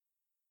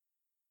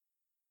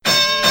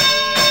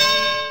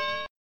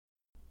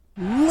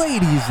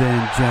Ladies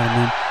and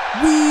gentlemen,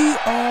 we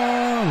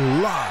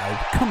are live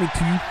coming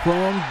to you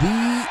from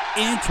the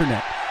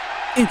internet.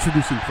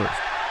 Introducing first,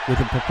 with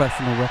a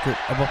professional record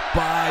of a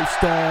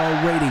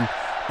 5-star rating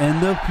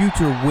and the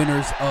future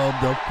winners of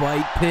the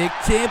Fight Pick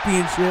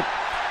Championship,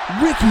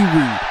 Ricky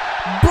Reed,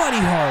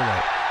 Buddy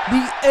Harlow,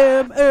 the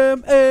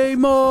MMA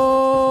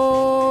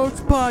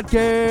Marks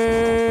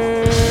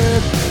Podcast.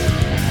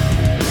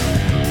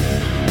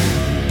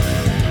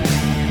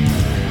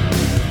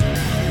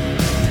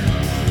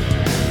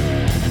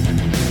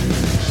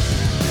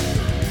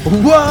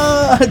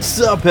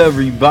 What's up,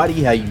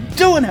 everybody? How you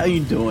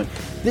doing?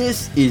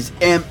 This is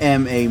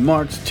MMA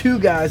Marks, two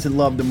guys that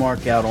love to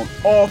mark out on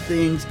all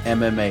things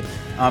MMA.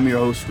 I'm your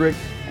host, Rick,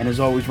 and as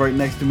always, right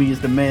next to me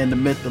is the man, the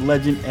myth, the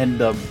legend, and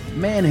the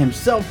man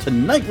himself.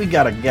 Tonight we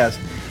got a guest.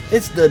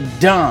 It's the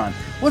Don.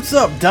 What's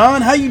up,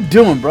 Don? How you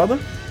doing, brother?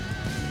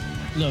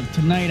 Look,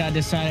 tonight I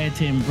decided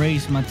to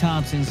embrace my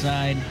Thompson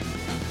side.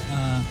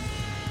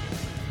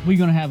 We're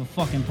gonna have a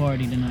fucking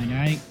party tonight,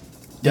 alright?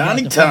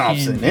 Donnie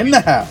Thompson in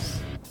the house.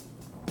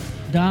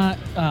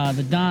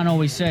 The Don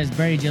always says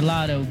berry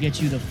gelato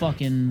gets you the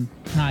fucking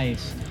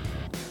highest.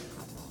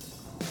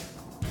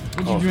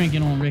 What you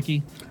drinking on,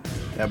 Ricky?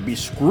 That'd be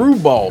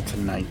Screwball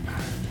tonight.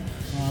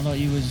 Oh, I thought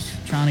you was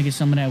trying to get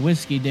some of that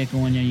whiskey dick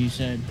on you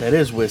said. That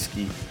is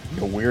whiskey,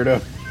 you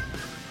weirdo.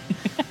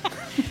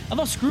 I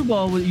thought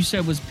Screwball, you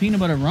said, was peanut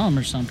butter rum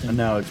or something.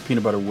 No, it's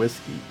peanut butter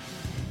whiskey.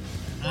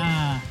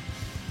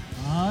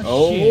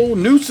 Oh, shit.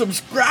 New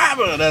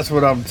subscriber. That's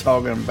what I'm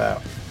talking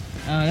about.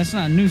 That's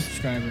not a new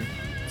subscriber.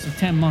 It's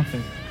a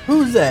 10-monther.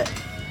 Who's that?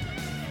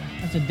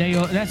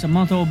 That's a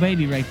month-old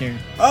baby right there.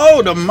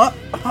 Oh,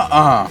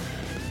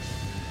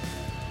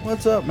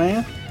 What's up,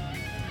 man?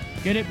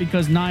 Get it?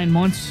 Because 9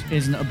 months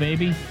isn't a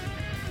baby.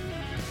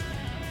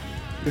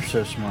 You're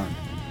so smart.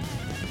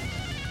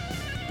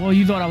 Well,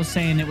 you thought I was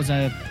saying it was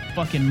a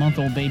fucking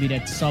month-old baby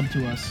that subbed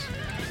to us.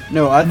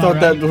 No, I thought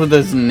that was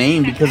his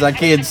name because I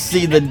can't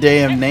see the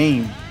damn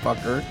name,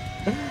 fucker.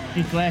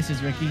 Need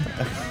glasses, Ricky.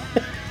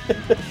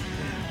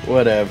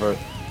 Whatever.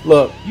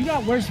 Look. You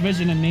got worse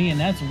vision than me, and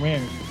that's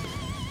rare.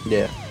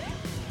 Yeah.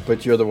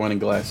 But you're the one in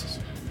glasses.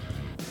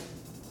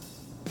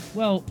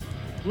 Well,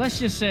 let's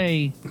just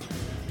say...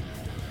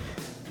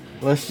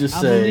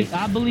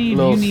 I believe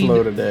a little you need...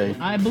 slow today.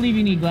 I believe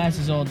you need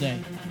glasses all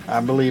day. I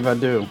believe I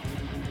do.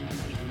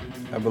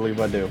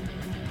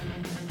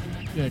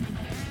 Good.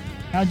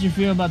 How'd you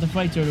feel about the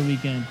fights over the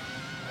weekend?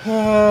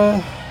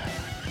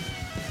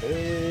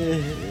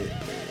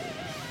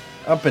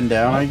 Up and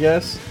down, I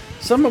guess.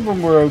 Some of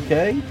them were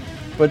okay,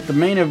 but the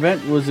main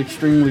event was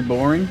extremely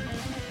boring.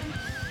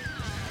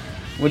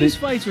 These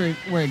fights were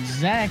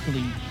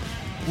exactly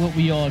what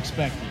we all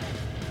expected.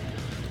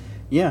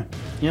 Yeah,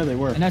 they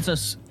were. And that's a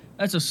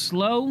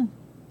slow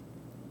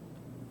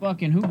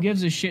fucking who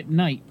gives a shit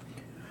night.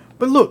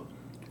 But look,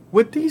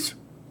 what these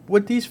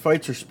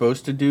fights are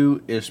supposed to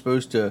do is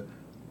supposed to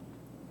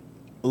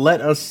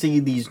let us see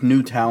these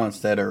new talents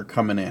that are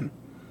coming in.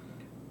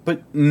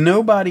 But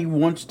nobody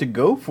wants to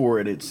go for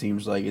it, it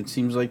seems like. It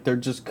seems like they're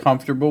just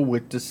comfortable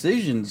with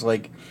decisions.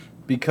 Like,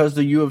 because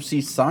the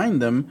UFC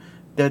signed them,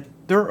 that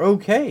they're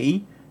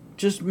okay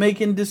just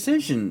making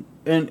decisions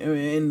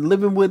and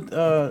living with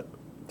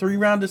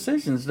 3-round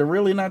decisions. They're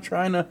really not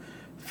trying to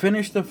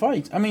finish the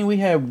fights. I mean, we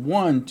have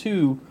 1,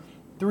 2,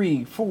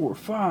 3, 4,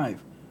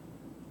 5.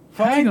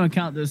 How are you going to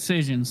count the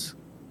decisions?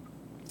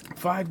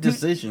 5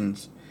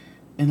 decisions.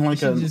 In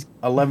like a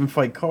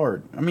 11-fight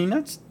card. I mean,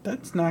 that's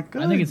not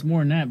good. I think it's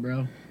more than that,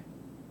 bro.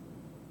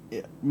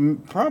 Yeah,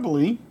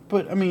 probably,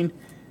 but I mean,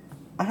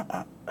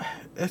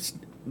 that's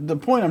the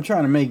point I'm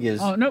trying to make is.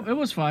 Oh no, it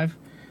was 5.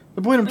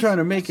 The point I'm trying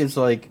to make is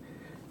like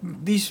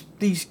these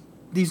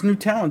new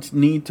talents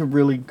need to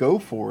really go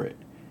for it.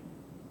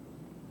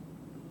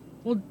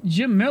 Well,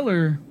 Jim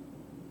Miller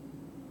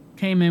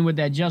came in with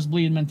that just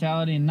bleed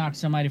mentality and knocked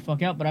somebody the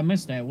fuck out, but I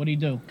missed that. What'd he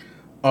do?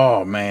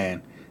 Oh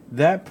man.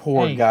 That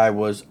poor guy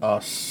was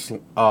a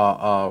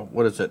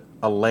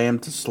lamb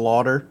to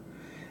slaughter.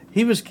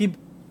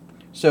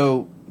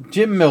 So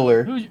Jim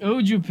Miller.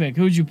 Who'd you pick?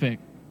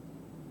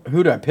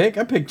 Who'd I pick?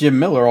 I picked Jim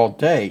Miller all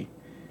day.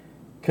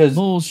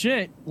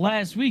 Bullshit.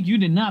 Last week you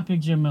did not pick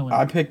Jim Miller.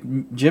 I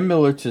picked Jim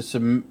Miller to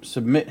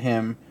submit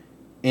him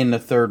in the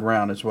 3rd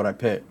round is what I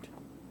picked.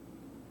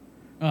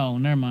 Oh,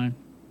 never mind.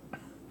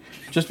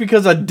 Just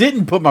because I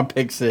didn't put my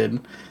picks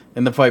in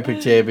the Fight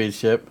Pick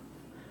Championship,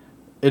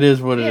 it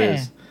is what it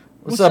is.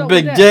 What's up,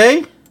 Big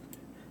J?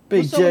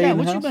 Big J.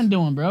 What you been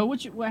doing, bro?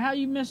 How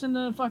you missing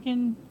the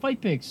fucking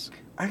fight picks?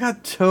 I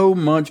got so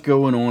much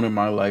going on in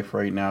my life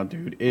right now,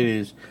 dude. It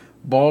is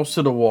balls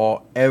to the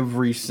wall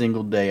every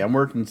single day. I'm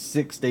working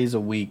 6 days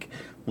a week,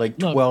 like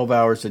 12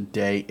 hours a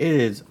day. It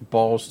is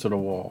balls to the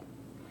wall.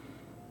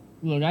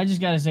 Look, I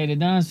just gotta say that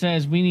Don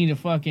says we need to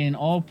fucking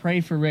all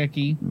pray for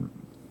Ricky.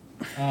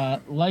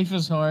 Life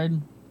is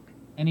hard,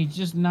 and he's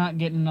just not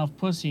getting enough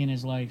pussy in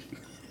his life.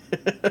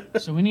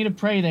 So we need to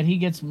pray that he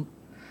gets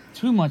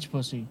too much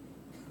pussy,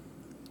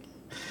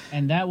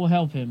 and that will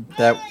help him.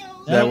 That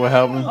That what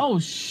happened? Oh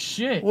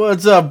shit!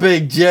 What's up,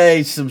 Big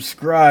J?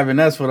 Subscribing.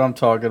 That's what I'm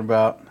talking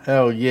about.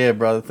 Hell yeah,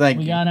 brother. Thank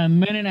you. We got a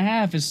minute and a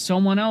half. Is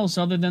someone else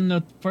other than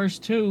the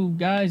first two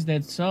guys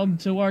that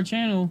subbed to our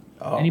channel?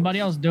 Oh. Anybody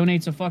else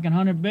donates a fucking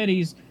 100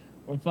 biddies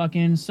or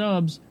fucking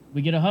subs,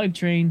 we get a hype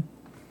train.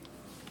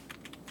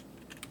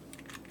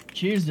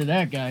 Cheers to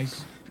that,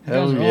 guys. You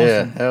Hell guys are yeah.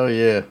 awesome. Hell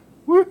yeah.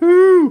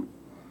 Woohoo!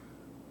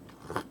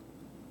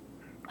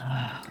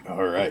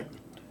 All right.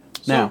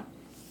 So, Now,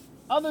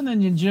 other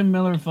than your Jim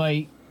Miller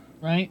fight,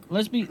 right?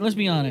 Let's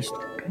be honest.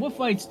 What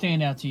fights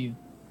stand out to you?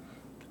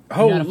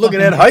 oh, gotta look at fucking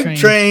that hype hype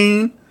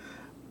train.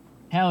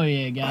 Hell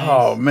yeah, guys!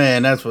 Oh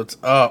man, that's what's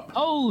up.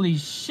 Holy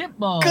shit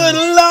balls! Good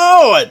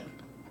lord.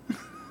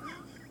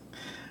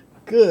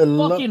 Good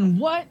lord. Fucking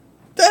what?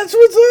 That's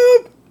what's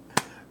up.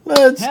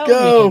 Let's Hell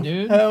go. yeah,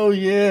 dude. Hell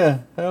yeah.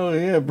 Hell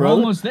yeah, We're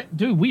brother. almost there.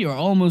 Dude, we are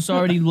almost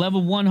already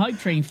level 1 hype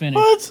train finished.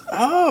 What's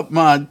up,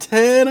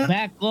 Montana?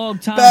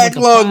 Backlog time.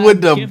 Backlog with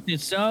the gifted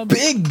subs.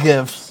 big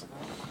gifts.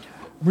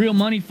 Real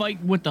money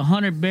fight with the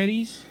 100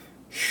 biddies.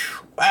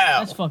 Wow.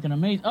 That's fucking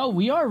amazing. Oh,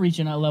 we are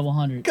reaching our level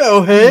 100.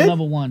 Go ahead.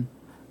 Level 1.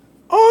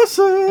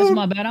 Awesome. That's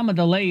my bad. I'm a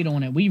delayed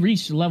on it. We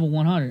reached level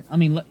 100. I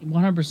mean,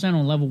 100%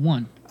 on level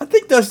 1. I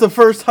think that's the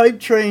first hype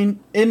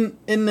train in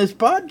this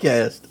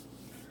podcast.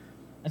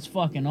 That's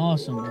fucking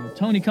awesome, bro.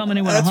 Tony coming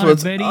in with That's 100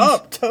 what's biddies.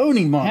 up,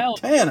 Tony Hell,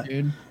 Montana.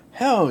 dude.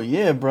 Hell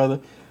yeah, brother.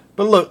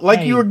 But look, like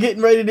Hey. you were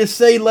getting ready to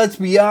say, let's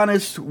be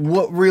honest,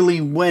 what really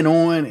went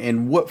on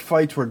and what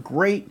fights were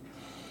great.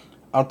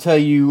 I'll tell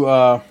you,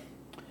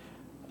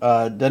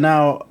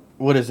 Danao,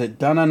 what is it?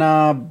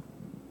 Danana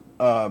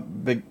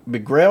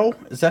Bigrel?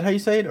 Is that how you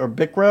say it? Or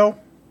Bigrel?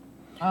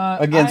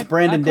 Against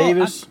Brandon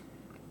Davis?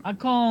 I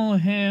call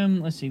him,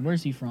 let's see,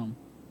 where's he from?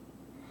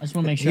 I just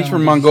want to make sure. He's I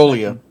don't from disrespect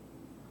Mongolia. him.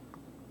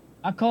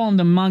 I call him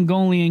the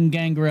Mongolian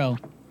Gangrel.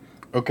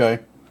 Okay.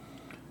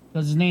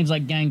 Because his name's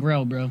like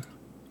Gangrel, bro.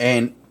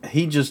 And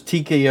he just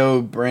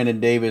TKO'd Brandon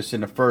Davis in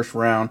the first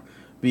round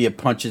via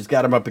punches,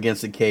 got him up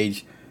against the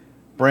cage.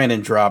 Brandon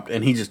dropped,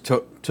 and he just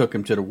took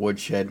him to the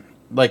woodshed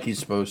like he's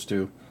supposed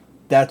to.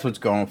 That's what's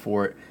going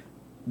for it.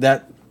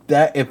 That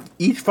if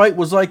each fight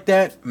was like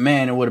that,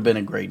 man, it would have been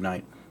a great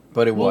night.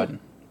 But it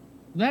wasn't.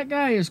 That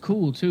guy is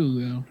cool, too,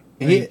 yo.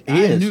 He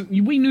is.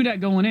 We knew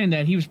that going in,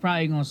 that he was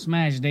probably going to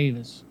smash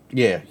Davis.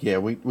 Yeah,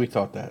 we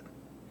thought that.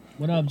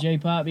 What up,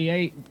 J-Pop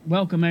V8?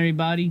 Welcome,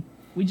 everybody.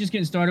 We just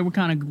getting started. We're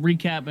kind of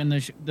recapping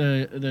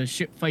the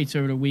shit fights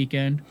over the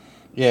weekend.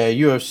 Yeah,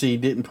 UFC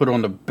didn't put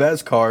on the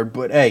best card,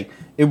 but hey,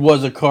 it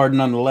was a card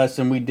nonetheless,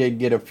 and we did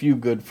get a few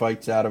good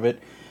fights out of it.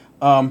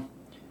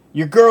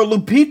 Your girl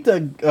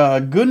Lupita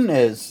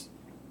Gunez,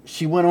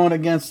 she went on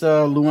against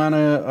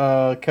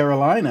Luana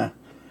Carolina.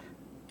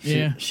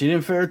 She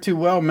didn't fare too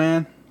well,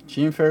 man.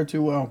 She didn't fare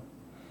too well.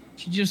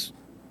 She just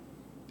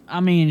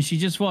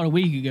fought a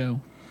week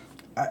ago.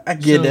 I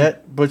get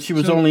that, but she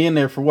was only in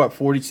there for what,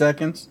 40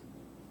 seconds?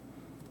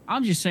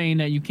 I'm just saying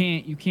that you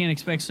can't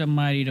expect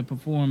somebody to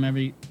perform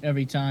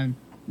every time.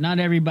 Not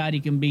everybody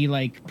can be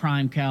like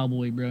prime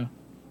cowboy, bro.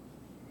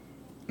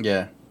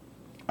 Yeah,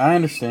 I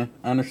understand.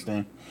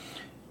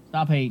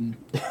 Stop hating.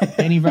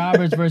 Danny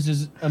Roberts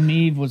versus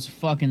Ameev was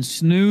fucking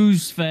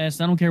snooze fest.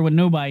 I don't care what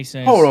nobody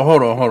says. Hold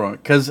on.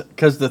 Because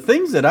the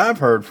things that I've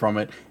heard from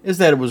it is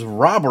that it was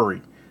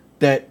robbery.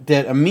 That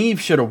Ameev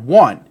should have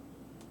won.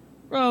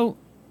 Bro,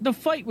 the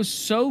fight was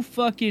so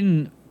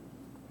fucking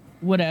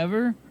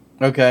whatever.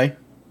 Okay.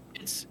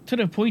 It's to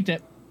the point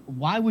that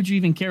why would you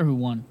even care who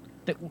won?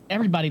 That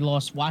everybody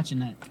lost watching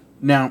that.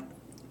 Now,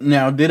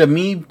 did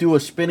Ameev do a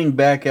spinning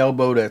back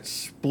elbow that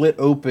split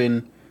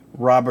open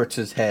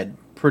Roberts' head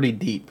pretty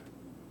deep?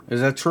 Is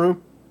that true?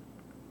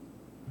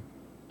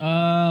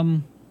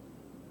 I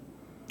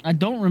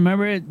don't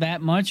remember it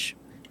that much.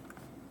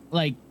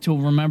 Like, to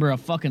remember a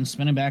fucking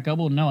spinning back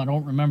elbow? No, I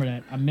don't remember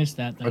that. I missed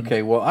that thing.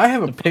 Okay, well, I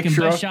have a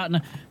picture of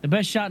the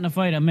best shot in the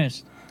fight I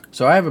missed.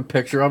 So I have a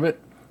picture of it.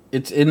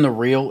 It's in the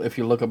reel. If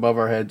you look above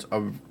our heads,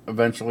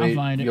 eventually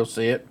you'll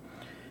see it.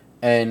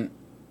 And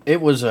it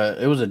was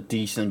a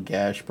decent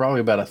gash,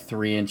 probably about a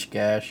 3-inch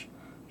gash.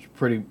 It's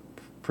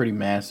pretty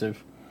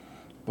massive.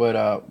 But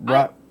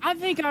I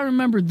think I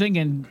remember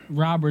thinking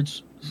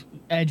Roberts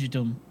edged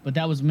him, but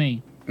that was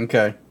me.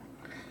 Okay.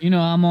 You know,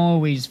 I'm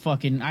always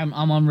fucking. I'm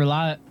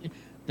unreliable.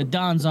 The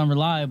Don's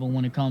unreliable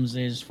when it comes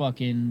to his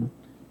fucking.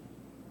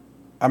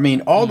 I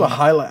mean, all the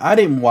highlights. I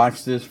didn't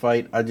watch this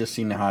fight. I just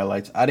seen the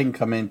highlights. I didn't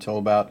come in until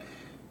about,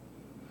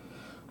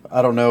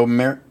 I don't know,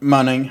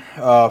 Manning,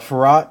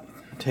 Farrat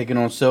taking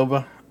on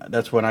Silva.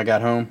 That's when I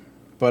got home.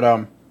 But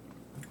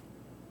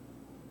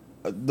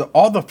You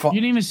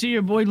didn't even see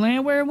your boy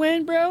Landwehr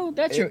win, bro.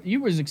 You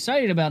was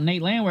excited about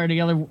Nate Landwehr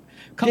the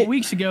couple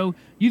weeks ago.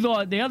 You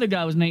thought the other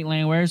guy was Nate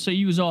Landwehr, so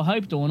you was all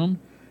hyped on him.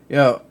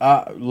 Yeah,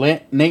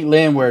 Nate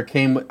Landwehr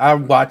came. I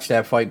watched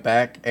that fight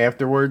back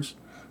afterwards.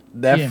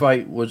 That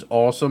fight was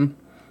awesome.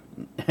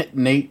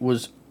 Nate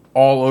was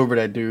all over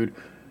that dude,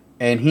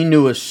 and he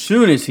knew as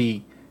soon as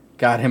he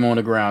got him on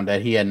the ground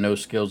that he had no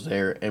skills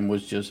there and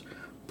was just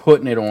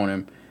putting it on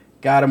him.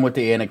 Got him with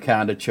the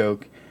anaconda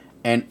choke,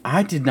 and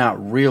I did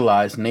not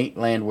realize Nate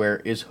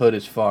Landwehr is hood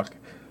as fuck.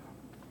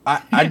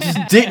 I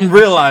just didn't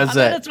realize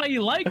that. That's why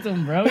you liked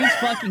him, bro. He's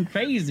fucking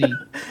crazy.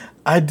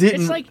 I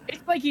didn't. It's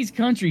like he's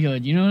country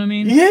hood. You know what I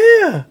mean?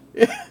 Yeah.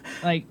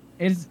 Like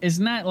it's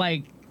not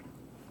like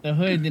the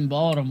hood in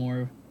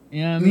Baltimore.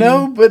 You know what I mean?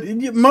 No,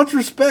 but much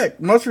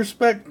respect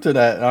to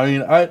that. I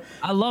mean,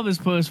 I love his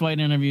post-fight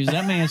interviews.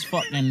 That man's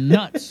fucking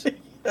nuts.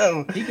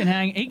 Yo, He can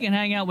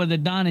hang out with the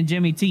Don and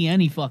Jimmy T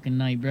any fucking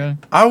night, bro.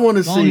 I want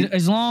to see.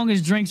 As long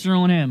as drinks are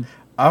on him.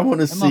 I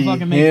want to That see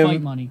motherfucker make fight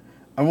him. money.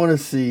 I want to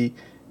see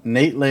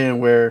Nate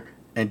Landwehr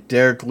and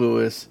Derek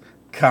Lewis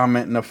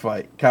commentating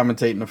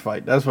the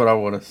fight. That's what I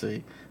want to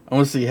see. I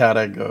want to see how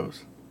that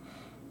goes.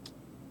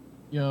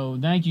 Yo,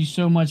 thank you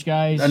so much,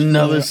 guys.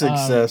 Another for,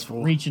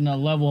 successful. Reaching a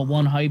level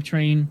 1 hype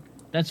train.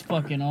 That's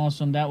fucking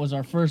awesome. That was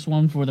our first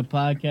one for the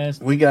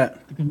podcast. We got.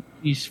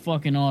 He's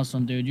fucking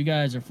awesome, dude. You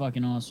guys are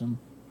fucking awesome.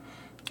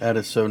 That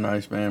is so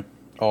nice, man.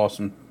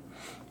 Awesome.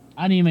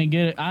 I didn't even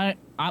get it. My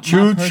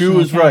Choo personal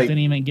is account right. Didn't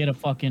even get a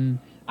fucking.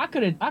 I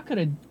could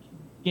have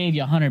gave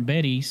you 100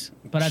 biddies,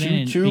 but I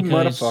didn't. Choo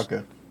because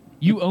motherfucker.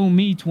 You owe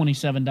me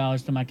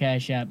 $27 to my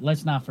Cash App.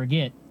 Let's not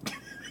forget.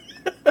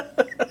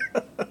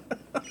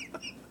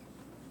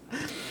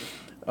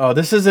 Oh,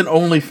 this isn't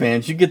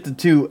OnlyFans. You get the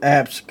two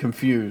apps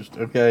confused,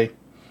 okay?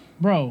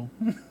 Bro,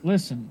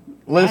 listen.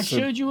 Listen.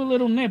 I showed you a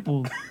little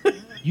nipple.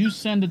 You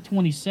send a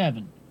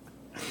 27.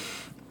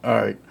 All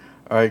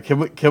right.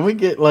 Can we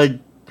get like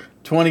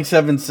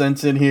 27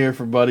 cents in here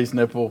for Buddy's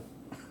nipple?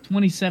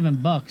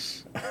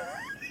 $27.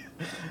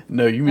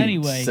 No, you mean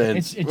Anyway,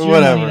 cents. it's your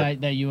Whatever. money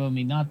that you owe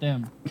me, not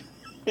them.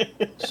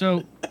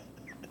 So,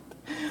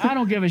 I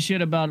don't give a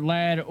shit about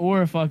Lad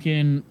or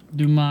fucking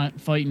Dumont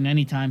fighting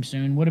anytime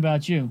soon. What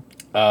about you?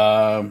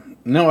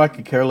 No, I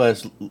could care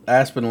less.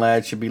 Aspen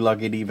Ladd should be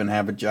lucky to even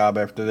have a job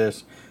after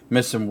this,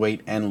 missing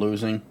weight and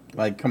losing.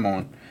 Like, come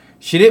on.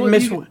 She didn't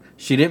miss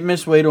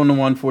weight on the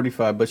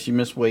 145, but she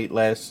missed weight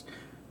last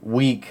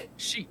week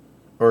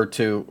or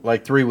two,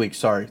 like 3 weeks.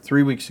 Sorry,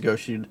 3 weeks ago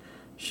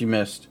she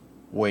missed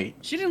weight.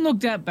 She didn't look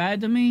that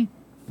bad to me.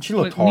 She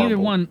looked but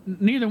horrible.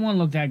 Neither one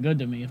looked that good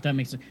to me. If that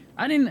makes sense.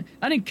 I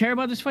didn't care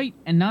about this fight,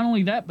 and not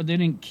only that, but they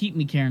didn't keep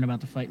me caring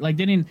about the fight. Like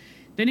they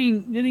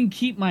didn't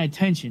keep my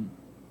attention.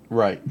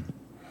 Right.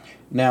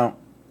 Now,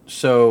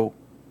 so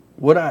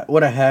what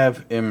I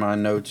have in my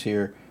notes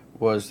here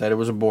was that it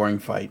was a boring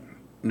fight.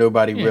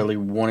 Nobody really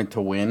wanted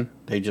to win.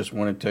 They just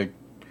wanted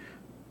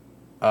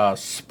to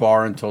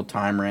spar until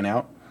time ran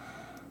out.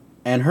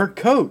 And her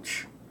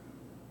coach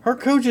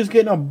is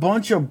getting a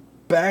bunch of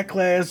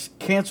backlash,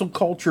 cancel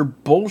culture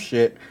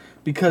bullshit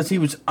because he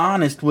was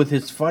honest with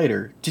his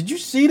fighter. Did you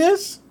see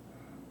this?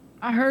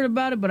 I heard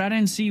about it, but I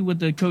didn't see what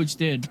the coach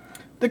did.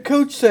 The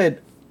coach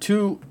said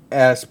to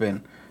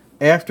Aspen,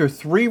 after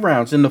 3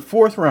 rounds, in the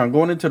 4th round,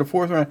 going into the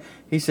 4th round,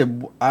 he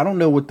said, I don't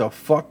know what the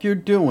fuck you're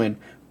doing,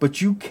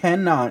 but you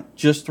cannot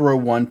just throw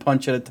one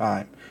punch at a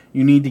time.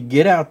 You need to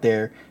get out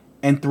there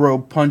and throw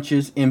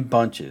punches in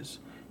bunches.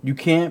 You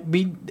can't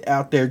be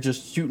out there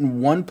just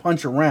shooting one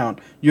punch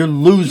around. You're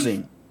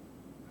losing.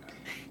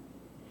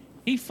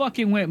 He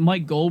fucking went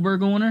Mike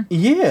Goldberg on her.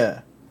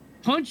 Yeah.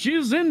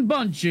 Punches and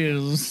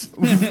bunches.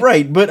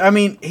 Right, but I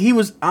mean, he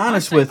was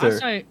honest with her. I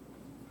say,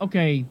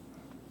 okay,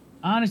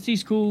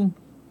 honesty's cool,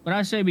 but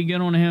I say we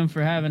get on to him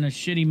for having a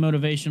shitty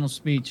motivational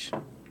speech.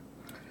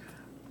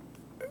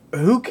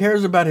 Who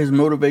cares about his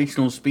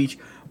motivational speech?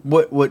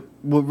 What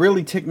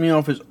really ticked me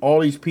off is all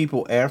these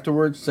people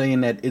afterwards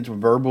saying that it's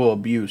verbal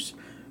abuse.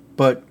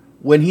 But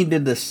when he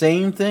did the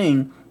same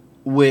thing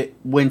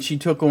when she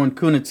took on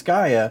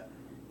Kunitskaya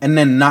and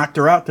then knocked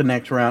her out the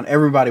next round,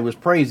 everybody was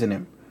praising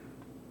him.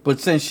 But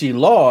since she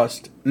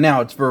lost, now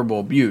it's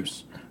verbal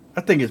abuse.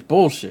 I think it's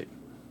bullshit.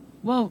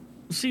 Well,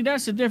 see,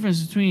 that's the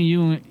difference between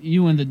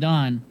you and the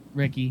Don,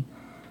 Ricky.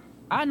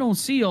 I don't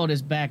see all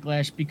this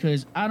backlash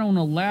because I don't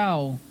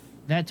allow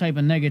that type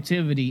of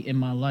negativity in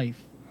my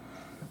life.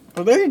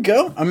 Well, there you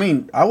go. I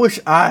mean, I wish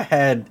I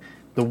had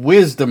the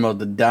wisdom of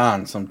the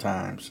Don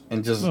sometimes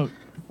and just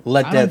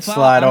let that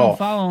slide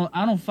off.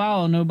 I don't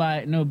follow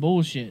nobody, no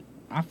bullshit.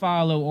 I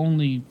follow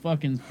only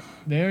fucking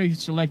very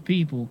select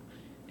people.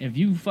 If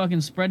you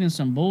fucking spreading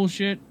some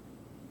bullshit,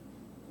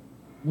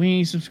 we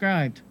ain't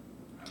subscribed.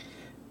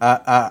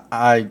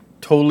 I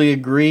totally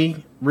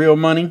agree. Real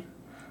Money.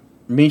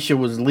 Misha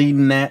was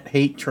leading that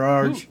hate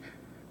charge.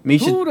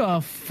 Who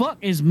the fuck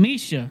is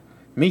Misha?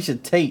 Misha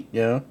Tate,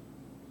 yo.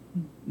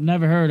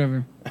 Never heard of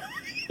her.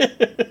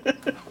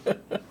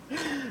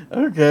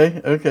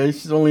 Okay.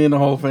 She's only in the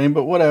Hall of Fame,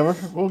 but whatever.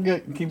 We'll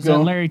keep Is going.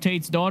 that Larry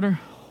Tate's daughter?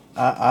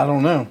 I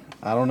don't know.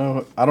 I don't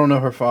know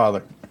her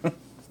father.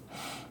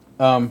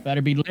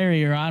 Better be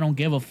Larry, or I don't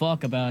give a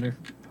fuck about her.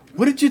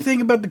 What did you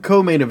think about the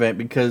co-main event?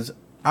 Because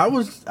I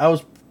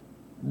was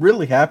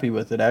really happy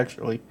with it.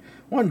 Actually,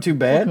 wasn't too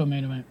bad.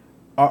 Co-main event.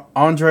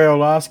 Andre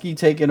Arlovsky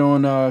taking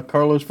on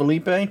Carlos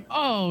Felipe.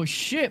 Oh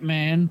shit,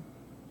 man!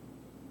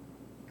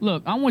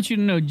 Look, I want you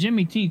to know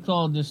Jimmy T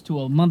called this to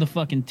a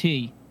motherfucking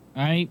T.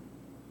 All right.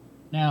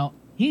 Now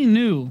he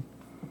knew.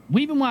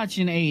 We've been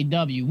watching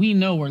AEW. We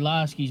know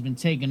Arlovsky's been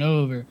taking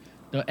over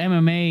the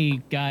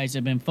MMA guys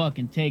have been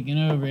fucking taking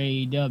over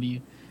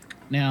AEW.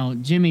 Now,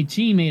 Jimmy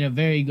T made a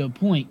very good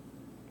point.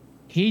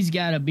 He's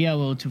got to be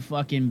able to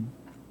fucking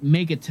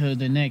make it to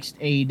the next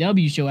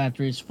AEW show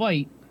after his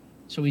fight,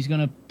 so he's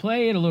gonna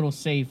play it a little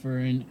safer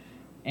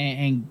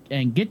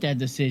and get that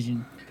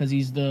decision because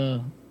he's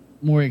the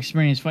more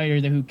experienced fighter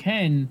who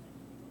can,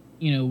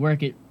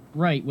 work it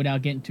right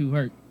without getting too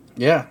hurt.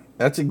 Yeah,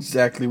 that's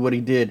exactly what he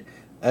did.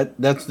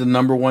 That's the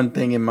number one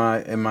thing in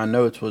my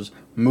notes was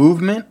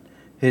movement.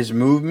 His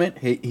movement.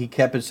 He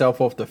kept himself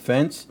off the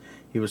fence.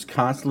 He was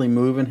constantly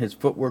moving. His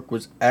footwork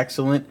was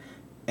excellent,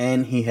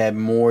 and he had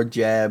more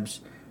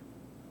jabs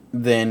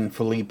than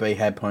Felipe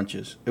had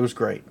punches. It was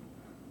great.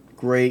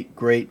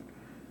 Great.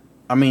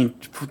 I mean,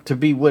 to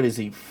be, what is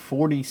he,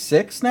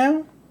 46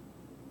 now?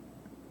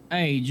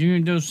 Hey, Junior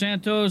Dos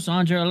Santos,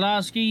 Andre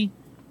Arlovski,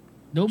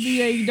 they'll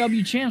be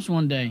AEW champs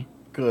one day.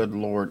 Good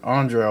Lord.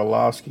 Andre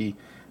Arlovski.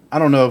 I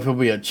don't know if he'll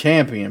be a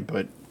champion,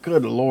 but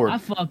good Lord. I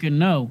fucking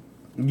know.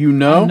 You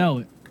know? I know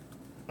it.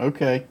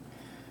 Okay.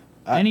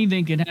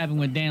 Anything can happen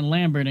with Dan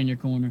Lambert in your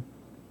corner.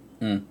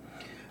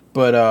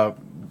 But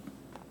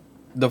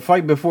the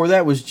fight before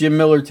that was Jim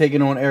Miller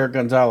taking on Eric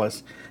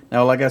Gonzalez.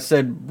 Now, like I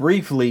said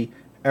briefly,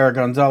 Eric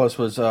Gonzalez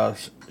was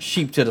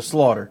sheep to the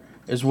slaughter,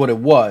 is what it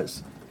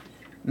was.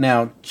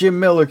 Now, Jim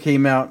Miller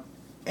came out,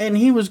 and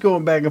he was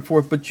going back and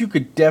forth, but you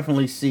could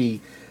definitely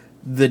see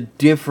the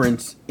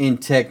difference in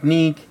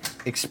technique,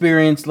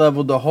 experience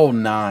level, the whole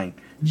nine.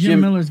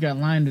 Jim Miller's got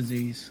Lyme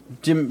disease.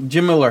 Jim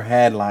Miller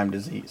had Lyme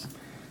disease.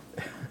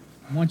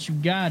 Once you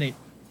got it,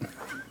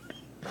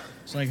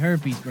 it's like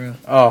herpes, bro.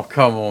 Oh,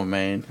 come on,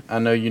 man. I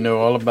know you know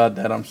all about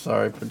that. I'm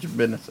sorry. Put your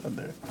business out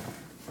there.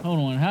 Hold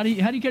on. How do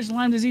you catch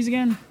Lyme disease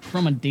again?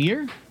 From a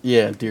deer?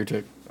 Yeah, deer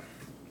tick.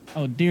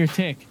 Oh, deer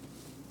tick.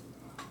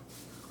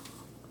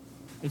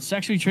 It's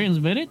sexually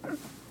transmitted?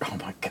 Oh,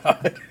 my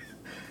God.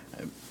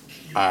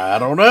 I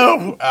don't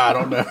know.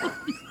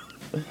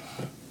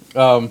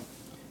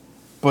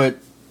 But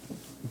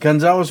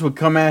Gonzalez would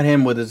come at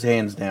him with his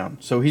hands down.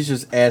 So he's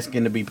just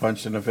asking to be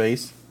punched in the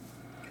face.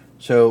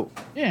 So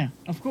yeah,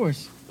 of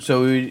course.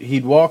 So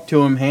he'd walk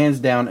to him, hands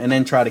down, and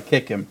then try to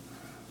kick him.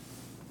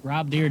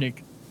 Rob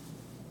Dyrdek.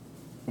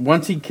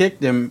 Once he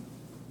kicked him,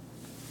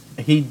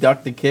 he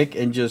ducked the kick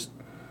and just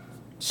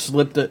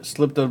slipped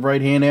the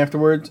right hand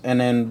afterwards, and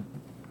then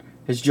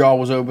his jaw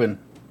was open.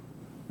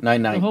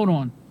 Night. So hold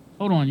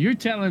on. You're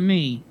telling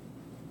me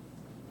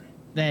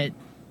that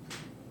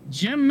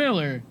Jim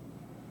Miller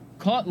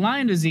caught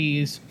Lyme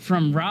disease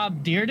from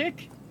Rob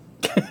Dyrdek?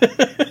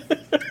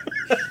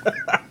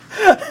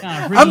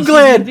 I'm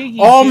glad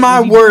all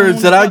my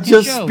words that I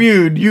just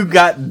spewed, you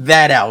got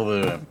that out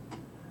of him.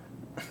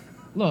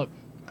 Look,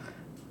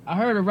 I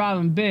heard of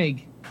Robin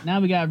Big. Now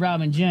we got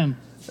Robin Jim.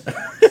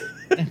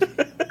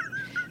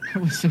 It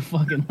was so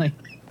fucking late.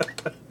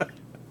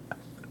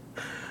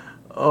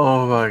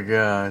 Oh my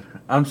God.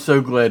 I'm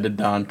so glad that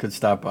Don could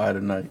stop by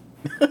tonight.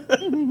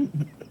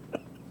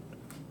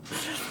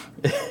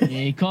 Yeah,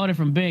 he caught it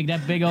from Big.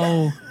 That big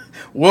old...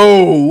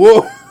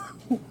 Whoa.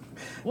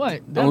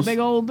 What? That big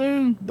old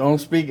dude? Don't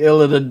speak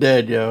ill of the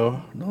dead,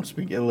 yo. Don't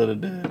speak ill of the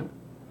dead.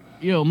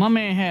 Yo, my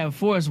man had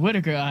Forrest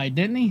Whitaker eye,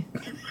 didn't he?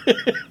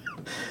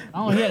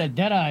 Oh, he had a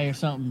dead eye or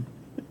something.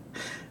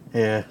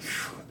 Yeah.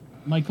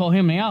 Might call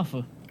him the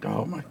Alpha.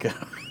 Oh my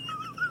God.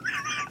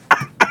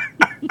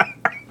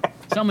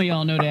 Some of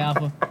y'all know the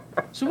Alpha.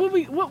 So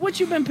what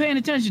you been paying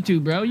attention to,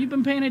 bro? You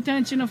been paying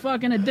attention to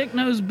fucking A Dick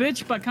Nosed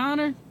Bitch by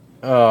Connor?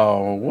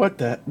 Oh, what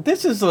the?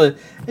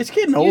 It's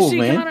getting old, man.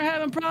 You see Connor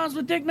having problems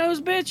with Dick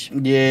Nosed Bitch?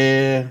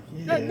 Yeah.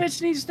 That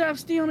bitch needs to stop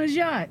stealing his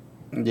yacht.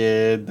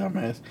 Yeah,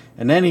 dumbass.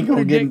 And then he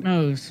gonna get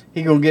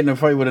in a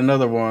fight with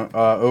another one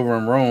over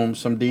in Rome,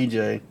 some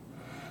DJ.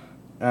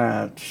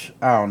 I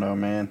don't know,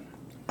 man.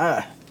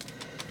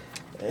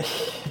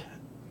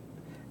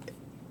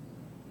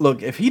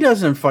 Look, if he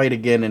doesn't fight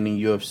again in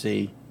the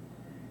UFC,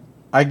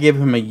 I give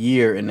him a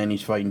year and then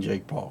he's fighting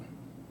Jake Paul.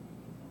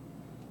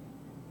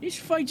 He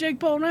should fight Jake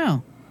Paul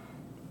now.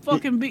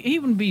 He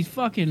wouldn't be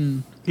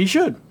fucking... He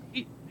should.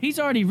 He's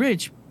already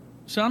rich,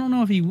 so I don't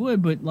know if he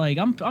would, but like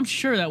I'm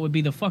sure that would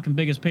be the fucking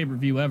biggest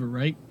pay-per-view ever,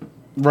 right?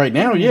 Right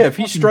now, yeah. If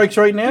he strikes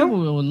right now,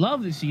 people would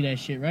love to see that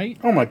shit, right?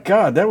 Oh my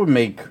God, that would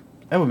make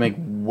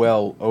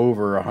well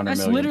over $100 million.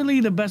 That's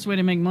literally the best way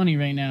to make money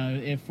right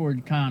now for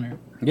Connor.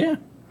 Yeah,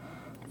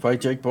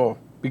 fight Jake Paul,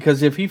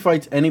 because if he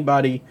fights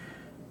anybody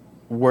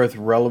worth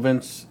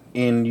relevance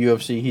in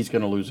UFC, he's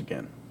gonna lose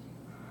again.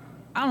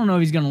 I don't know if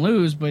he's gonna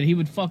lose, but he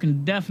would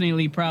fucking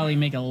definitely probably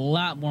make a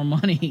lot more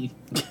money.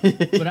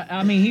 But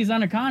I mean, he's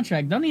under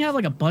contract. Doesn't he have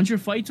like a bunch of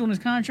fights on his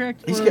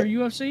contract for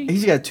UFC?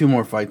 He's got 2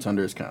 more fights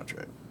under his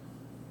contract.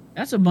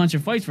 That's a bunch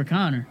of fights for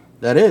Connor.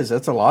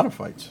 That's a lot of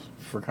fights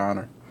for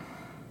Connor.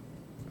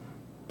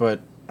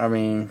 But I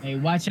mean, hey,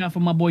 watch out for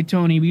my boy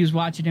Tony. We was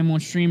watching him on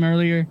stream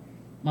earlier.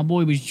 My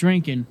boy was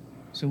drinking,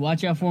 so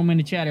watch out for him in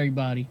the chat,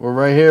 everybody. We're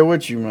right here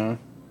with you, man.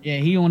 Yeah,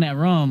 he on that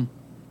rum.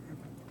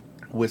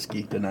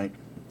 Whiskey tonight.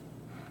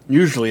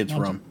 Usually it's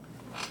rum.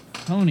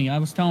 Tony, I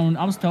was telling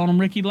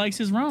him Ricky likes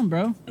his rum,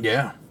 bro.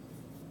 Yeah.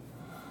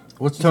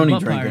 What's He's a Tony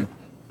butt drinking? pirate.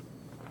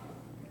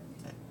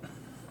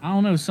 I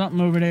don't know,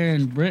 something over there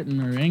in Britain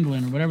or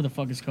England or whatever the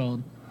fuck it's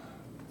called.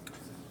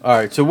 All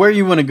right, so where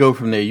you want to go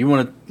from there?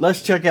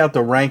 Let's check out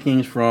the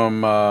rankings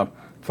from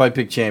Fight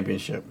Pick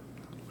Championship.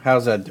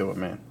 How's that doing,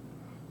 man?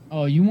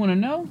 Oh, you want to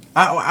know?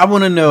 I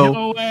want to know.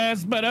 Your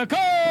ass better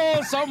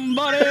call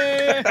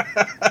somebody.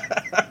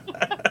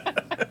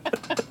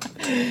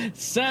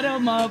 Set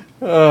him up.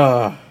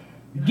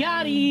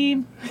 Got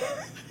him.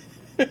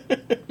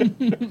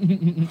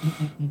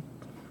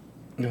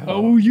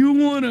 Oh, you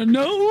want to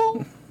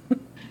know?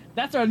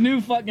 That's our new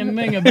fucking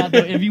thing about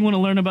if you want to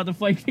learn about the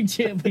Fight Pick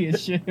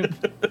Championship.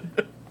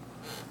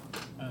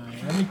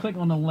 Let me click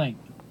on the link.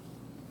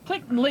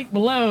 Click the link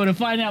below to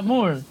find out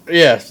more.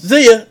 Yes,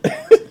 see ya.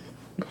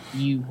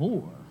 You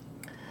whore.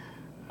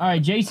 All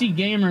right, JC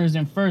Gamer is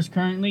in first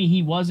currently.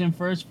 He was in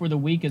first for the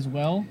week as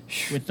well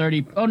with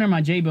 30. Oh, never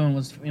mind. J-Bone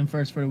was in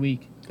first for the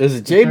week. Is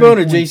it J-Bone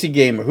or JC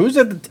Gamer? Who's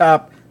at the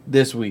top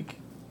this week?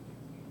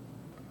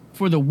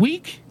 For the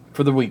week?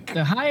 For the week.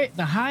 The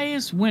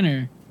highest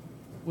winner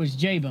was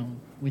J-Bone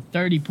with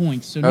 30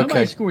 points. So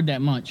nobody scored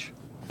that much.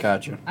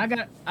 Gotcha. I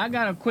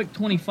got a quick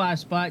 25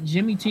 spot.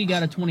 Jimmy T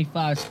got a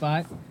 25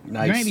 spot.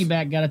 Nice. Granby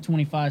Back got a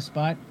 25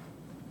 spot.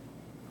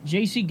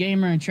 JC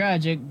Gamer and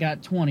Tragic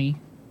got 20.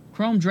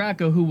 Chrome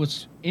Draco, who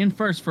was in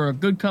first for a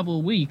good couple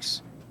of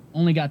weeks,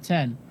 only got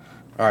 10.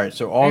 All right,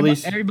 so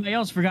everybody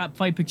else forgot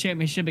Fight Pick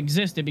Championship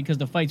existed because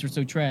the fights were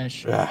so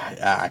trash.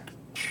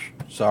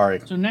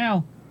 Sorry. So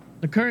now,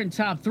 the current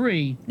top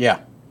three.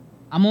 Yeah.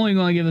 I'm only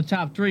going to give the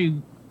top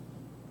three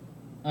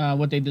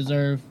what they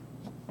deserve.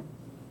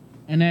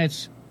 And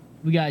that's,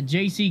 we got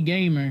JC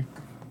Gamer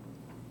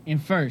in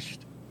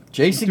first.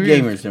 JC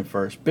Gamer's in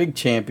first. Big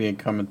champion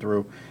coming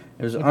through.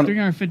 There's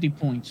 350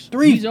 points.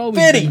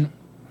 350?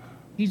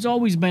 He's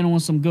always been on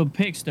some good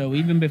picks, though,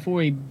 even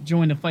before he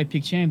joined the Fight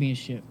Pick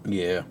Championship.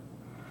 Yeah.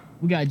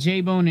 We got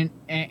J-Bone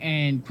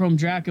and Chrome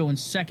Draco in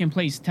second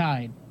place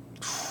tied.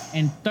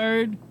 And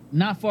third,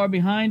 not far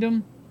behind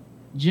him,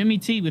 Jimmy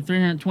T with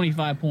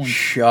 325 points.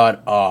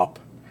 Shut up.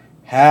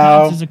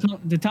 How?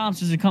 The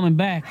Thompsons are coming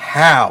back.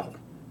 How?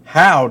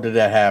 How did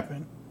that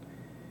happen?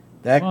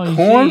 That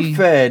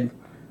corn-fed,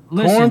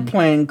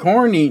 corn-playing,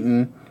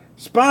 corn-eating,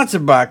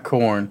 sponsored by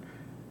Corn,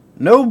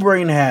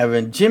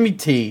 no-brain-having Jimmy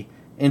T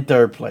in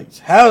third place.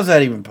 How is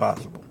that even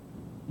possible?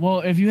 Well,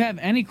 if you have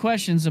any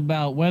questions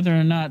about whether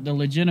or not the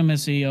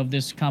legitimacy of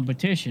this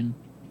competition,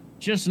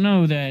 just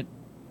know that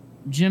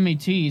Jimmy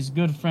T's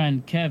good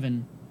friend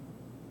Kevin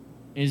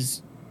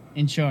is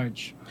in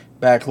charge.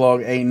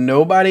 Backlog, ain't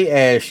nobody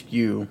asked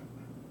you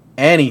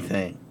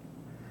anything,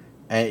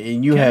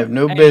 and you have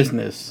no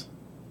business.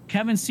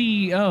 Kevin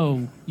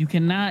CEO, you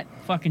cannot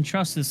fucking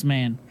trust this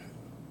man.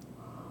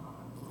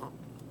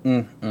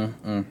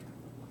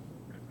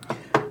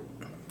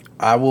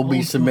 I will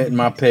be submitting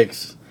my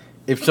picks.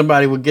 If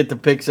somebody would get the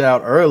picks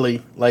out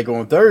early, like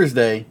on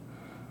Thursday,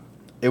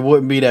 it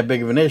wouldn't be that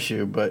big of an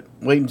issue. But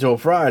wait until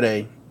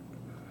Friday,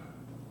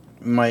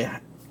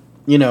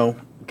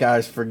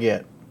 guys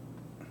forget.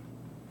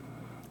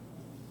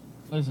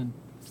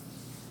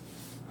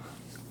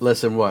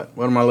 Listen what?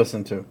 What am I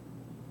listening to?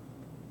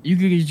 You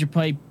could get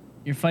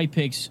your fight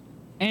picks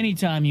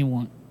anytime you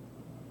want.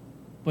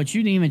 But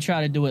you didn't even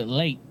try to do it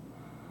late.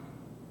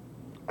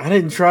 I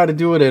didn't try to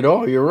do it at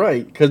all. You're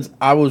right, because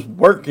I was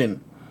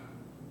working.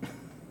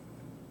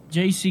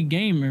 JC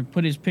Gamer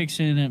put his picks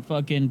in at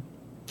fucking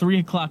 3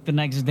 o'clock the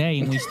next day,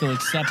 and we still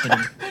accepted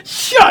him.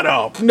 Shut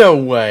up! No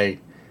way.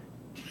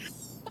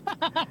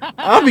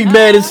 I'll be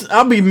mad as a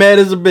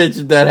bitch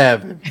if that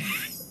happened.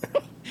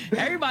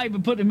 Everybody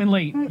would put them in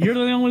late. You're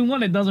the only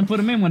one that doesn't put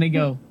them in when they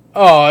go.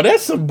 Oh,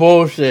 that's some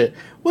bullshit.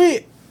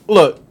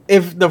 Look,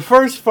 if the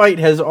first fight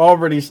has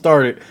already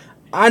started,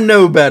 I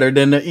know better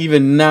than to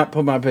even not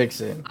put my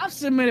picks in. I've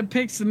submitted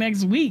picks the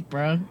next week,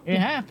 bro. It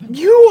happened.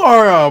 You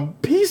are a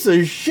piece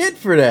of shit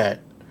for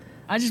that.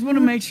 I just want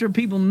to make sure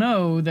people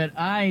know that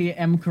I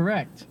am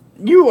correct.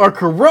 You are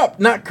corrupt,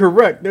 not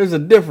correct. There's a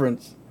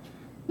difference.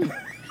 All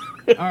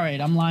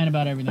right, I'm lying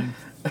about everything.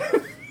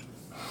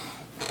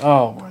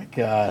 Oh, my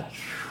God.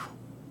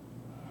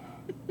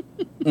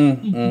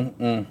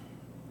 All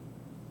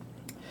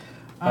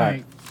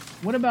right.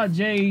 What about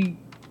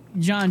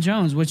John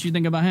Jones? What you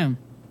think about him?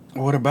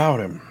 What about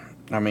him?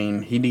 I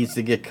mean, he needs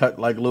to get cut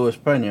like Luis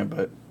Pena,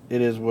 but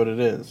it is what it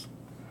is.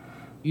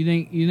 You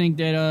think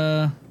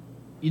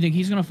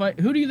he's gonna fight?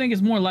 Who do you think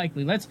is more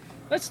likely? Let's.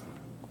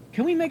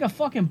 Can we make a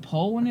fucking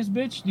poll on this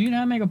bitch? Do you know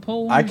how to make a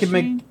poll? I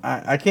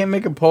can't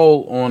make a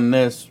poll on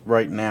this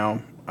right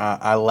now.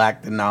 I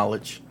lack the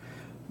knowledge.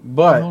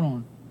 But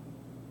hold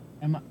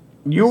on.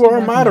 You are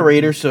a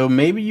moderator, so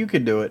maybe you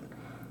could do it.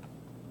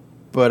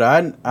 But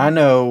I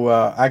know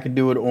I could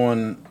do it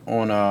on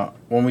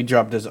when we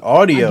drop this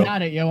audio. I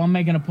got it, yo. I'm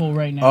making a poll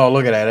right now. Oh,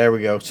 look at that. There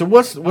we go. So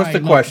what's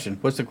the question?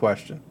 What's the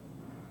question?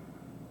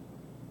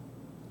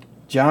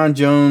 John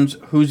Jones,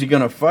 who's he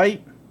going to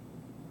fight?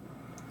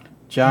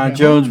 John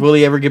Jones, will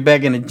he ever get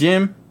back in the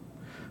gym?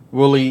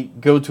 Will he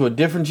go to a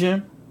different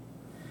gym?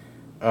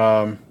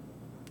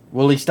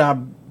 Will he stop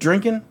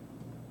drinking?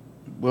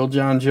 Will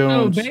John So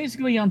Jones.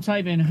 basically, I'm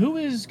typing who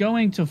is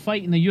going to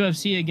fight in the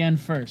UFC again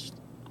first?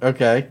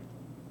 Okay.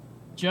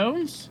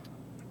 Jones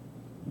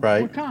or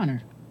Right.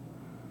 Connor?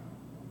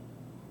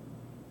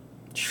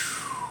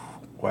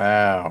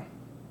 Wow.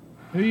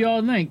 Who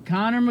y'all think?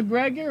 Conor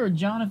McGregor or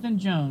Jonathan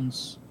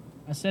Jones?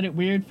 I said it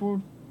weird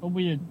for a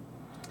weird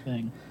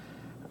thing.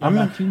 You have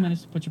about 2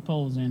 minutes to put your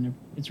polls in.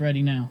 It's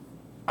ready now.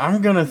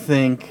 I'm gonna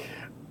think.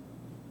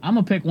 I'm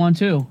gonna pick one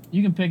too.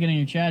 You can pick it in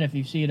your chat if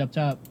you see it up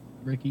top,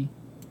 Ricky.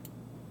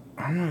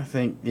 I'm gonna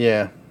think.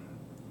 Yeah.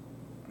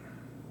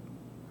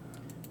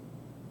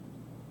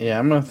 Yeah,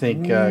 I'm gonna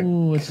think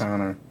Ooh,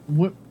 Connor.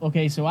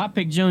 Okay, so I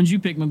picked Jones. You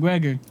picked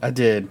McGregor. I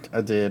did.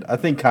 I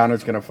think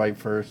Connor's gonna fight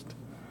first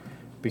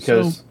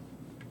because.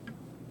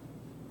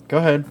 Go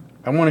ahead.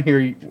 I want to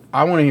hear.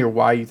 I want to hear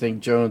why you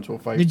think Jones will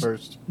fight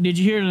first. Did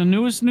you hear the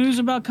newest news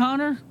about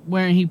Connor,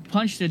 where he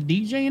punched a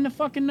DJ in the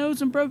fucking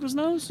nose and broke his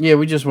nose? Yeah,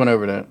 we just went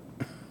over that.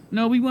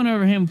 No, we went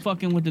over him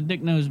fucking with the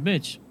dick nosed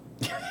bitch.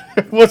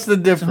 What's the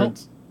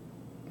difference?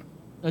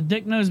 A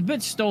dick nosed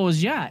bitch stole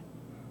his yacht.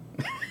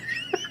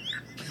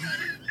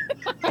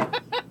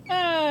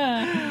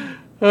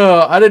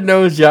 Oh, I didn't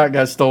know his yacht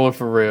got stolen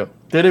for real.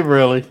 Did it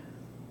really?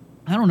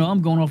 I don't know.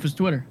 I'm going off his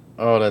Twitter.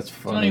 Oh, that's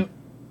funny. So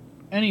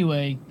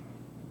anyway,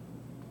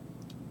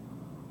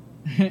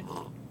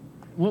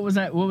 what was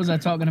that? What was I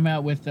talking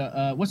about with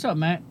what's up,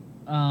 Matt?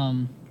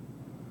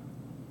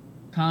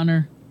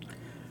 Connor.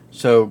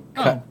 So,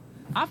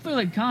 I feel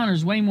like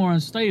Connor's way more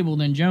unstable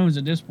than Jones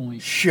at this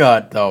point.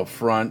 Shut the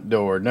front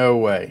door. No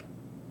way.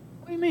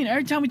 What do you mean?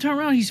 Every time we turn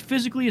around, he's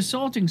physically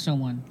assaulting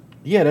someone.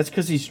 Yeah, that's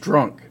because he's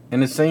drunk.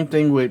 And the same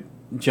thing with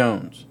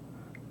Jones.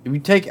 If you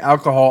take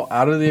alcohol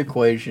out of the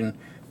equation,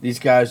 these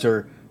guys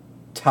are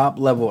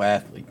top-level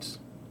athletes.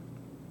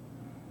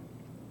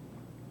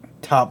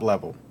 Top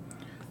level.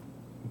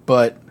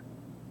 But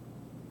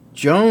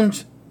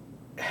Jones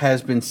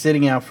has been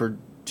sitting out for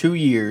 2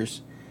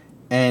 years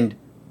and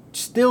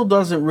still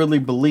doesn't really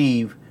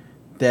believe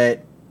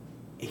that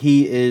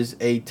he is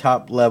a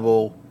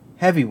top-level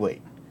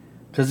heavyweight.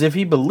 Because if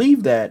he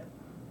believed that,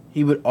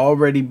 he would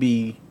already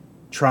be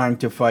trying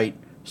to fight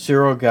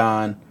Cyril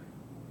Gane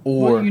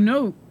or well, you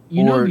know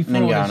before all this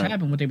Ngannou.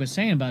 happened, what they were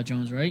saying about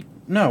Jones, right?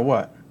 No,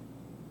 what?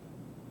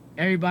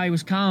 Everybody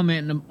was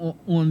commenting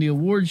on the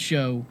awards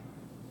show.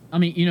 I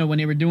mean, you know, when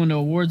they were doing the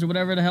awards or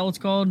whatever the hell it's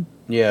called.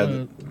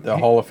 Yeah, the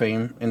Hall of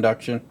Fame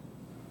induction.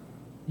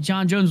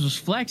 John Jones was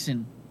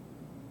flexing,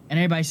 and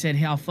everybody said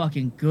how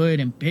fucking good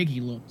and big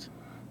he looked.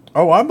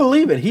 Oh, I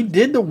believe it. He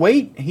did the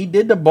weight. He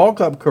did the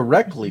bulk up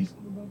correctly.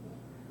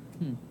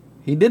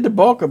 He did the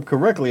bulk up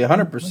correctly,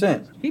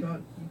 100%. He thought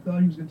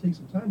he was going to take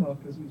some time off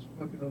because he was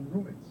fucking on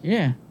roids.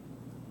 Yeah.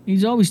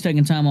 He's always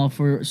taking time off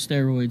for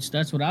steroids.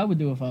 That's what I would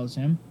do if I was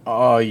him.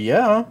 Oh,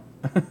 yeah.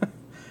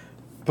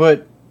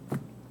 But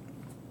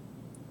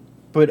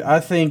I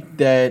think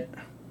that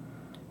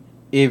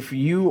if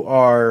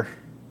you're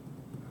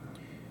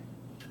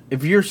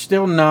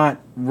still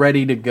not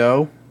ready to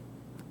go,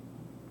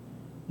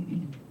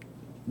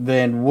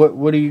 then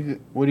what are you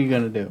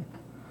gonna do?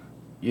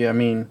 Yeah, I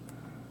mean,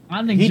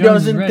 I think he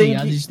Jones doesn't is ready.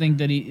 think I just think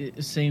that he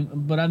same.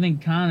 But I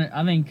think Connor.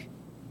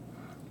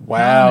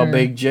 wow, Connor,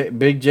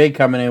 Big J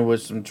coming in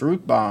with some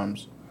truth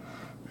bombs.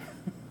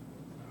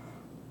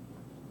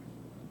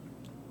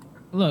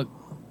 Look,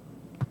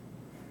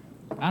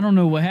 I don't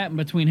know what happened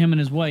between him and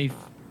his wife,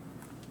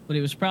 but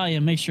it was probably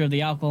a mixture of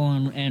the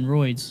alcohol and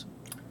roids.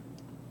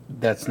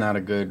 That's not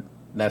a good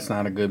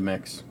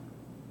mix.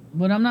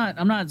 But I'm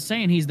not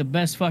saying he's the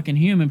best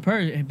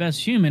fucking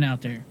best human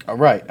out there. All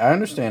right, I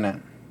understand that.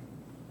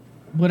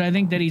 But I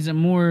think that he's a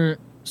more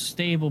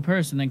stable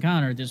person than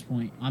Connor at this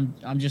point.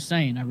 I'm just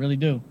saying, I really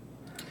do.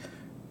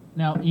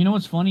 Now, you know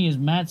what's funny is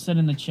Matt said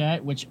in the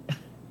chat, which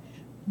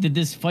did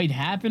this fight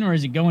happen or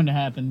is it going to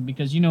happen?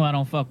 Because you know I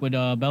don't fuck with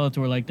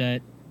Bellator like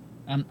that.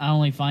 I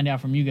only find out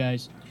from you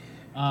guys.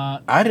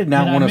 I did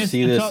not want to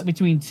see this talk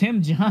between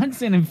Tim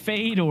Johnson and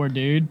Fedor,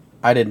 dude.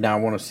 I did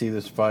not want to see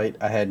this fight.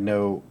 I had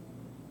no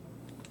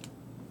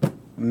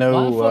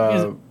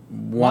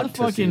want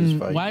to see this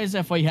fight. Why is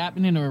that fight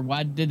happening, or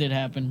why did it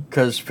happen?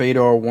 Because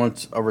Fedor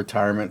wants a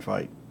retirement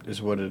fight,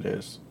 is what it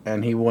is,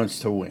 and he wants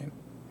to win.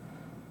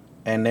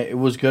 And it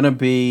was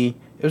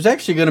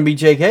actually gonna be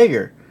Jake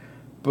Hager,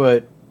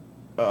 but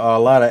a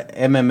lot of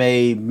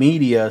MMA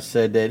media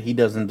said that he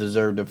doesn't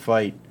deserve to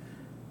fight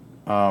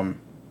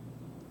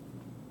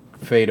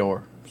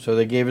Fedor, so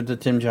they gave it to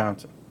Tim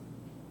Johnson.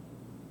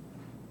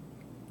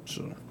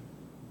 So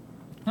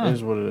it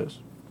is what it is.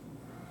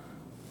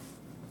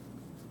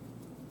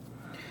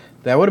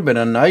 That would have been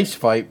a nice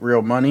fight,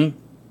 real money.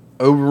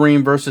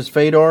 Overeem versus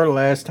Fedor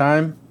last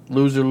time.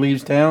 Loser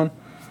leaves town.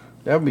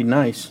 That would be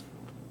nice.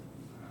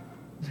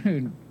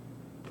 Dude,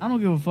 I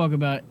don't give a fuck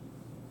about...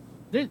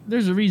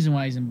 There's a reason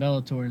why he's in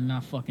Bellator and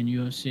not fucking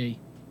UFC.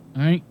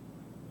 Alright?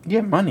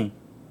 Yeah, money.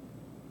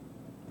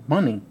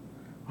 Money.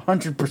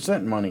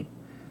 100% money.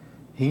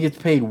 He gets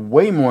paid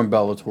way more in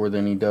Bellator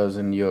than he does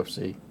in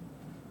UFC.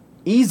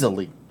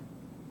 Easily.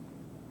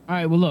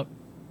 Alright, well look.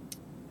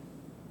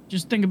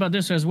 Just think about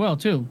this as well,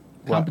 too.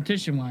 What?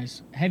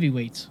 competition-wise,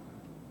 heavyweights.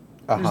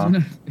 Uh-huh.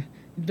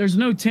 There's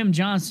no Tim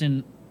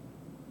Johnson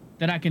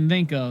that I can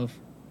think of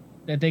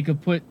that they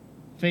could put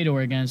Fedor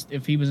against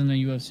if he was in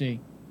the UFC.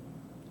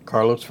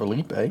 Carlos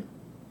Felipe.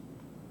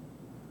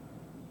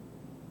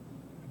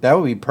 That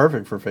would be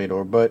perfect for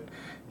Fedor, but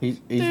he's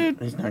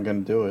not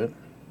going to do it.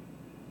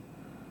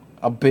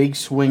 A big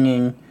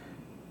swinging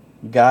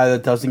guy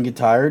that doesn't get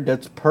tired,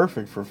 that's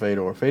perfect for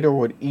Fedor. Fedor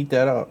would eat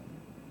that up.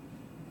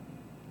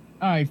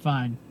 All right,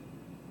 fine.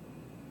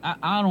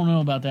 I don't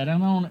know about that.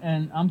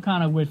 I'm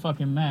kind of with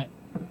fucking Matt.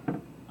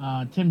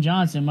 Tim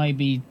Johnson might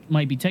be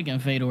taking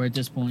Fedor at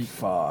this point.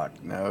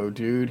 Fuck no,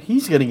 dude.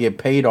 He's gonna get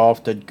paid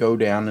off to go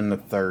down in the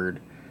third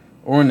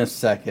or in the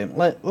second.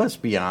 Let's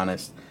be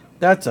honest.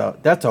 That's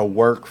a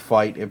work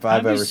fight if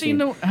I've ever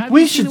seen.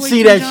 We should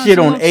see that shit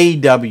on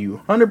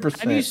AEW.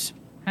 100%.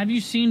 Have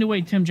you seen the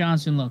way Tim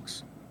Johnson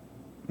looks?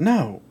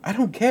 No, I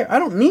don't care. I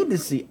don't need to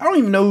see. I don't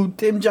even know who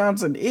Tim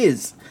Johnson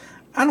is.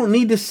 I don't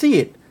need to see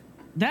it.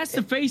 That's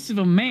the face of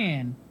a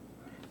man.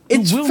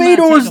 It's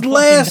Fedor's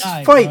last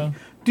fight. Bro.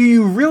 Do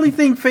you really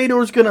think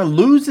Fedor's gonna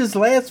lose his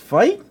last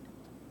fight?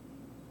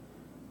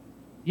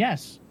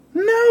 Yes.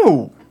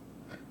 No.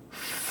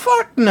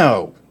 Fuck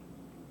no.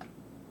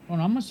 Hold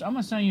on, I'm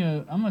gonna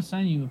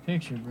send you a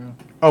picture, bro.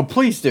 Oh,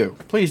 please do,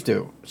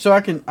 so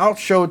I'll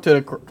show it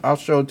to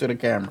the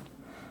camera.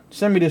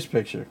 Send me this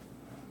picture.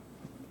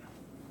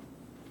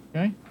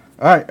 Okay.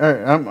 All right.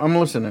 I'm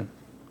listening.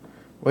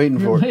 Waiting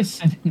for it.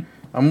 Listening.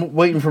 I'm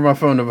waiting for my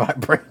phone to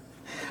vibrate.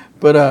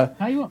 But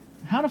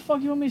how the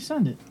fuck you want me to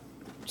send it?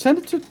 Send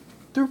it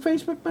through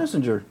Facebook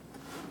Messenger.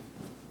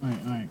 All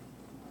right.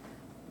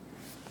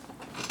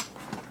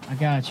 I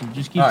got you.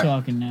 Just keep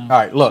talking now. All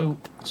right, look.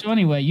 So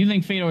anyway, you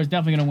think Fedor is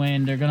definitely gonna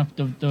win? They're gonna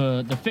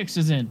the fix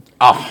is in.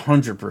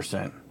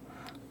 100%.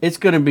 It's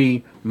gonna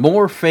be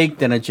more fake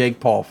than a Jake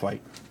Paul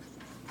fight.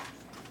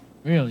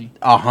 Really?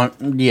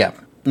 Yeah,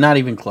 not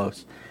even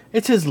close.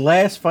 It's his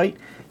last fight.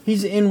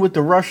 He's in with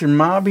the Russian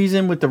mob. He's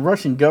in with the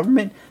Russian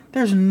government.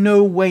 There's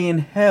no way in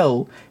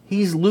hell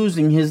he's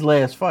losing his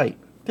last fight.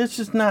 That's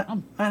just not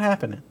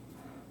happening.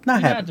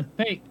 Not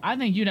happening. I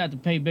think you'd have to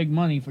pay big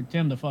money for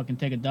Tim to fucking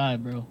take a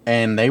dive, bro.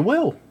 And they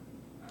will.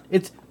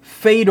 It's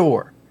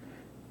Fedor.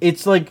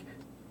 It's like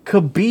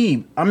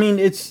Khabib. I mean,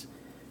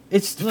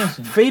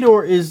 listen.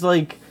 Fedor is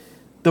like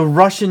the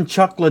Russian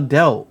Chuck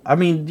Liddell. I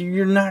mean,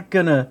 you're not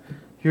gonna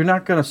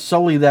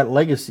sully that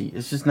legacy.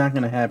 It's just not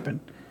gonna happen.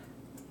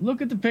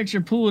 Look at the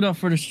picture. Pull it up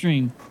for the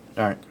stream.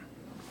 All right.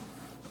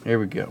 Here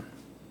we go.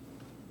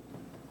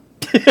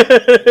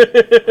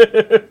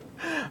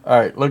 All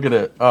right. Look at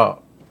it.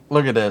 Oh,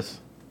 look at this.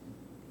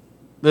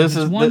 This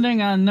is one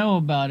thing I know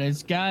about it.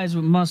 It's guys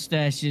with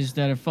mustaches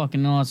that are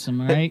fucking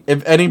awesome, right?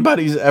 If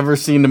anybody's ever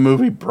seen the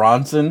movie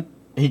Bronson,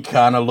 he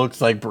kind of looks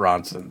like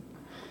Bronson.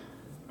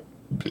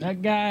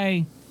 That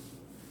guy,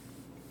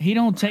 he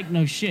don't take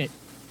no shit.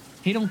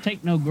 He don't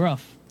take no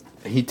gruff.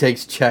 He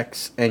takes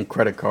checks and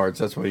credit cards.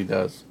 That's what he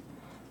does.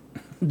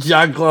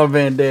 Jean-Claude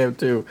Van Damme,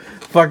 too.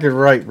 Fucking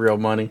right, real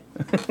money.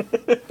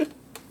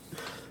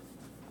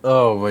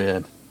 Oh,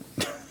 man.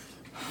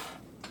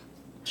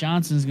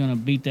 Johnson's going to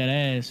beat that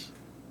ass.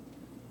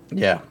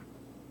 Yeah.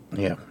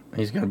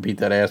 He's going to beat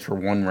that ass for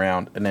one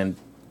round and then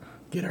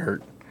get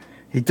hurt.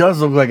 He does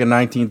look like a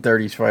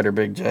 1930s fighter,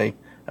 Big J.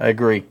 I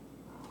agree.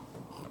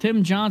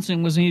 Tim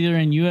Johnson was either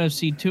in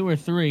UFC 2 or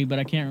 3, but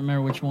I can't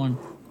remember which one.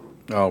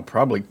 Oh,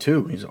 probably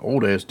 2. He's an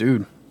old-ass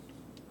dude.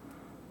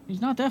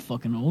 He's not that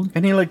fucking old.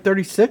 Isn't he like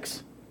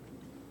 36?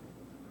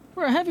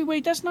 For a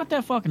heavyweight, that's not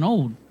that fucking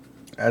old.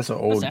 That's an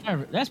old...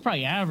 That's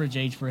probably average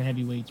age for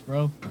heavyweights,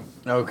 bro.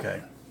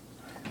 Okay.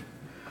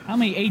 How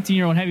many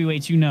 18-year-old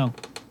heavyweights you know?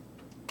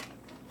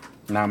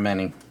 Not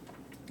many.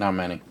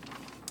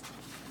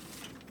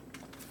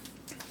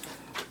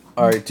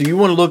 All right, do you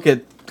want to look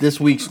at this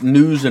week's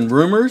news and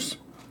rumors?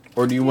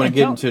 Or do you want to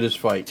get into this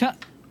fight?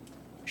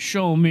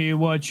 Show me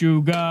what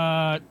you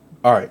got.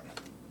 All right.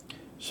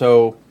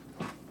 So,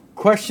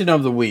 question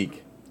of the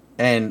week.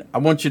 And I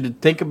want you to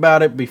think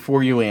about it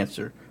before you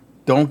answer.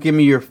 Don't give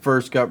me your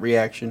first gut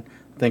reaction.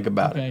 Think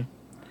about it.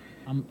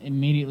 I'm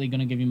immediately going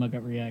to give you my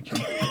gut reaction.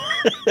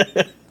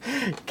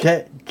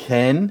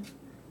 Can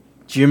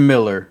Jim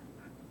Miller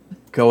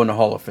go in the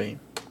Hall of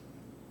Fame?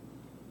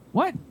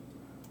 What?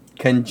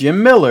 Can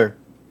Jim Miller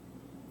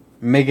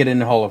make it in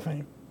the Hall of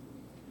Fame?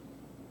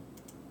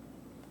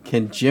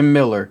 Can Jim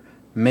Miller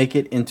make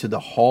it into the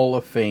Hall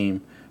of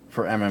Fame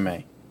for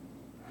MMA?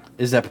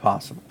 Is that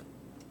possible?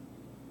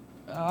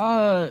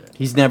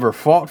 He's never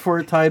fought for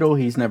a title.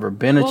 He's never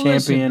been a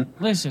champion.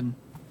 Listen.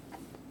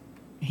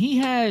 He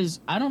has,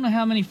 I don't know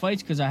how many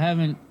fights because I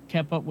haven't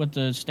kept up with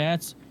the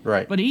stats.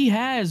 Right. But he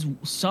has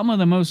some of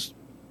the most,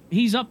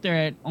 he's up there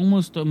at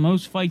almost the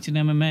most fights in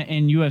MMA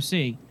and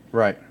UFC.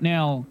 Right.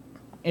 Now,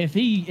 if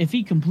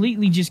he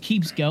completely just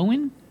keeps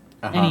going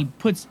and he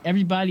puts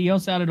everybody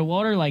else out of the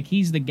water like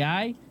he's the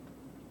guy,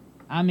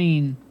 I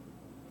mean,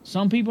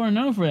 some people are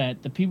known for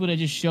that. The people that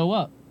just show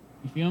up.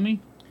 You feel me?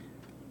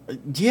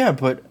 Yeah,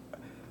 but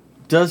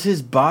does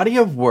his body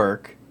of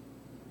work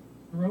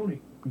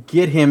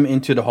get him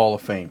into the Hall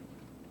of Fame?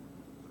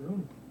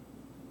 Cerrone.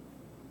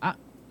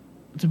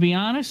 To be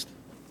honest,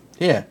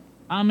 Yeah.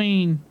 I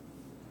mean,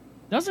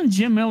 doesn't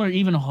Jim Miller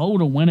even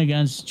hold a win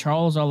against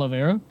Charles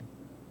Oliveira?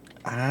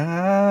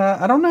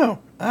 I don't know.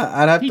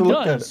 I'd have He to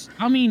look does. at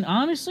it. I mean,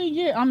 honestly,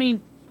 yeah. I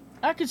mean,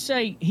 I could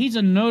say he's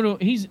a notable.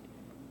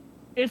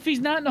 If he's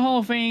not in the Hall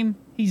of Fame,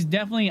 he's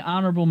definitely an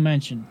honorable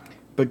mention.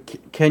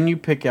 But can you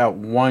pick out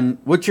one?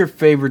 What's your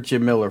favorite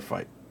Jim Miller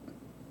fight?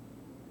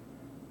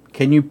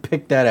 Can you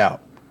pick that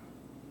out?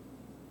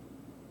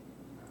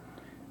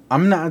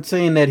 I'm not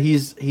saying that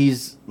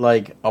he's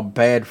like a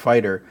bad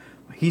fighter.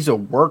 He's a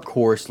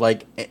workhorse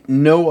like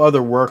no other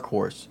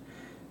workhorse.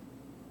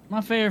 My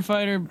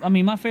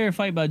favorite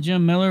fight by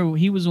Jim Miller,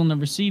 he was on the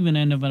receiving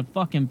end of a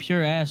fucking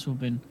pure ass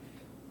whooping.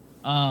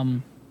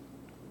 Homie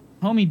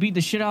beat the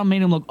shit out,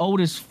 made him look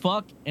old as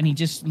fuck, and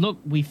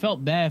we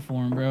felt bad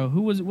for him, bro.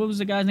 What was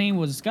the guy's name?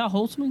 Was it Scott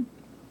Holtzman?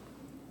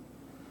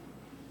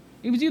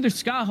 It was either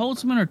Scott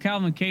Holtzman or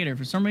Calvin Kattar.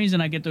 For some reason,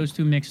 I get those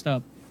two mixed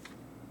up.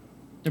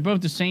 They're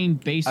both the same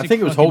basic. I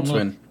think it was fucking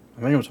Holtzman. look.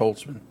 I think it was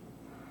Holtzman.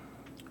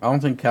 I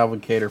don't think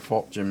Calvin Kattar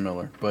fought Jim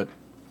Miller, but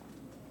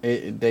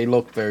they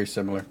look very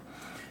similar.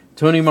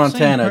 Tony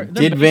Montana, they're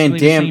did Van basically the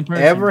same Damme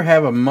person. ever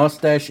have a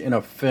mustache in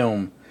a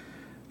film?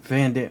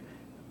 Van Damme.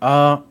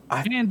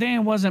 Van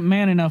Damme wasn't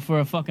man enough for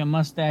a fucking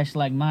mustache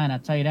like mine, I'll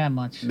tell you that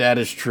much. That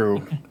is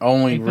true.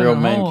 Only They put real a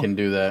men hole- can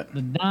do that.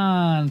 The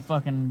Don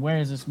fucking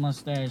wears this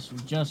mustache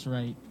just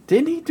right.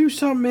 Didn't he do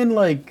something in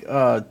like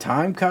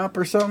Time Cop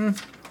or something?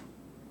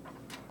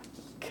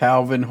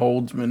 Calvin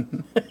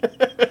Holtzman.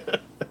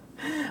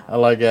 I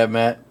like that,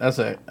 Matt. That's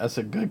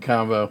a good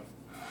combo.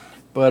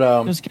 But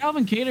Does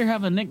Calvin Kattar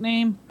have a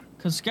nickname?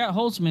 Because Scott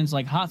Holtzman's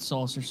like hot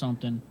sauce or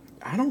something.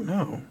 I don't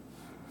know.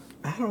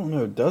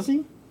 Does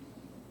he?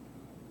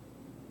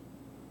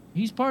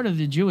 He's part of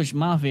the Jewish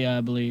mafia,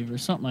 I believe, or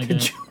something like that.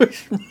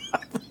 Jewish.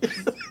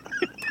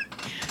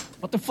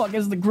 What the fuck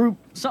is the group?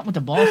 Something with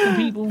the Boston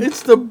people?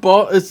 It's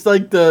It's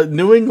like the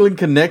New England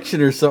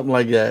Connection or something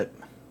like that.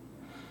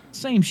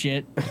 Same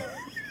shit.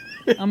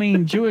 I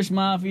mean, Jewish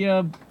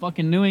mafia,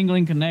 fucking New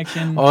England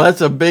connection. Oh,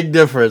 that's a big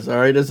difference. All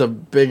right, that's a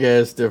big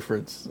ass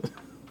difference.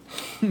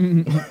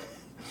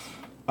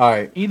 All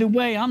right. Either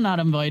way, I'm not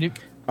invited.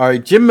 All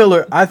right, Jim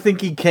Miller, I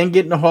think he can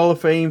get in the Hall of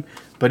Fame,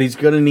 but he's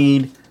going to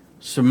need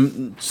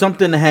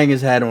something to hang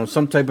his hat on,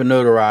 some type of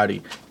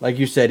notoriety. Like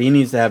you said, he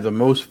needs to have the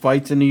most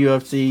fights in the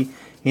UFC.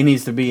 He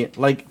needs to be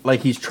like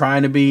he's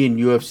trying to be in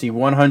UFC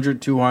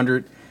 100,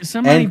 200,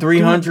 and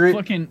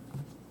 300.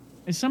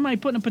 Is somebody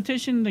putting a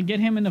petition to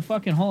get him in the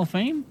fucking Hall of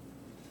Fame?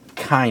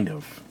 Kind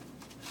of.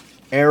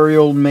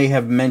 Ariel may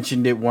have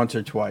mentioned it once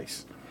or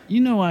twice.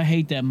 You know I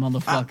hate that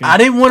motherfucker. I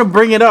didn't want to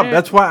bring it up.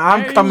 That's why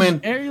I'm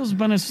coming. Ariel's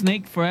been a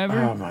snake forever.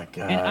 Oh, my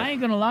God. And I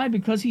ain't gonna lie,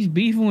 because he's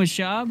beefing with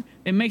Shab,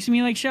 it makes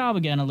me like Shab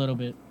again a little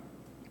bit.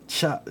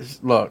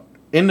 Look,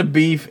 in the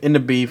beef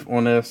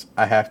on this,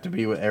 I have to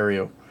be with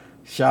Ariel.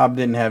 Shab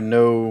didn't have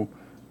no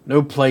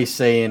place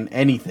saying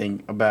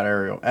anything about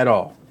Ariel at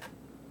all.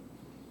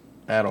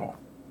 At all.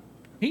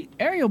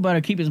 Ariel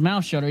better keep his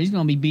mouth shut or he's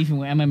gonna be beefing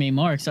with MMA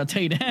Marks, I'll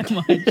tell you that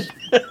much.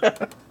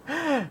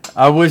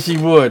 I wish he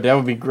would. That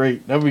would be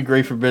great. That would be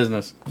great for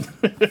business.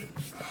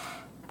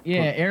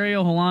 Yeah,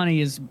 Ariel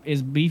Helwani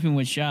is beefing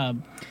with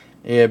Shab.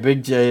 Yeah,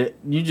 Big J,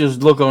 you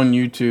just look on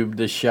YouTube,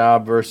 the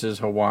Shab versus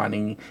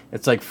Helwani.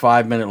 It's like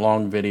 5-minute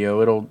long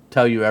video. It'll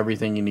tell you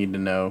everything you need to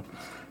know.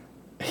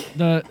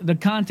 The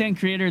content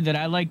creator that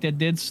I like that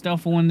did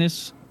stuff on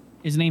this,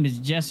 his name is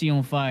Jesse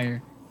on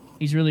Fire.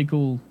 He's really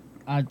cool.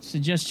 I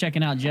suggest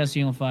checking out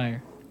Jesse on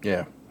Fire.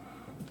 Yeah.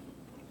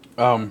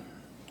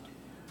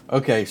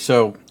 Okay,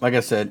 so like I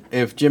said,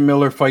 if Jim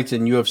Miller fights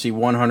in UFC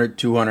 100,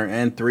 200,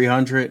 and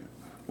 300,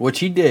 which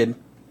he did,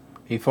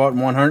 he fought in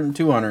 100 and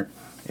 200.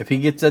 If he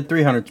gets that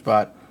 300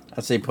 spot,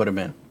 I'd say put him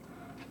in.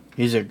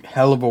 He's a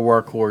hell of a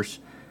workhorse.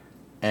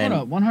 And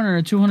What up, 100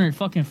 or 200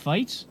 fucking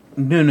fights?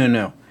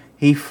 No.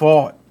 He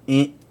fought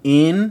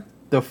in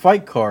the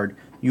fight card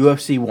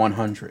UFC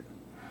 100.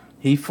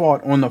 He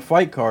fought on the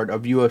fight card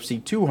of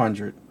UFC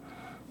 200.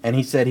 And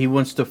he said he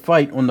wants to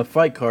fight on the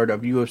fight card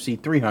of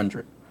UFC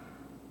 300.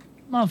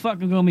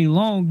 Motherfucker gonna be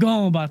long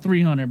gone by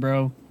 300,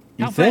 bro.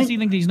 You How think? fast do you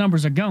think these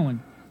numbers are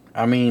going?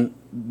 I mean,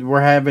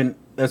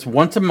 that's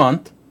once a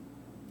month.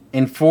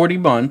 In 40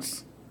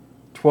 months,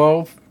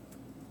 12,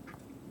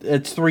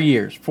 it's 3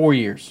 years, 4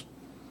 years.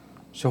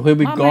 So he'll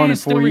be My gone in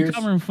man's 4 still years?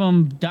 recovering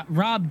from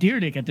Rob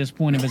Dyrdek at this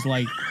point of his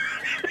life.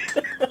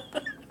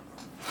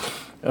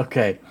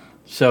 Okay,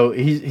 so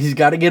he's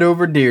got to get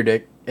over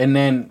Dyrdek, and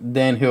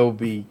then he'll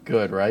be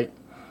good, right?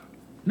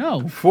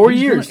 No. 4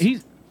 years.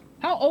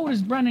 How old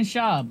is Brendan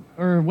Schaub?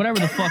 Or whatever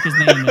the fuck his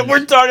name is.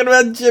 We're talking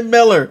about Jim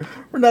Miller.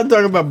 We're not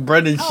talking about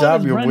Brendan How old Schaub,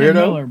 is you Brendan weirdo.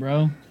 Miller,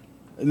 bro?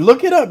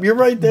 Look it up. You're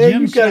right there.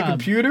 Jim You got a Schaub.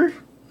 computer?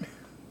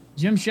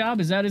 Jim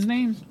Schaub, is that his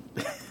name?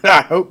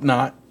 I hope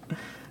not.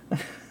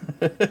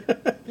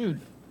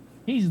 Dude,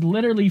 he's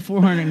literally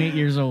 408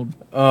 years old.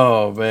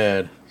 Oh,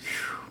 man.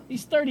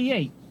 He's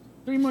 38.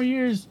 3 more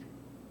years.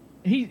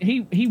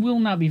 He will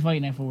not be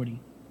fighting at 40.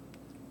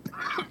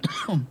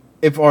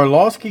 if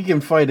Arlovsky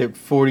can fight at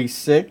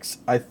 46,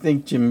 I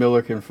think Jim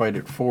Miller can fight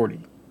at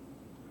 40.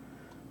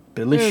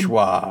 Billy Dude.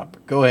 Schwab.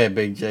 Go ahead,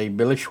 Big J.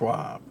 Billy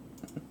Schwab.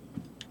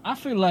 I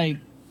feel like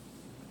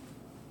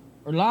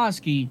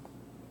Arlovsky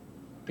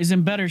is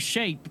in better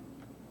shape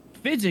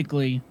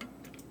physically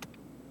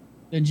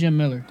than Jim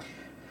Miller.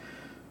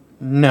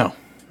 No,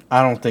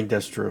 I don't think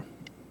that's true.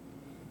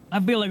 I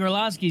feel like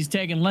Arlovsky's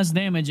taking less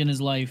damage in his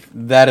life.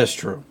 That is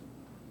true.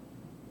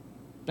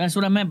 That's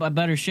what I meant by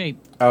better shape.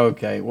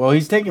 Okay, well,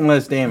 he's taking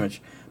less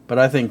damage, but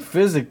I think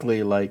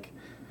physically, like,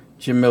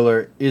 Jim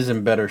Miller is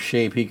in better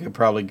shape. He could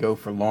probably go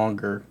for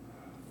longer.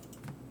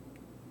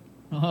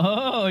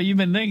 Oh, you've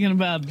been thinking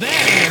about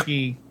that,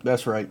 Ricky.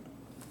 That's right.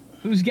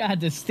 Who's got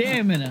the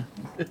stamina?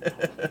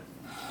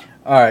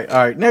 All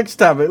right. Next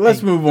topic. Let's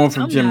Hey, move on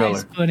from some Jim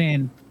guys Miller. put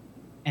in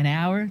an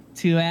hour,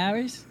 2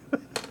 hours.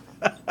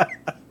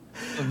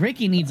 But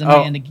Ricky needs a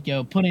man to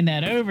go put in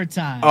that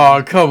overtime.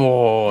 Oh, come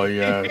on,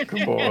 yeah,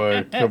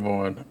 come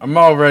on. I'm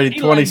already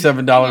 $27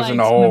 in the It's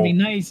gonna hole. be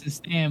nice and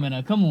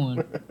stamina. Come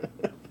on.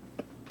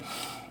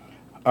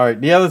 All right,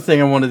 the other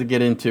thing I wanted to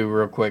get into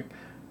real quick,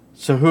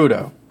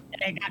 Cejudo.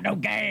 It ain't got no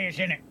gas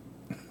in it.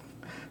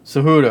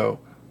 Cejudo,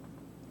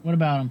 What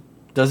about him?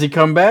 does he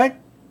come back?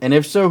 And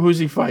if so, who's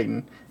he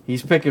fighting?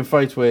 He's picking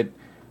fights with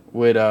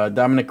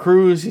Dominic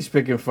Cruz. He's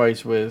picking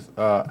fights with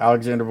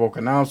Alexander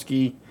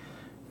Volkanovski.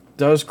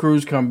 Does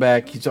Cruz come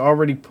back? He's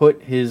already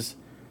put his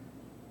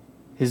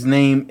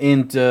name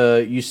into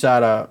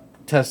USADA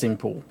testing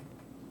pool.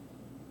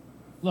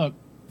 Look,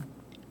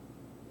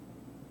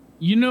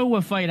 you know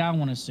what fight I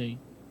want to see.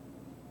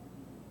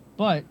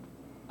 But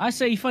I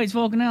say he fights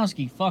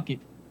Volkanovski. Fuck it.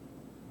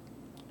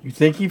 You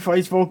think he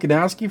fights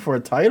Volkanovski for a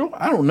title?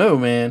 I don't know,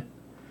 man.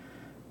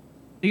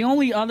 The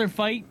only other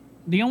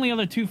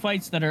two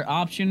fights that are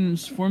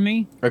options for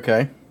me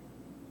Okay.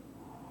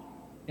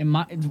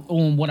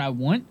 on what I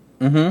want,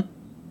 Mm-hmm.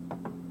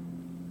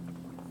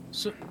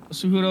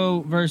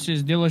 Cejudo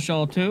versus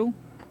Dillashaw 2,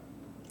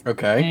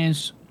 Okay.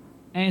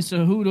 and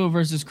Cejudo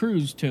versus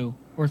Cruz 2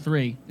 or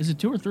 3. Is it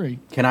 2 or 3?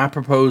 Can I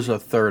propose a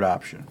third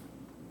option?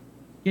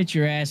 Get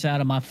your ass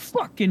out of my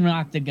fucking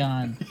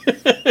octagon.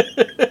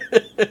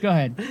 Go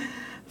ahead.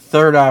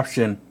 Third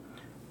option,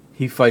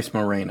 he fights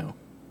Moreno.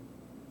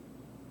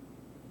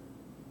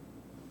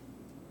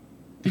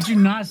 Did you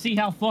not see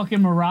how fucking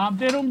Marab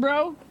did him,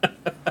 bro?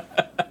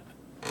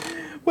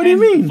 What do you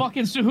mean?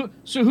 Fucking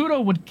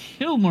Cejudo would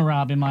kill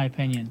Marab, in my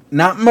opinion.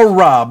 Not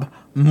Marab,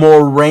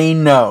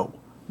 Moreno.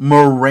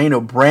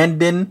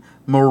 Brandon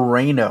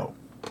Moreno.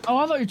 Oh,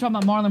 I thought you were talking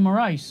about Marlon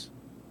Moraes.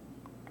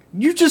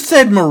 You just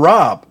said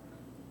Marab.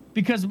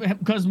 Because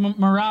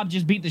Marab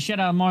just beat the shit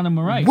out of Marlon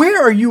Moraes.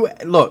 Where are you?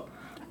 Look,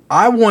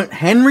 I want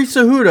Henry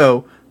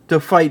Cejudo to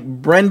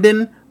fight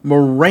Brendan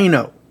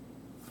Moreno.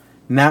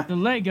 Not The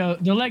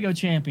Lego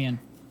champion.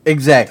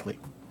 exactly.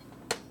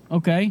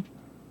 Okay.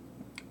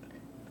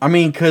 I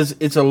mean, because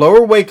it's a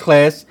lower weight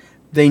class.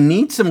 They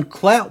need some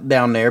clout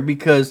down there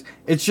because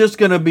it's just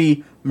going to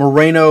be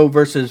Moreno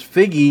versus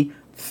Figgy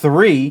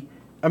 3.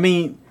 I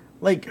mean,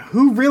 like, I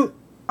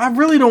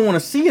really don't want to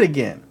see it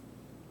again.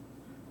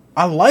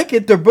 I like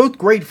it. They're both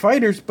great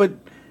fighters, but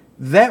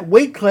that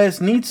weight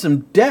class needs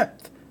some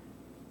depth.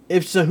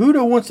 If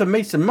Cejudo wants to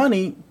make some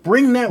money,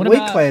 bring that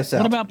weight class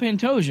out. What about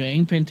Pantoja?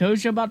 Ain't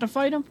Pantoja about to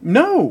fight him?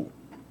 No.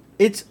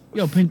 It's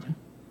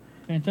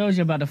Pantoja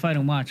about to fight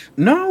him, watch.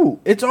 No,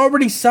 it's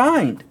already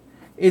signed.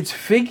 It's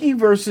Figgy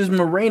versus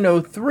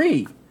Moreno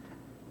 3.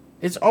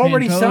 It's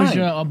already signed.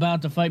 Pantoja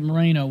about to fight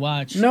Moreno,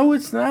 watch. No,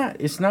 it's not.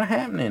 It's not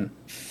happening.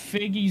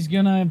 Figgy's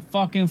gonna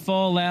fucking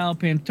fall out.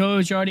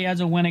 Pantoja already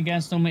has a win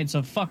against him. It's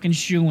a fucking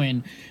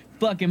shoo-in.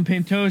 Fucking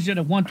Pantoja,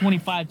 the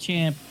 125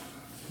 champ.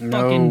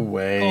 No Fucking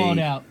way. called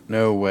out.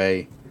 No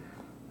way.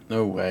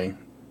 No way.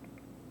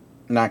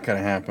 Not gonna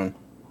happen.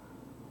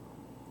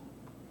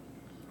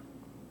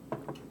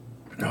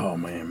 Oh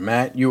man,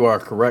 Matt, you are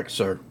correct,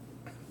 sir.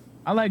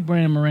 I like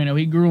Brandon Moreno.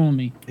 He grew on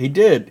me. He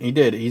did.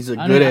 He's a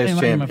good ass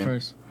like him champion. at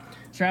first.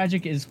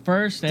 Tragic is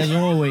first, as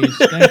always.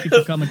 Thank you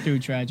for coming through,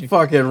 Tragic.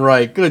 Fucking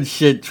right. Good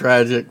shit,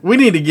 Tragic. We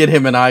need to get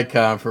him an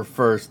icon for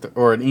first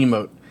or an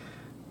emote.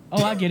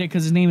 Oh, I get it,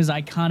 because his name is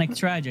Iconic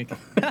Tragic.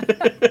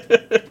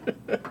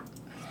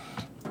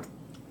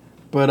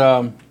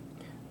 But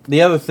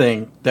the other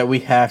thing that we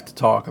have to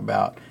talk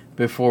about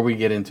before we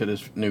get into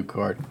this new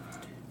card.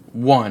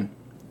 One,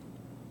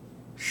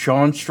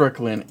 Sean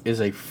Strickland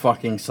is a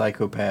fucking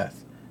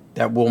psychopath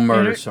that will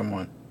murder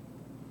someone.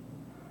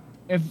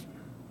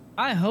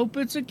 I hope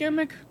it's a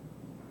gimmick.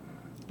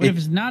 But if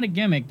it's not a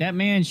gimmick, that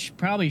man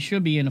probably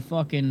should be in a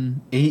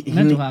fucking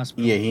mental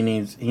hospital. Yeah, he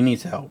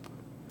needs help.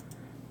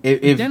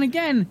 Then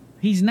again,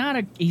 he's not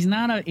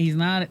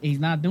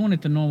doing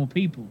it to normal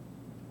people.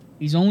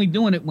 He's only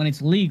doing it when it's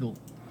legal.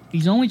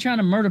 He's only trying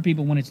to murder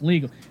people when it's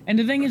legal. And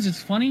the thing is,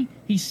 it's funny.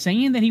 He's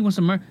saying that he wants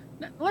to murder.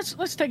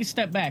 Let's take a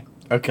step back.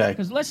 Okay.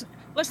 Because let's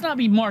not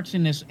be marks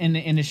in this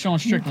Sean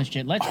Strickland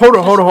shit. Hold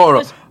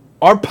on.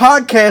 Our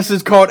podcast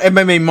is called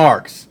MMA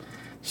Marks.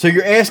 So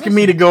you're asking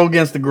me to go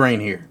against the grain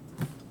here.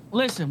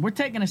 Listen, we're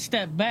taking a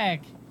step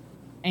back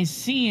and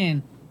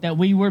seeing that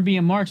we were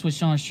being marks with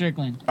Sean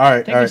Strickland. All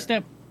right, Take all a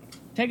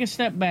right.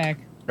 step back.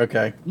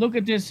 Okay. Look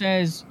at this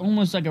as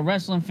almost like a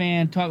wrestling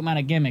fan talking about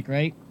a gimmick,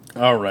 right?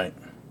 All right.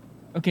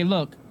 Okay,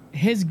 look,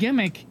 his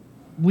gimmick,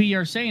 we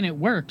are saying it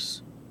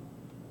works.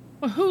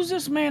 But who's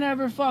this man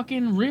ever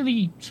fucking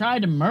really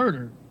tried to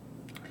murder?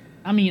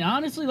 I mean,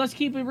 honestly, let's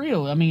keep it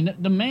real. I mean,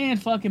 the man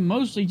fucking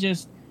mostly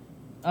just,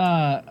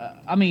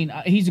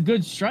 he's a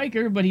good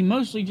striker, but he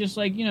mostly just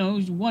like, he's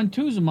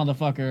 1-2's a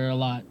motherfucker a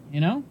lot,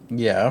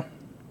 Yeah.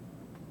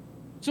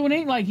 So it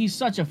ain't like he's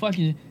such a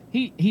fucking,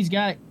 he's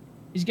got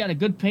a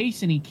good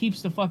pace and he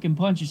keeps the fucking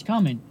punches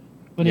coming.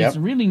 But Yep. it's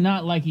really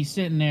not like he's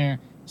sitting there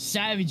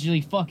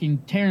savagely fucking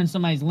tearing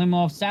somebody's limb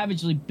off,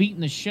 savagely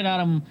beating the shit out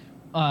of him,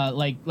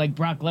 like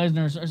Brock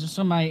Lesnar or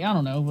somebody, I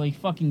don't know, like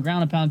fucking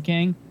ground and pound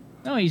king.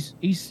 No, he's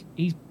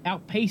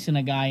outpacing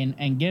a guy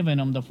and giving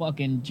him the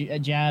fucking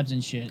jabs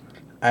and shit.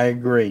 I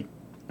agree.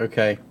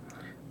 Okay.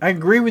 I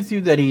agree with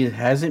you that he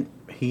hasn't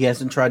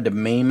tried to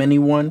maim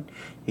anyone.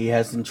 He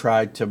hasn't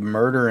tried to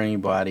murder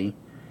anybody.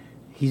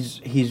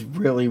 He's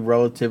really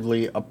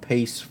relatively a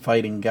pace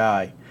fighting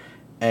guy.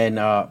 And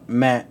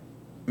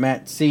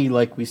Matt C,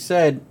 like we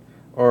said,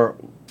 or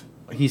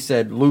he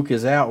said Luke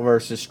is out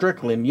versus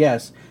Strickland,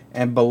 yes,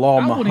 and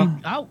Bilal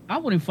Muhammad. I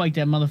wouldn't fight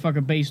that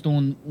motherfucker based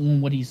on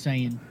what he's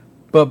saying.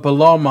 But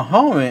Bilal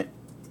Muhammad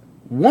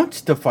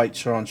wants to fight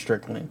Sean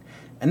Strickland,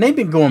 and they've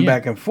been going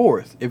back and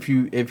forth. If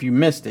you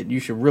missed it, you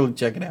should really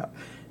check it out.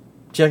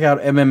 Check out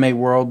MMA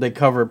World; they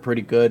cover it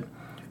pretty good.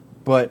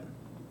 But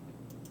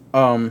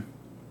Sean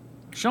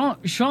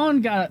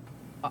got.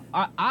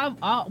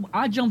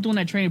 I jumped on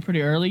that train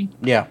pretty early.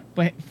 Yeah.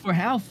 But for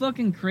how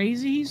fucking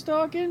crazy he's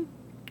talking,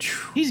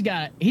 he's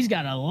got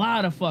a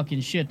lot of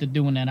fucking shit to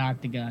do in that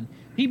octagon.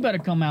 He better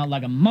come out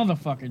like a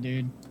motherfucker,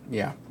 dude.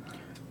 Yeah.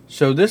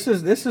 So this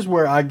is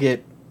where I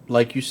get,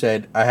 like you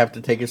said, I have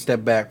to take a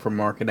step back from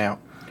marking out.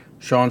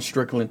 Sean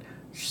Strickland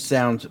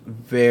sounds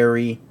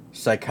very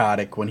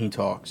psychotic when he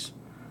talks.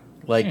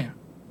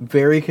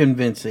 Very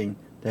convincing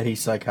that he's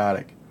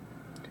psychotic.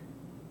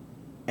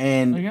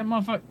 And like that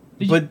motherfucker.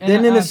 But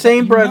then in the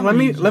same breath, let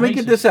me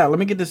get this out. Let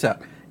me get this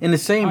out. In the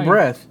same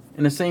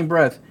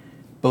breath,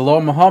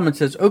 Bilal Muhammad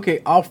says,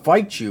 "Okay, I'll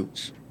fight you."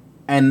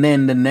 And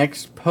then the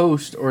next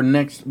post or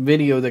next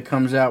video that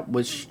comes out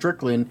with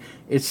Strickland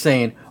is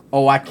saying,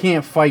 "Oh, I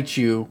can't fight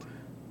you.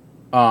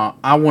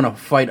 I want to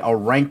fight a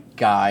ranked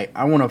guy.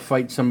 I want to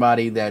fight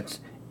somebody that's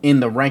in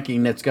the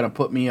ranking that's going to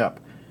put me up."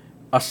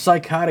 A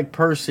psychotic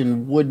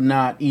person would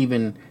not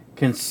even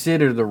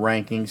consider the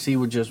rankings. He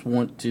would just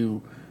want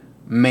to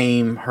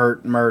maim,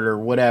 hurt, murder,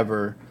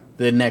 whatever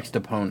the next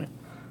opponent.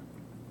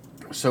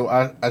 So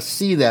I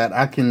see that.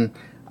 I can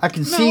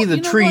see the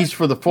trees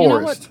for the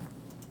forest.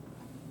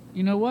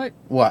 You know what?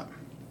 What?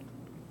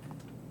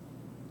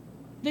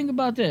 Think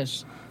about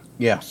this.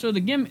 Yeah. So the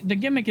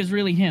gimmick is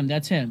really him.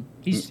 That's him.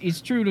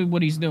 He's true to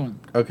what he's doing.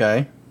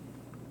 Okay.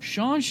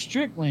 Sean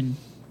Strickland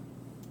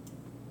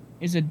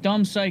is a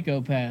dumb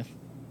psychopath.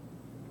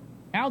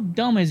 How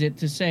dumb is it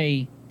to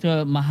say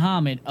to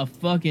Muhammad, a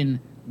fucking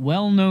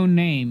well-known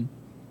name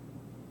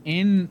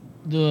in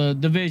the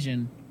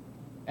division,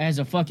 as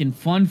a fucking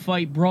fun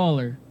fight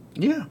brawler?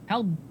 Yeah.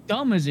 How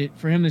dumb is it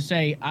for him to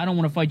say, I don't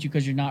want to fight you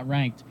because you're not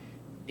ranked?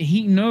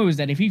 He knows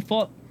that if he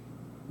fought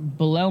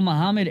Bilal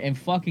Muhammad and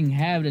fucking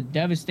have a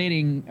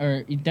devastating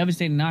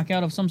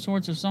knockout of some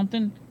sorts or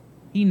something,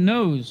 he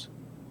knows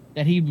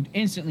that he would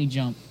instantly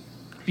jump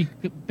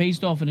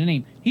based off of the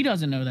name. He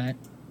doesn't know that,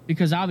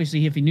 because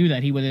obviously if he knew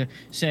that, he would have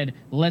said,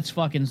 let's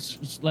fucking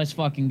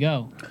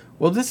go.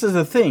 Well, this is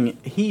the thing.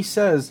 He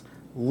says,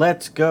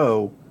 let's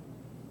go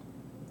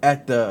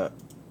at the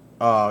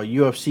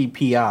UFC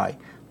PI.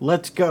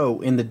 Let's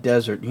go in the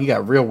desert. He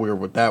got real weird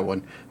with that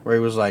one, where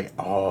he was like,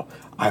 oh,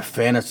 I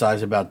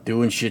fantasize about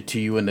doing shit to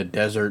you in the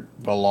desert,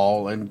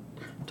 Bilal, and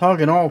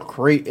talking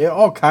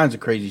all kinds of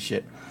crazy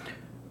shit.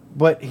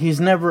 But he's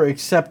never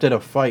accepted a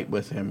fight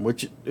with him,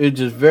 which is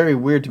just very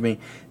weird to me.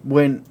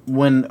 When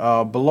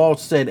Bilal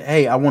said,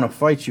 hey, I want to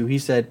fight you, he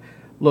said,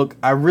 look,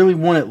 I really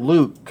wanted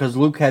Luke, because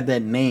Luke had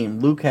that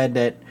name.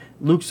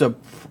 Luke's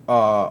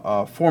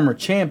a former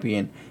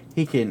champion.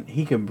 He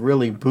can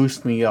really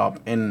boost me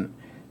up, and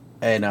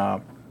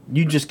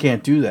you just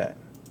can't do that.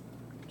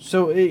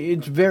 So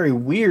it's very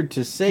weird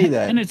to say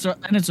that. And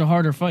it's a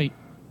harder fight.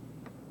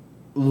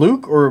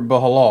 Luke or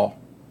Bilal?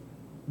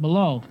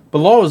 Bilal.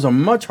 Bilal is a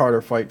much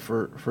harder fight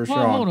for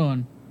Sean. Hold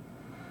on.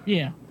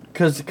 Yeah.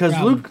 Because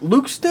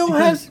Luke still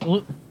has...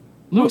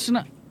 Luke's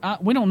not...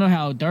 we don't know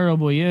how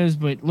durable he is,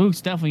 but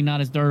Luke's definitely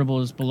not as durable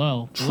as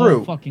Bilal. True.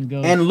 Bilal fucking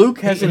goes. And Luke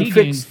hasn't he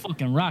fixed... He can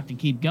fucking rock and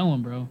keep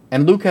going, bro.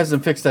 And Luke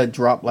hasn't fixed that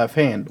drop left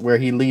hand, where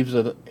he leaves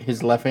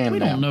his left hand down. We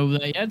don't know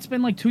that yet. It's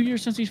been like 2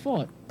 years since he's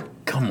fought.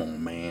 Come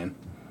on, man.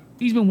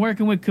 He's been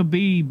working with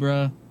Khabib,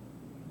 bro.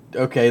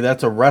 Okay,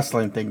 that's a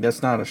wrestling thing.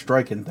 That's not a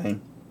striking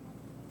thing.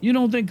 You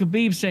don't think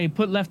Khabib say,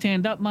 put left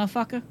hand up,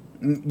 motherfucker?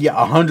 Yeah,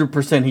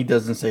 100% he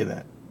doesn't say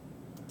that.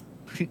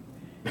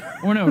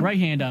 Or no, right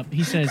hand up.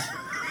 He says...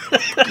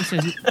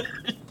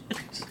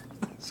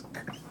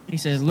 He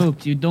says,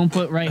 Luke, you don't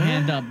put right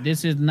hand up.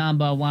 This is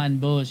number one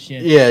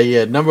bullshit.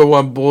 Yeah. Number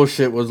one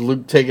bullshit was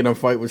Luke taking a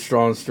fight with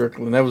Sean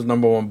Strickland. That was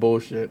number one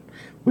bullshit.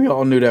 We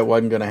all knew that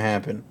wasn't going to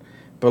happen.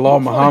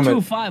 Bilal Muhammad.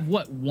 205,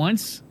 what,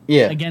 once?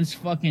 Yeah. Against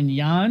fucking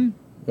Jan?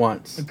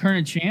 Once. The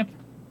current champ?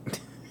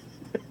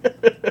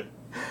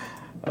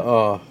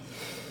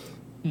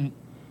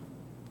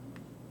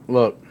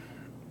 Look.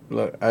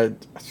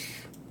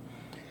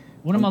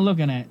 What am I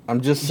looking at? I'm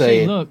just You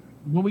saying. say, look,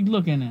 what we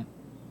looking at?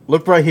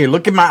 Look right here.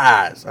 Look in my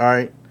eyes. All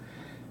right.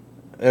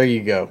 There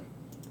you go.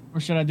 Or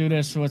should I do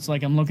this so it's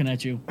like I'm looking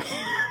at you?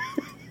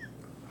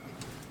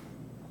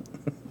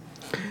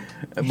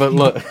 But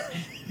look.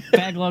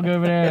 Backlog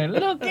over there.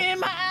 Look in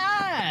my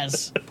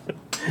eyes.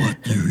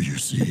 What do you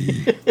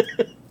see?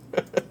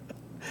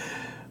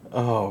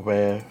 Oh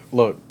man.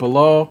 Look,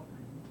 Bilal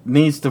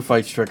needs to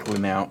fight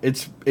Strickland now.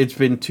 It's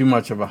been too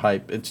much of a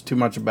hype. It's too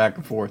much of back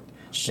and forth.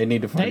 They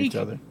need to fight each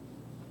other.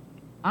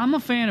 I'm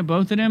a fan of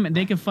both of them, and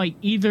they can fight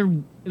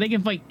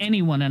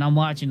anyone, and I'm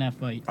watching that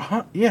fight.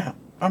 Yeah,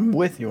 I'm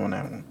with you on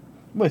that one.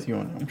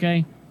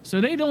 Okay?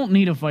 So they don't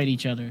need to fight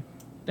each other.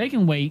 They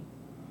can wait.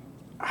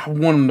 I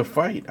want him to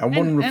fight. I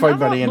want him to fight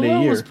by the end of the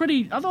Bilal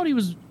year. I thought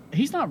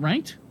he's not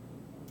ranked.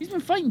 He's been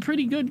fighting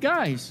pretty good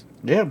guys.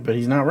 Yeah, but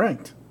he's not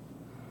ranked.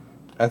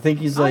 I think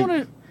he's I like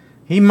wanna-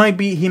 he might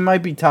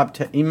be top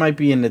 10. He might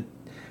be in the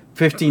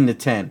 15 to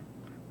 10,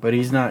 but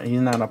he's not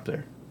up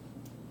there.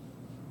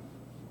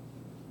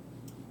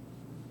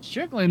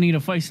 Strickland need to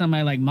fight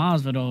somebody like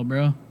Masvidal,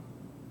 bro.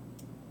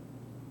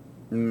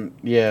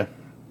 Yeah.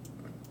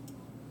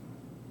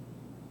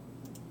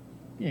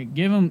 Yeah,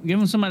 give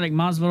him somebody like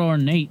Masvidal or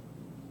Nate.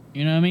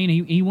 You know what I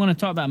mean? He want to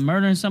talk about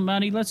murdering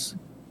somebody. Let's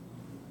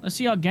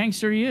see how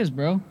gangster he is,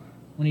 bro.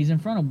 When he's in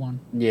front of one.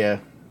 Yeah.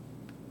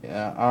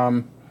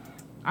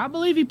 I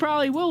believe he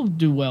probably will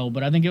do well,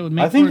 but I think it would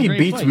make. I think for a he great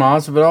beats fight.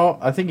 Masvidal.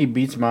 I think he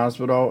beats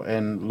Masvidal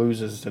and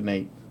loses to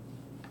Nate.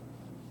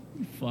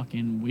 You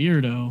fucking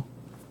weirdo.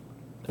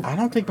 I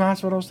don't think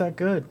Masvidal's that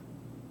good.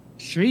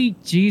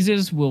 Street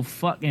Jesus will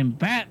fucking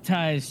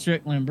baptize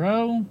Strickland,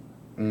 bro.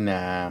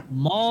 Nah.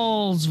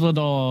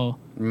 Masvidal.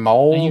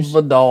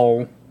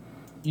 Masvidal.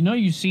 You know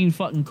you've seen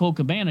fucking Cole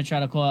Cabana try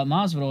to call out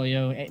Masvidal,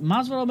 yo.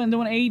 Masvidal been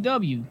doing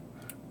AEW.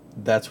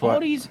 That's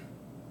what.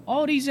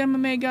 All these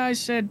MMA guys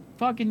said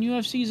fucking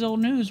UFC's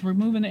old news. We're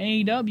moving to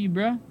AEW,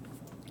 bro.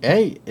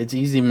 Hey, it's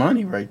easy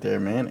money right there,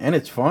 man, and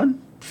it's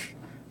fun.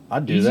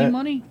 I'd do Easy that.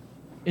 money?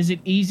 Is it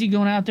easy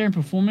going out there and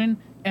performing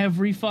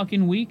every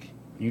fucking week?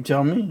 You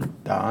tell me,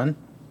 Don.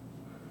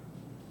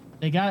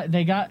 They got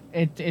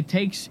it. It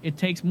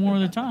takes more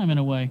of the time in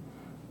a way.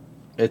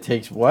 It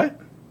takes what?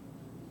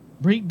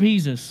 Break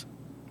Beezus.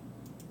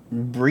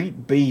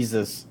 Breed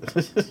Beezus.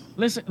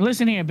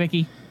 Listen here,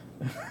 Bicky.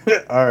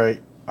 All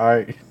right.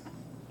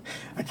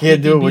 I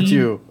can't do it with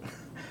you,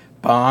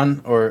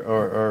 Bon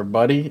or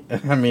Buddy.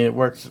 I mean, it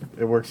works.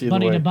 It works either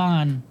Buddy way. to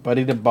Bond.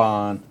 Buddy to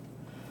Bon.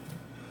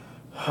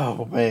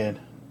 Oh man.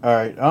 All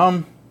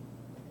right.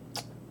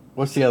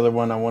 What's the other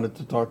one I wanted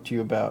to talk to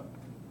you about?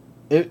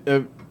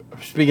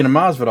 Speaking of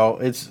Masvidal,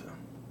 it's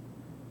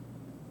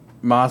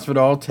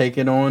Masvidal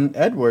taking on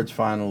Edwards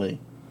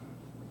finally.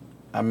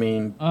 I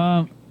mean,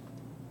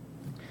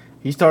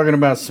 he's talking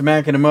about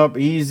smacking him up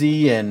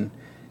easy, and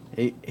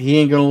he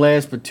ain't gonna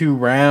last but 2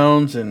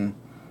 rounds, and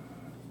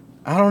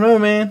I don't know,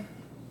 man.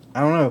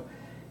 I don't know.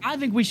 I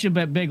think we should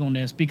bet big on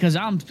this because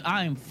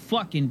I am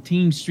fucking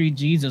Team Street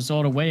Jesus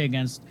all the way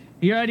against.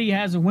 He already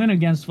has a win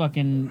against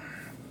fucking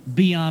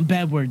Beyond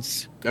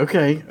Bedwards.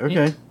 Okay.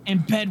 In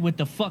bed with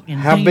the fucking.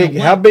 How Dana big?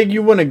 White. How big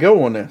you want to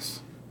go on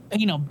this?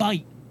 Ain't a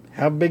bite.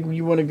 How big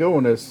you want to go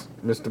on this,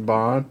 Mr.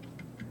 Bond?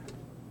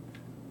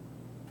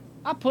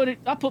 I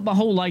put my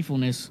whole life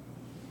on this.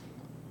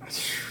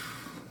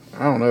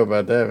 I don't know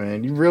about that,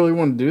 man. You really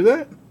want to do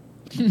that?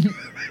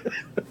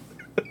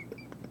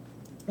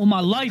 Well,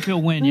 my life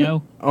he'll win,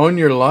 yo. On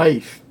your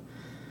life.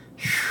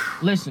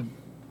 Listen,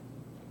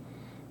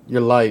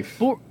 Your life.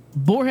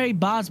 Jorge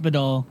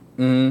Masvidal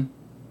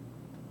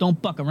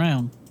don't buck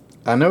around.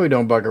 I know he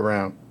don't buck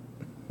around.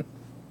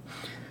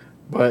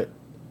 But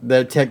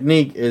that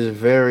technique is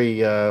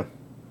very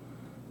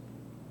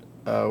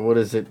what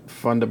is it?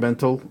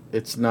 Fundamental.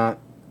 It's not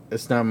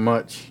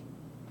much.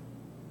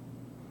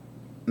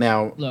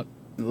 Now, Look,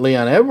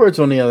 Leon Edwards,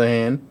 on the other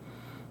hand,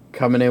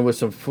 coming in with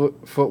some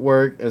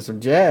footwork and some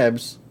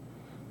jabs.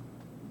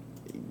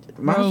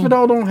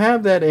 Masvidal don't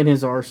have that in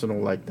his arsenal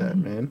like that,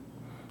 man.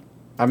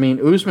 I mean,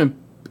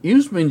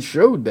 Usman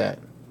showed that.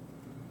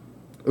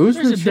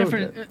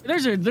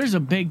 there's a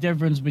big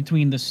difference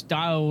between the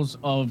styles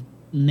of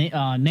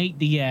Nate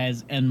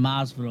Diaz and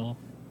Masvidal.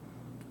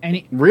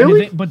 And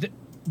Really?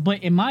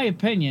 But in my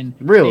opinion,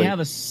 Really?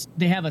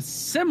 they have a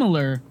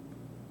similar.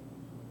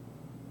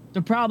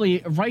 They're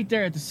probably right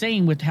there at the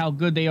same with how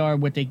good they are.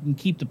 What they can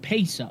keep the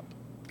pace up.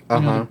 You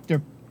know,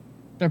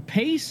 their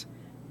pace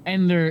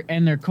and their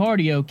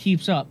cardio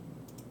keeps up.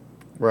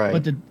 Right.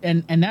 But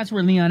and that's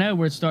where Leon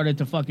Edwards started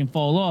to fucking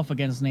fall off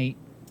against Nate.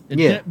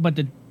 But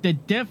the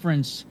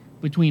difference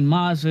between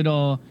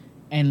Masvidal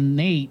and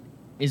Nate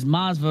is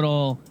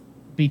Masvidal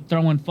be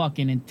throwing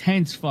fucking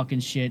intense fucking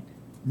shit,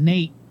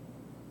 Nate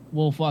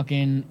will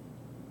fucking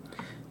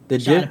The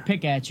try di- to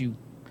pick at you.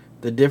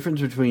 the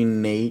difference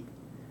between Nate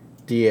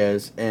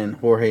Diaz and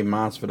Jorge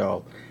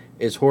Masvidal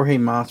is Jorge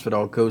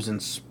Masvidal goes in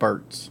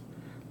spurts.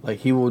 Like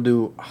he will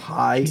do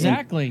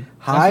Exactly. That's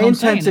high what I'm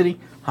saying.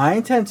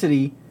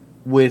 intensity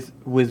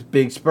with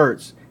big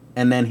spurts,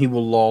 and then he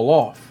will lull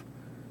off.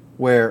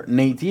 Where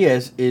Nate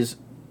Diaz is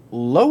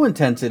low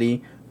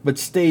intensity but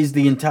stays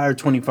the entire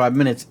 25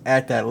 minutes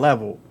at that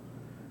level.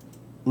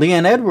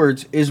 Leon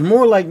Edwards is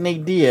more like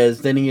Nate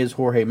Diaz than he is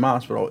Jorge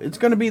Masvidal. It's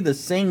going to be the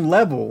same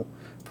level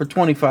for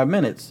 25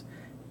 minutes,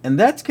 and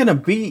that's going to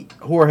beat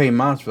Jorge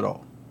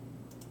Masvidal.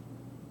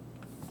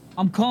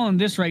 I'm calling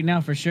this right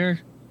now for sure,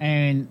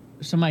 and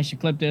somebody should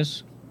clip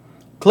this.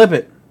 Clip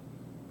it.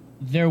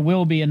 There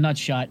will be a nut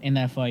shot in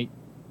that fight.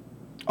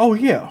 Oh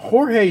yeah,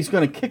 Jorge's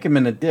going to kick him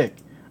in the dick.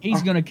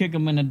 He's gonna kick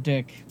him in the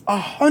dick.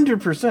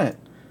 100%.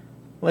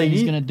 Like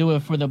He's gonna do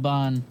it for the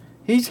bond.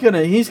 he's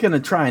gonna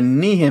try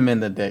and knee him in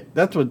the dick.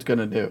 That's what it's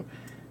gonna do.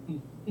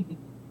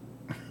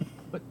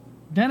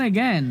 Then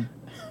again,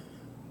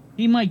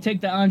 he might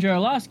take the Andrei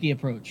Arlovsky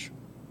approach.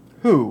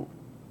 Who?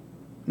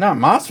 Not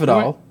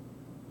Masvidal.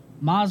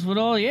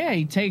 Masvidal, yeah,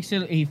 he takes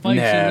it. He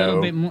fights a No.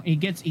 little bit more. He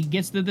gets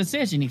the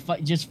decision. He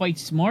just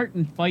fights smart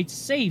and fights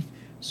safe,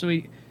 so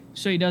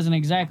he doesn't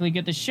exactly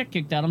get the shit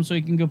kicked out of him, so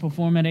he can go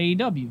perform at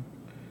AEW.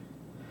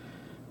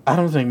 I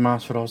don't think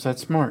Masvidal's that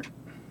smart.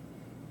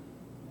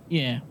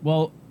 Yeah,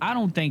 well, I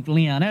don't think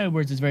Leon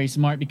Edwards is very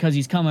smart because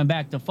he's coming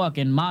back to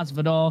fucking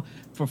Masvidal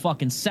for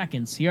fucking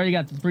seconds. He already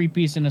got the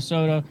 3-piece in the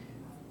soda.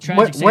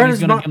 Tragic saying he's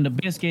gonna give him the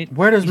biscuit.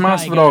 Where does He's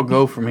probably Masvidal gonna-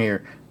 go from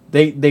here?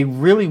 They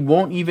really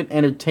won't even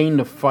entertain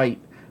the fight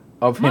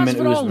of him and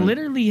Masvidal Usman.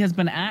 literally has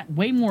been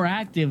way more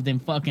active than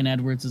fucking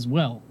Edwards as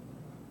well.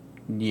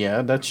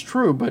 Yeah, that's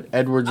true, but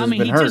Edwards I has mean,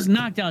 been he hurt. just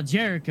knocked out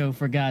Jericho,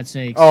 for God's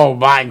sakes. Oh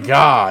my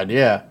God,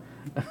 yeah.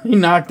 He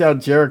knocked out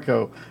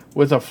Jericho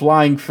with a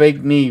flying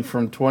fake knee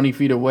from 20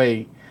 feet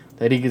away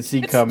that he could see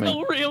It's coming.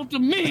 still real to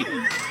me.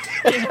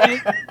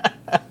 Damn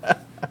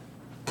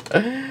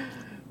it.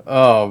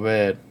 Oh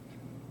man.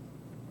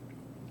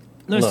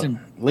 Listen,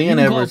 Look, Leon you can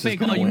Edwards call is fake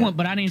gonna all you win. want,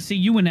 but I didn't see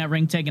you in that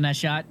ring taking that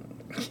shot.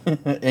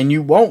 And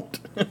you won't.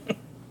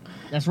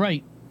 That's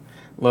right,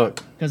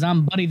 Look, because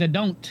I'm Buddy the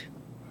Don't.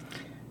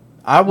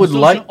 I would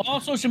All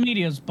social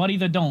medias, Buddy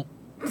the Don't.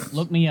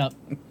 Look me up.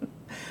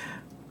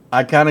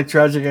 I kind of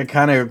tragic. I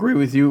kind of agree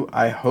with you.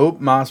 I hope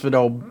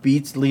Masvidal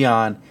beats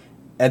Leon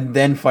and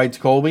then fights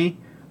Colby,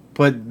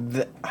 but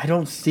I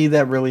don't see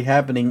that really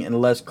happening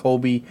unless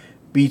Colby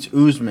beats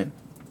Usman.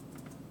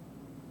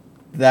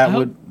 That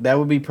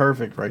would be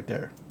perfect right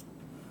there.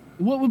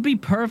 What would be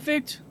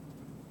perfect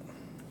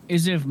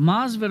is if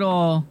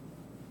Masvidal,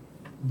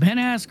 Ben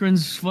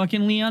Askren's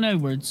fucking Leon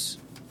Edwards,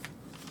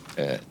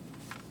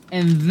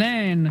 and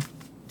then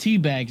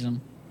teabags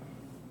him.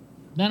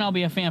 Then I'll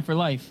be a fan for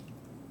life.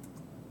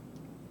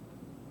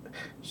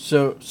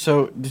 So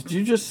did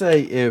you just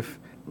say if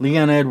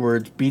Leon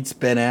Edwards beats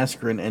Ben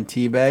Askren and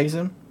teabags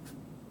him?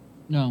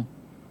 No,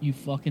 you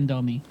fucking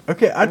dummy.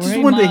 Okay, I just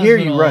Jorge wanted to hear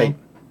you Masvidal- right.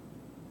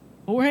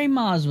 Jorge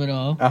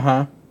Masvidal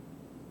Uh-huh.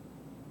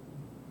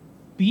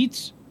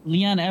 beats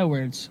Leon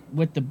Edwards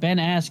with the Ben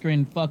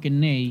Askren fucking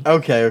knee,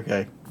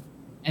 Okay.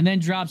 and then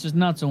drops his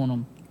nuts on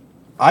him.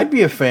 I'd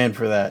be a fan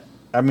for that.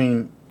 I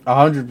mean,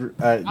 100.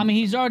 I mean,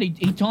 he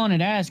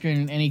taunted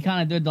Askren, and he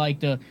kind of did like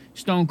the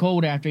Stone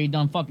Cold after he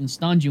done fucking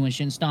stunned you and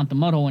shit and stomped the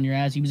mud hole in your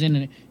ass. He was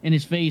in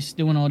his face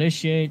doing all this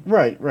shit,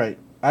 Right.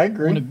 I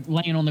agree.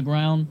 laying on the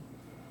ground,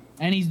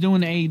 and he's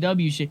doing the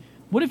AEW shit.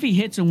 What if he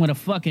hits him with a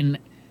fucking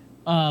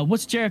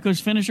what's Jericho's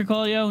finisher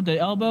called, yo? The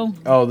elbow?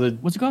 Oh,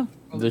 What's it called?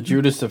 the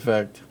Judas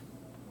effect.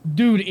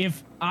 Dude,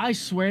 if I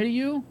swear to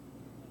you,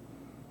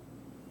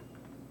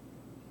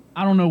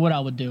 I don't know what I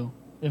would do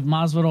if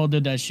Masvidal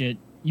did that shit.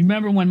 You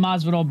remember when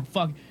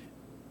Masvidal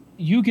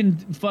you can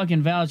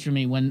fucking vouch for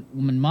me when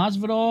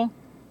Masvidal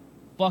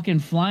fucking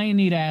flying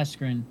knee to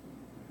Askren,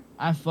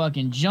 I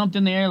fucking jumped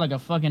in the air like a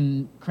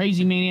fucking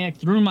crazy maniac,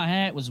 threw my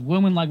hat, was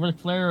wooing like Ric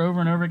Flair over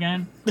and over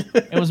again.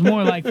 It was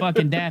more like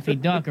fucking Daffy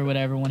Duck or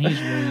whatever when he's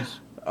loose.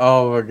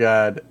 Oh my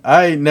God!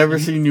 I ain't never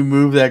seen you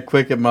move that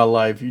quick in my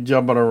life. You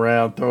jumping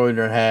around, throwing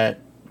your hat,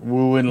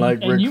 wooing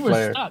like And Ric you were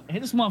Flair. stuck. Hey,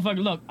 this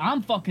motherfucker, look,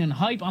 I'm fucking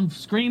hype. I'm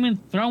screaming,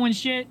 throwing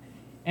shit.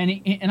 And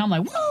I'm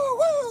like, woo,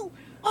 woo.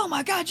 Oh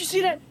my God, you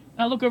see that? And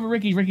I look over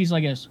Ricky. Ricky's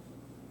like this.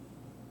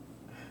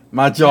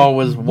 My jaw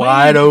was Way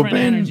wide different open.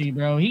 energy,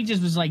 bro. He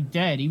just was like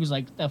dead. He was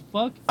like, the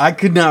fuck? I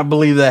could not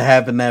believe that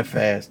happened that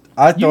fast.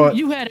 I thought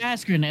You had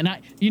Askren, and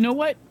you know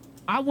what?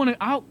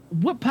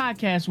 What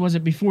podcast was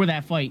it before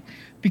that fight?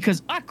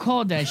 Because I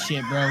called that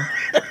shit, bro.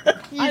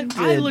 I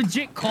did.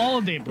 legit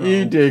called it, bro.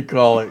 You did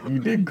call it.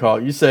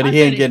 You said I he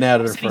said ain't getting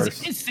out of the I said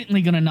first. He's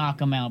instantly gonna knock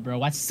him out,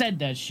 bro. I said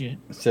that shit.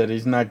 Said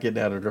he's not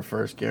getting out of the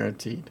first,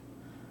 guaranteed.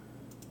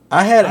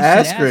 I had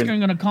I said Askren. Askren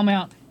gonna come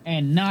out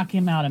and knock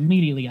him out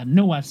immediately. I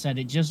know I said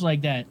it just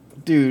like that.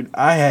 Dude,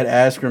 I had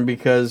Askren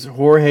because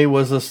Jorge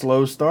was a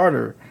slow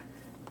starter.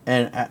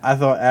 And I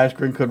thought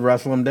Askren could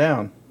wrestle him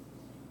down.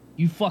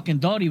 You fucking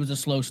thought he was a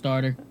slow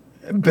starter.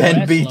 Ben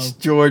that's beats slow.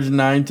 George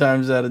 9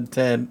 times out of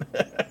 10.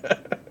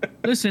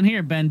 Listen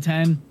here, Ben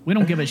 10. We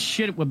don't give a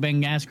shit what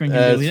Ben Askren can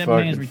That's do. That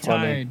man's fucking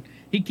retired.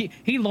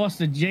 He lost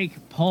to Jake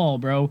Paul,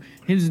 bro.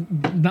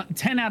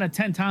 10 out of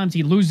 10 times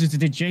he loses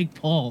to Jake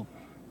Paul.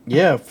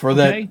 Yeah, for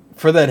Okay. that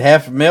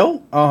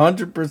 $500,000,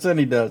 100%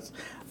 he does.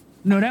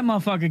 No, that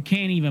motherfucker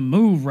can't even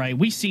move right.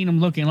 We seen him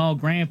looking all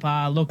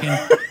grandpa looking.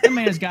 That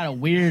man's got a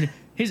weird.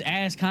 His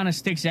ass kind of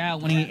sticks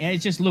out when it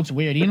just looks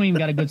weird. He don't even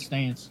got a good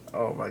stance.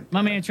 Oh my god.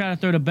 My man tried to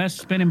throw the best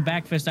spinning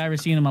back fist I ever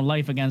seen in my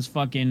life against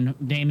fucking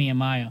Damian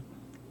Maya.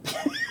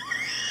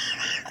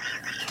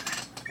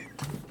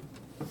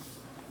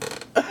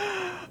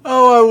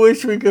 Oh, I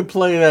wish we could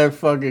play that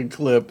fucking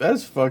clip.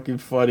 That's fucking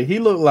funny. He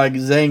looked like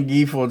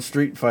Zangief on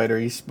Street Fighter.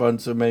 He spun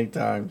so many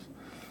times.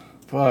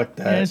 Fuck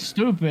that. Yeah, it's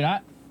stupid.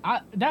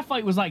 That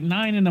fight was like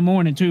 9 in the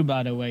morning too.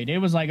 By the way, it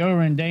was like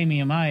over in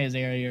Damian Maya's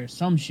area or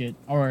some shit,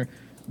 or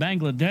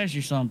Bangladesh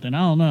or something. I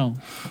don't know.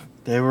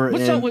 They were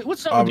What's in up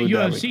with Abu the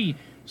Dhabi. UFC?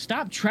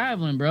 Stop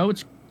traveling, bro.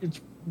 It's.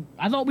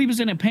 I thought we was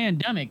in a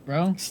pandemic,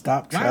 bro.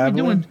 Stop Why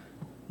traveling.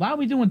 are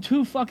we doing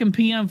 2 fucking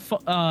PM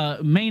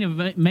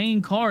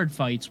main card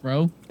fights,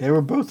 bro? They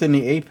were both in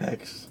the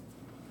Apex.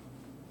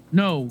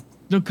 No,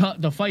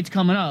 the fight's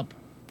coming up.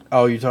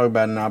 Oh, you talking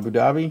about in Abu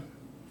Dhabi?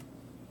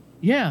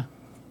 Yeah.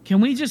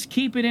 Can we just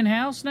keep it in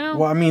house now?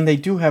 Well, I mean, they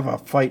do have a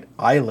fight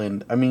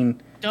island. I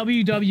mean,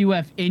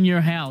 WWF in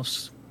your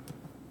house.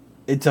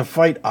 it's a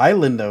fight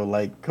island though.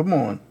 Like, come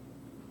on.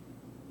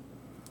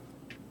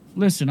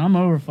 Listen, I'm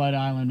over Fight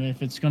Island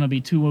if it's gonna be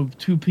 2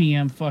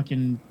 p.m.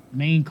 fucking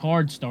main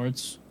card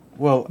starts.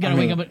 Well, You gotta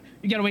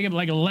wake up at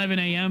like 11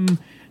 a.m.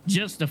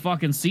 just to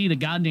fucking see the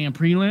goddamn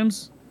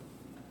prelims.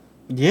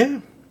 yeah.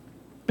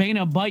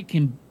 Dana White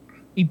can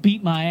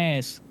beat my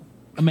ass.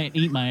 I mean,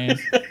 eat my ass.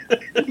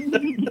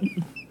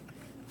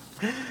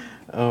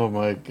 Oh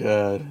my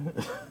god.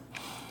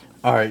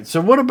 All right. So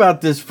what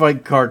about this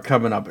fight card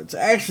coming up? It's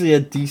actually a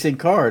decent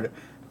card.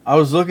 I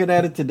was looking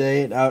at it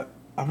today, and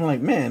I'm like,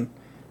 man,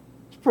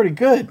 it's pretty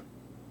good.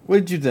 What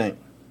did you think?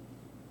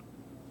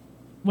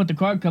 What, the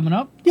card coming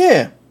up?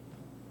 Yeah.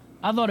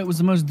 I thought it was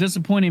the most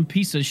disappointing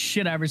piece of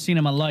shit I ever seen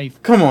in my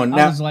life. Come on I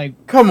now. was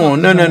like, come on. what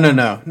No, the no, hell?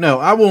 no, no.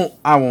 No,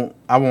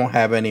 I won't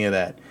have any of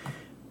that.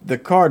 The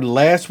card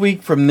last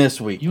week from this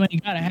week. You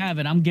ain't gotta have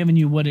it. I'm giving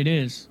you what it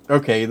is.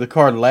 Okay, the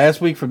card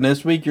last week from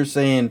this week, you're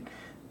saying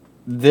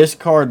this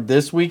card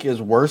this week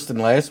is worse than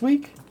last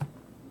week?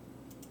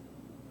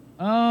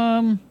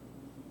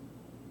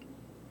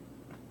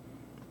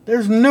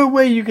 There's no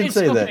way you can It's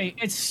say okay.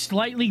 It's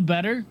slightly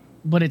better,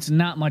 but it's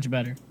not much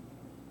better. that.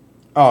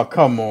 Oh,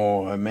 come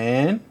on,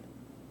 man.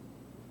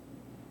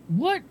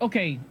 What?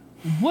 Okay.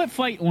 What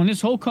fight on this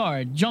whole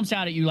card jumps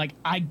out at you like,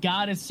 I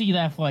gotta see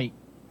that fight?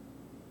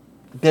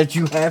 That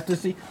you have to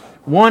see.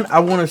 One, I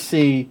want to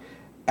see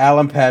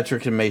Alan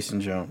Patrick and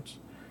Mason Jones.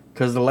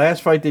 Because the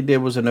last fight they did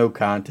was a no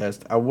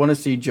contest. I want to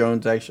see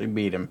Jones actually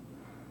beat him.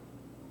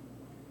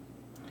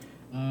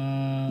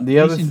 The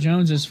other Mason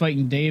Jones is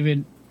fighting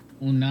David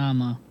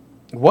Unama.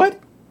 What?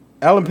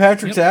 Alan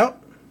Patrick's Yep.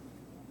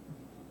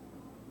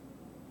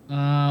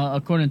 out?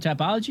 According to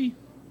Tapology?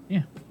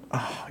 Yeah.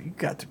 Oh, you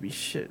got to be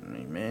shitting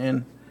me,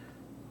 man.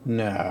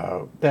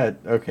 No.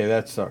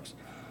 That sucks.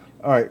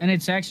 All right. And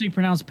it's actually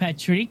pronounced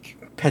Patrick.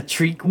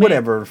 Patrick,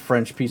 whatever,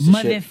 French piece of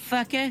shit.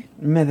 Motherfucker.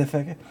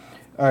 Motherfucker.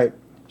 All right.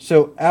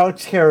 So,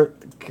 Alex That's one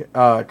thing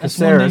us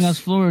Caceres,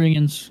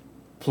 Floridians.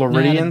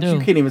 Floridians, do. you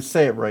can't even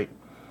say it right.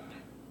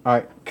 All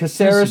right.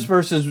 Caceres Listen.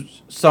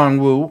 versus Sung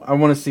Woo. I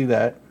want to see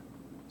that.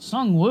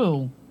 Sung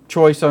Woo.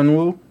 Choi Sung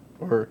Woo,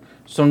 or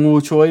Sung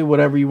Woo Choi,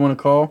 whatever you want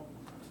to call.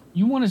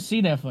 You want to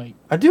see that fight?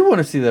 I do want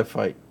to see that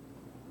fight.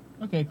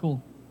 Okay,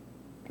 cool.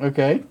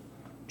 Okay.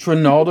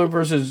 Trinaldo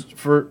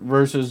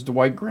versus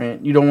Dwight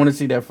Grant. You don't want to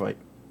see that fight.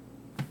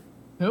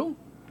 Who?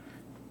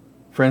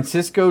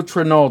 Francisco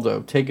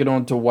Trinaldo taking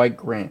on Dwight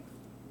Grant.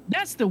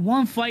 That's the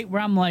one fight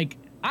where I'm like,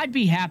 I'd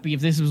be happy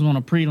if this was one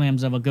of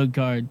prelims of a good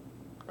card.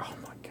 Oh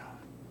my god.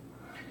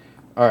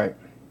 All right.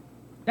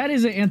 That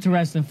is an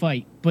interesting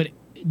fight, but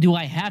do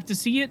I have to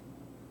see it?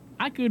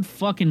 I could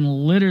fucking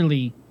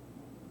literally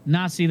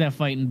not see that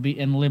fight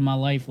and live my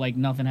life like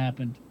nothing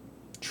happened.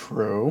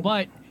 True.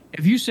 But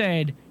if you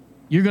said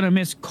you're gonna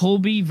miss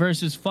Colby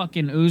versus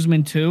fucking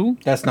Usman too,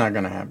 That's not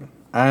going to happen.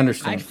 I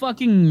understand. I'd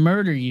fucking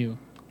murder you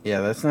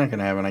Yeah, that's not going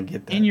to happen. I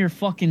get that. in your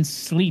fucking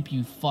sleep,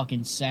 you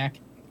fucking sack.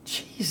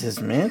 Jesus,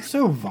 man.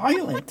 So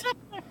violent.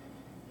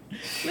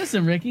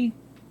 Listen, Ricky,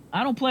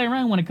 I don't play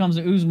around when it comes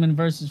to Usman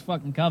versus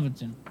fucking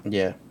Covington.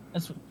 Yeah.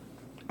 That's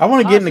I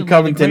want to get into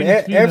possibly the Covington.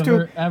 greatest feud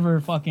After ever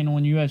fucking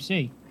on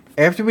UFC.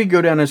 after we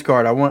go down this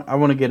card, I want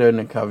to get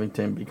into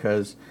Covington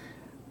because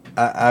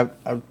I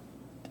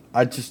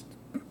just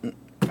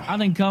I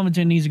think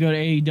Covington needs to go to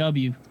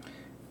AEW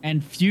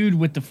and feud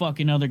with the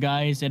fucking other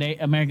guys at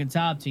American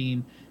Top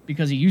Team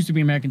because he used to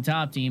be American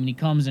Top Team and he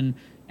comes and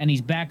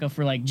he's backup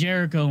for like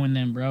Jericho and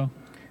them, bro.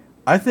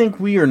 I think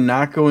we are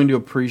not going to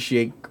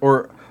appreciate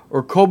or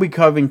Colby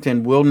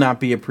Covington will not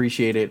be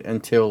appreciated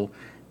until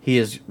he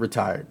is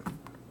retired.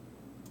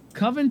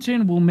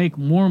 Covington will make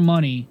more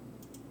money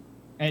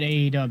at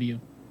AEW,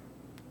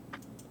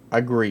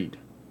 Agreed.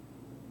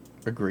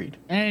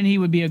 and he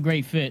would be a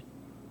great fit.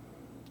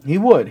 He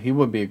would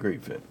be a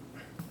great fit.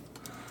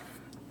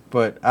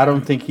 But I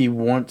don't think he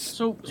wants.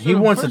 So He the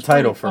wants a first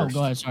title fight- first. Oh,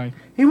 go ahead. Sorry.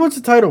 He wants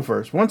a title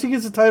first. Once he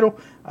gets a title,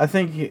 I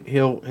think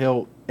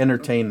he'll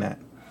entertain that.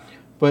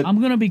 But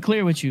I'm gonna be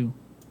clear with you.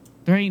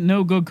 There ain't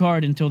no good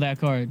card until that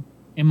card,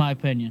 in my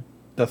opinion.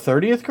 the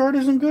 30th card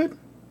isn't good.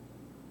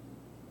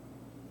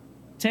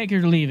 Take it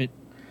or leave it.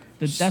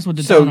 That's what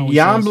the So Don always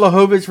Jan says.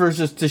 Blachowicz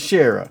versus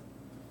Teixeira.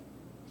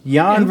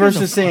 Jan who gives a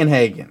versus fuck?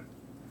 Sandhagen.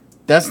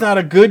 That's not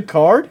a good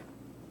card?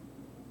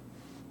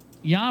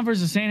 Jan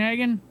versus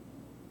Sandhagen.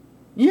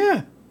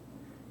 Yeah.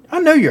 I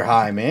know you're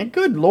high, man.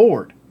 Good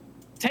Lord.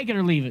 Take it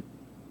or leave it.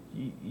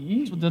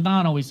 That's what the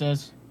Don always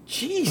says.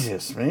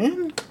 Jesus,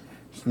 man.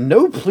 There's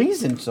no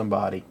pleasing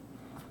somebody.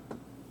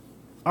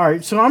 All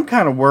right, so I'm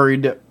kind of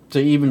worried to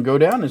even go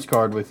down this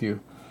card with you.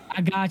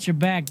 I got your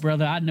back,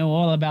 brother. I know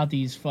all about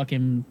these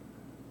fucking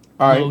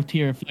All right. low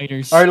tier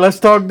fighters. All right, let's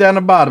talk down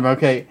the bottom,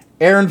 okay?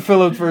 Aaron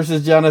Phillips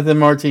versus Jonathan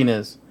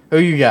Martinez. Who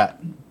you got?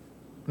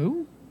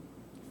 Who?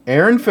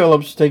 Aaron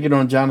Phillips taking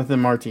on Jonathan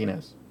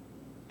Martinez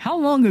How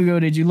long ago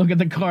did you look at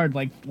the card?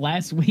 Like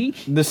last week?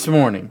 this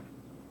morning.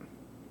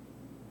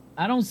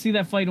 I don't see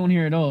that fight on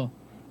here at all.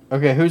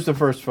 Okay, who's the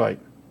first fight?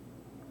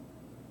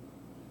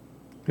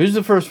 Who's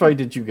the first fight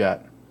that you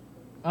got?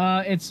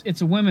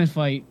 It's a women's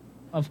fight.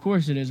 Of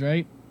course it is,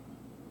 right?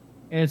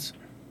 It's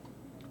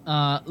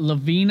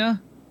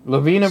Lavina.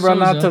 Lavina Souza.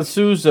 Renata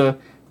Souza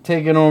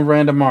taking on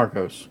Randa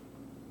Marcos.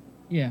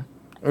 Yeah.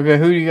 Okay,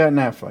 who you got in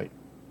that fight?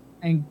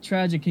 And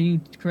Tragic, can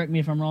you correct me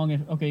if I'm wrong?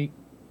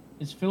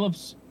 Is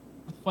Phillips'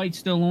 fight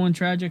still on,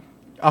 Tragic?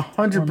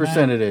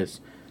 100% it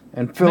is.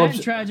 And Matt Phillips,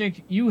 and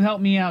Tragic, you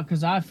help me out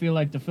because I feel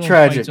like the Phillips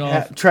tragic, fight's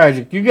off.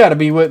 tragic. You got to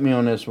be with me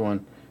on this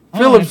one.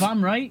 Hold on, Phillips,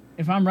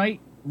 if I'm right,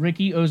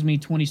 Ricky owes me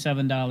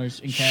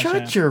 $27 in cash. shut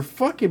app. your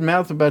fucking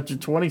mouth about your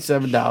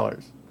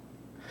 $27.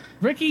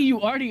 Ricky,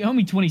 you already owe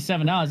me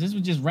 $27. This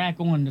would just rack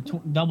on the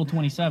double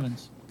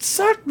 27s.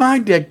 Suck my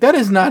dick. That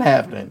is not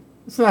happening.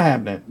 It's not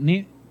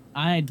happening.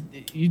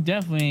 You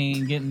definitely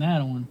ain't getting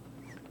that one.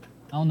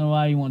 I don't know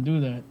why you want to do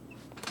that.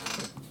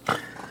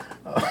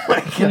 Oh my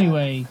God.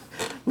 Anyway,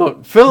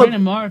 Look, Philip.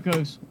 Brandon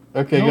Marcos.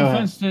 Okay, go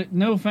ahead.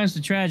 No offense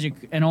to Tragic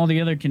and all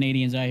the other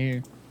Canadians out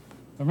here,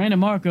 but Brandon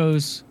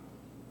Marcos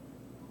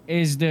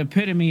is the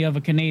epitome of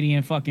a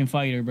Canadian fucking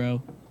fighter,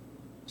 bro.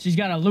 She's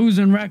got a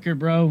losing record,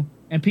 bro,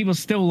 and people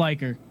still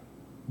like her.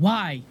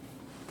 Why?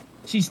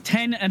 She's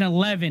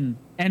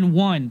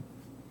 10-11-1.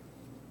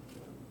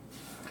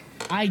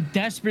 I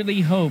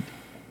desperately hope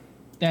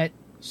that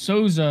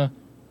Souza,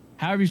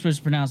 however you're supposed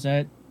to pronounce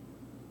that,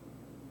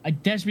 I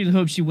desperately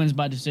hope she wins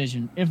by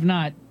decision. If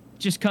not,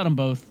 just cut them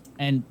both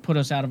and put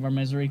us out of our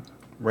misery.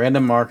 Randa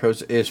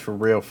Marcos is for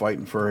real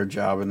fighting for her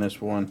job in this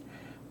one.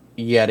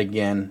 Yet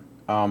again.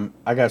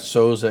 I got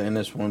Souza in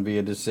this one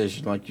via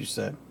decision, like you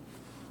said.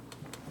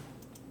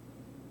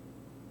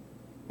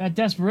 That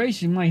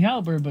desperation might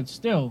help her, but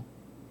still.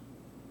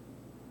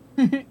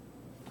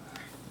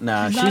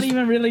 Nah, She's not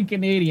even really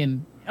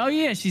Canadian. Oh,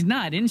 yeah, she's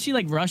not. Isn't she,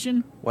 like,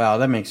 Russian? Wow,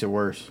 that makes it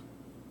worse.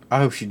 I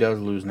hope she does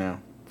lose now.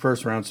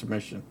 First round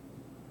submission.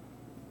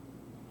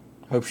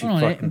 Hope she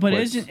Hold on, fucking but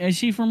quits. is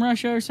she from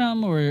Russia or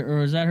something?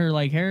 Or is that her,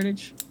 like,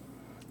 heritage?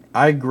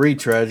 I agree,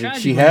 Tragic.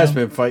 Tragic, She has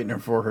bro. been fighting her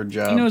for her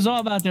job. He knows all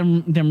about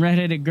them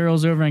redheaded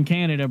girls over in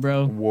Canada,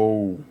 bro.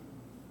 Whoa.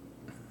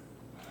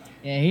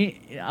 Yeah,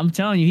 I'm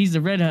telling you, he's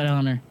the redhead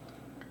hunter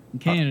in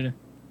Canada.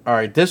 All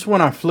right, this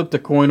one I flipped a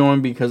coin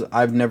on because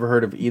I've never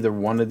heard of either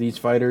one of these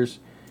fighters.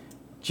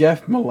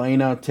 Jeff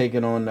Molina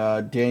taking on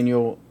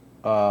Daniel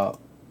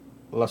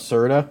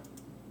Lacerda.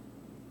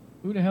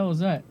 Who the hell is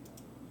that?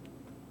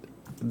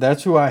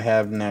 That's who I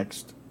have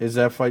next. Is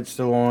that fight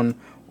still on?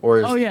 Or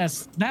is Oh,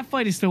 yes, that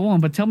fight is still on,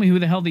 but tell me who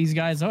the hell these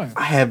guys are.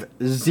 I have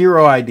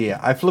zero idea.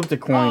 I flipped a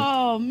coin.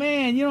 Oh,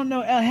 man, you don't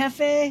know El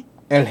Jefe?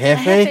 El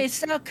Jefe?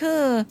 so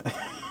cool.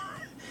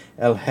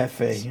 El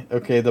Jefe.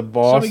 Okay, the So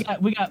boss.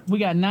 we got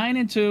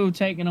 9-2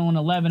 taking on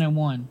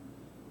 11-1.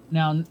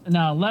 Now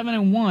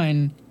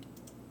 11-1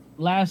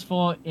 last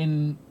fought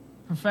in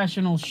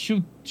professional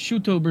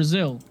Chuto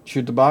Brazil.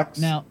 Shoot the box?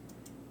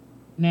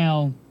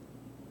 Now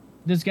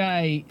this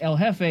guy El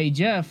Jefe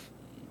Jeff.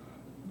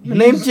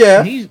 Name's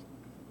Jeff. He's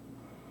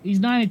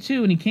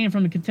 9-2 and he came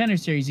from the Contender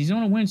Series. He's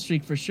on a win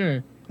streak for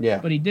sure. Yeah.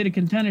 But he did a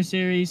Contender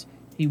Series.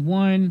 He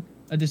won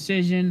a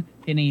decision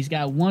and he's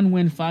got one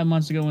win 5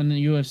 months ago in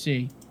the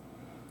UFC.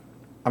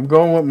 I'm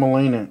going with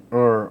Molina.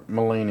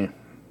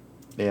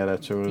 Yeah,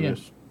 that's who it Yeah.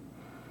 is.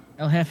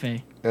 El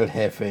Jefe. El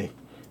Jefe.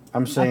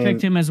 I'm I saying.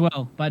 picked him as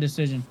well by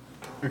decision.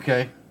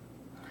 Okay.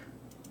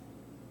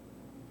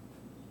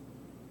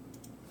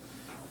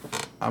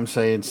 I'm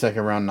saying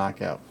second round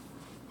knockout.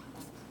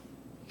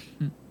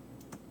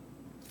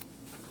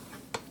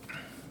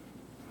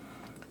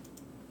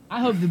 I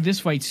hope that this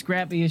fight's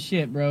scrappy as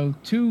shit, bro.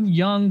 Two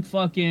young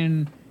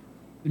fucking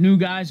new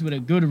guys with a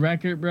good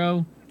record,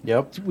 bro.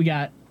 Yep. We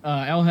got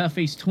El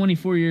Jefe's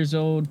 24 years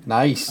old.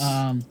 Nice.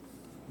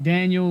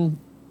 Daniel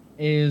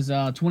is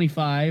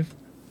 25.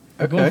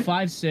 They're both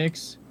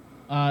 5'6".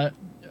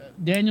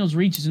 Daniel's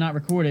reach is not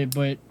recorded,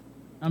 but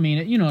I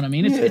mean, you know what I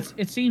mean.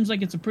 It seems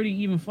like it's a pretty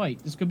even fight.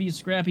 This could be a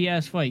scrappy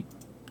ass fight.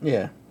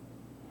 Yeah.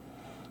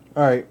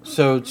 All right.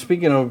 So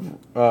speaking of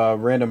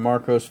random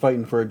Marcos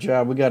fighting for a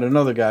job, we got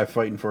another guy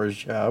fighting for his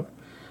job.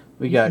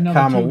 We got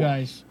two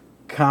guys.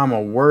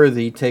 Kama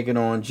Worthy taking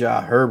on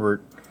Ja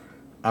Herbert.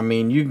 I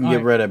mean, you can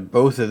get rid of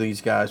both of these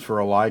guys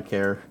for all I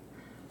care.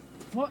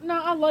 Well, no,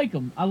 I like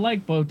them. I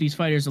like both these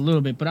fighters a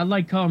little bit, but I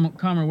like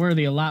Kama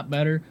Worthy a lot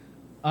better.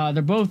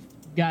 They're both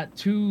got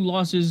 2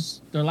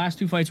 losses. Their last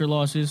 2 fights are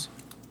losses.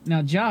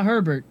 Now, Ja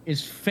Herbert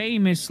is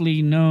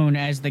famously known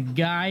as the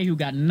guy who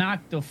got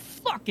knocked the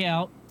fuck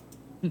out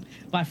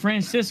by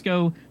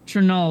Francisco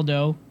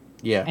Trinaldo.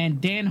 Yeah.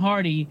 And Dan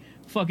Hardy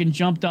fucking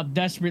jumped up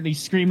desperately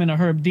screaming to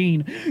Herb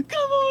Dean,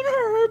 "Come on,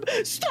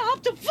 Herb!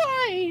 Stop the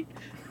fight!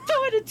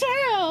 Throw it in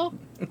tail!"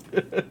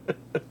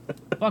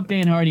 Fuck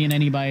Dan Hardy and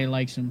anybody that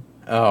likes him.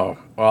 Oh,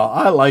 well,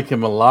 I like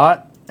him a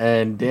lot,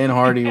 and Dan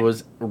Hardy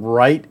was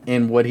right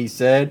in what he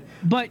said.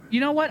 But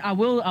you know what? I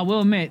will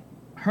admit,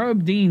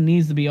 Herb Dean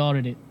needs to be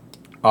audited.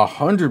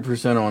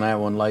 100% on that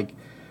one. Like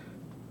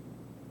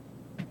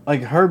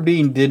Herb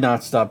Dean did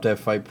not stop that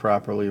fight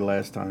properly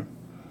last time.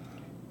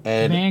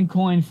 And Man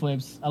coin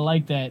flips. I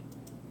like that.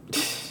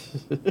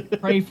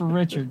 Pray for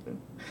Richard.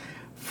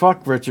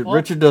 Fuck Richard.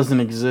 Richard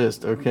doesn't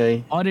exist,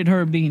 okay? Audit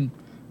Herb Dean.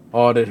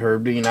 Audit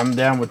Herb Dean. I'm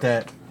down with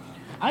that.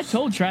 I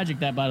told Tragic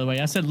that, by the way.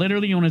 I said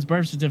literally on his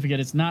birth certificate,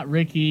 it's not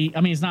Ricky.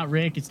 I mean, it's not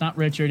Rick. It's not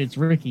Richard. It's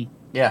Ricky.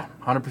 Yeah,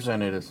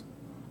 100% it is.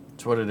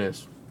 It's what it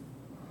is.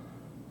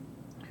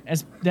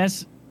 That's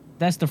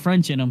the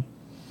French in him.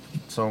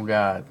 So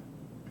God.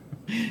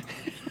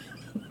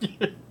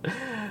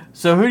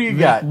 So who do you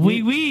got?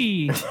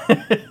 Oui.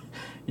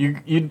 You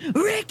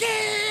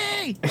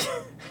Ricky.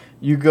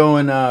 You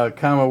going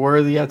Kama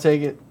Worthy? I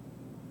take it.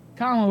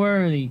 Kama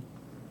Worthy.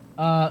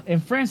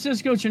 If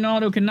Francisco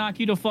Trinaldo can knock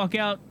you the fuck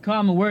out,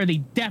 Kama Worthy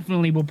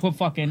definitely will put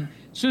fucking.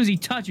 As soon as he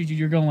touches you,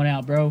 you're going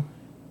out, bro.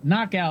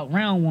 Knockout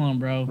round 1,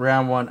 bro.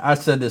 Round 1. I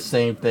said the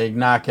same thing.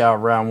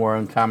 Knockout round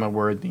 1. Kama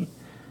Worthy.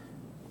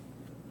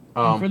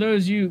 For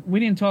those of you, we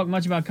didn't talk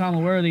much about Kama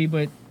Worthy,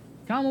 but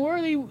Kama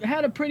Worthy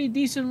had a pretty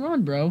decent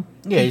run, bro.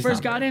 Yeah, He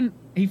first got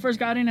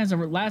in as a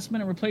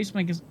last-minute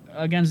replacement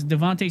against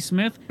Devontae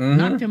Smith.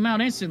 Knocked him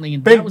out instantly,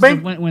 and that was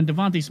when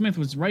Devontae Smith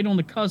was right on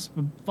the cusp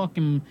of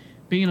fucking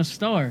being a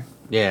star.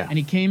 Yeah. And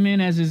he came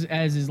in as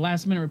his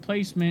last-minute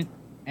replacement,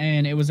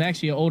 and it was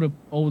actually an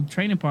old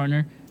training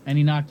partner, and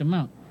he knocked him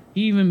out.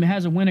 He even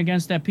has a win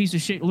against that piece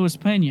of shit Luis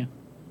Pena.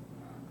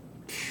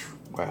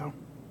 Wow.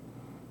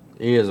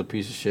 He is a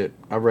piece of shit.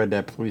 I read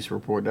that police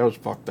report. That was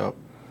fucked up.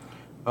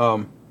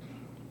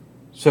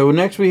 So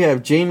next we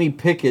have Jamie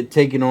Pickett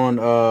taking on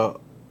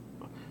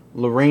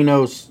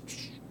Loreno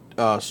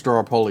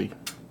Staropoli.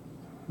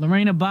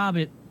 Lorena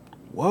Bobbitt.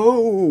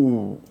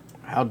 Whoa.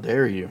 How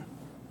dare you?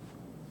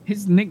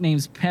 His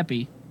nickname's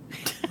Peppy.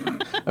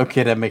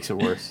 Okay, that makes it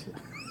worse.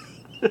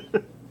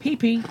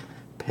 PP.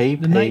 The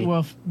Night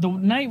Wolf. The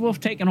Night Wolf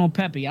taking on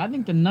Peppy. I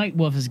think the Night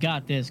Wolf has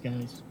got this,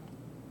 guys.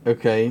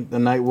 Okay, the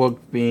Night Wolf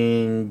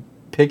being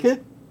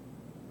Pickett?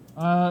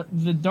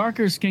 The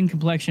darker skin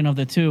complexion of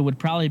the two would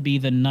probably be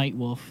the Night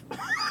Wolf.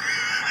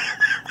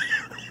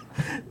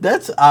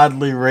 That's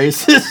oddly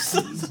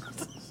racist.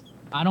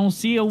 I don't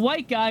see a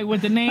white guy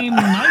with the name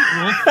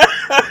Night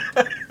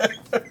Wolf.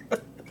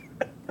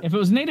 If it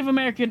was Native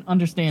American,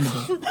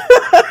 understandable.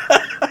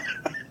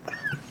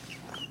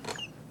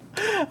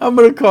 I'm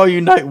gonna call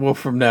you Night Wolf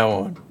from now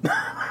on.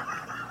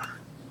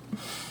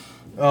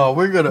 Oh,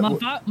 we're gonna.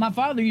 My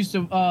father used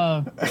to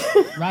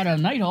ride a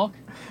Nighthawk.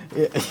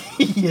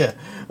 Yeah.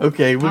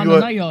 Okay, we're I'm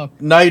going. a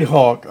Nighthawk.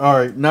 Nighthawk. All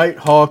right,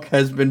 Nighthawk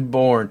has been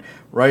born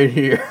right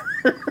here.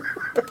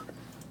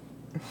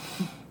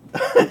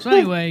 So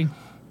anyway,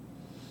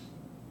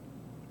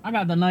 I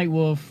got the Night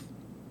Wolf.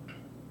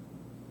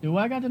 Do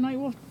I got the Night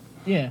Wolf?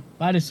 Yeah,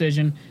 by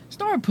decision.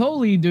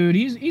 Staropoli, dude,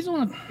 he's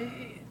on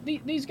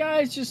these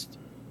guys just.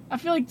 I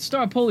feel like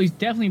Staropoli's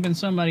definitely been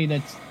somebody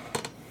that's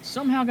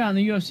somehow got in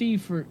the UFC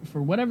for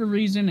whatever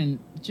reason, and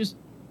just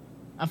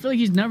I feel like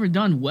he's never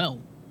done well.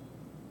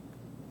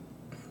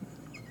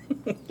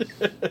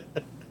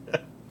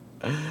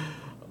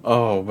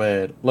 Oh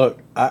man,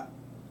 look,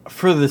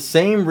 for the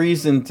same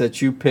reason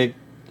that you picked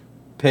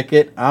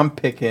Pickett, I'm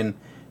picking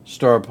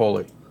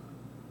Staropoli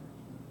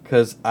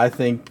because I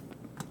think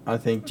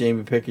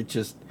Jamie Pickett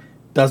just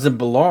doesn't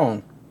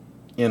belong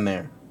in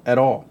there at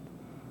all.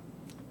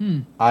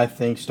 I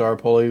think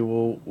Staropoli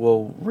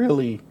will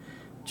really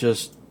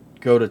just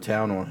go to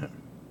town on him.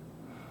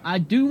 I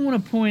do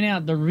want to point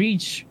out the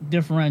reach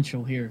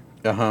differential here.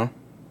 Uh-huh.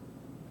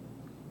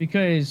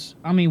 Because,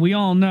 I mean, we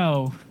all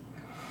know.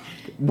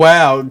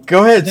 Wow.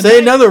 Go ahead. Say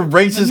another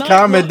racist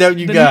comment that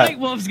you got. The Night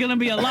Wolf's going to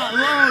be a lot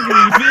longer,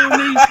 you feel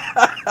me?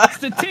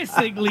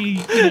 Statistically,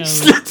 you know.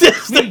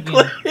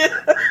 Statistically.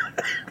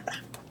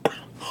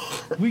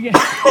 We get.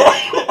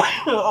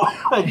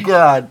 Oh, my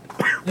God.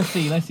 Let's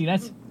see.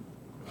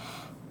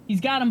 He's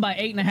got him by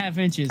 8.5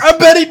 inches. I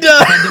bet he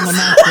does. If I did my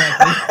math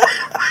correctly.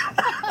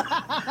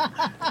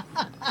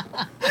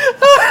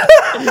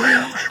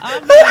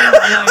 I'm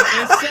like,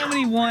 it's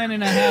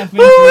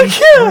 71.5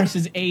 inches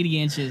versus 80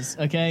 inches.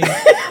 Okay.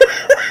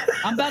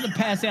 I'm about to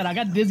pass out. I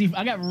got dizzy.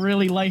 I got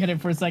really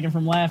lightheaded for a second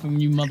from laughing,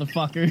 you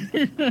motherfucker.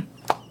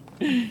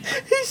 He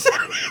said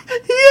he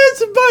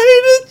has it by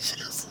 8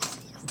 inches.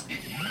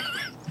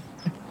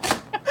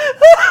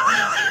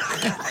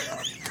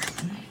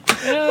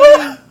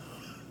 Oh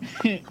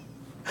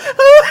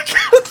my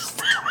god!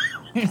 Stop.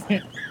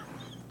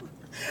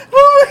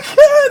 Oh my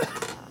god!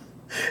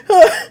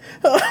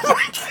 Oh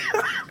my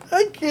god!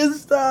 I can't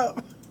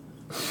stop.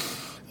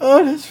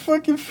 Oh, that's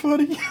fucking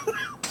funny.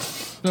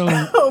 So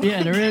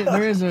yeah,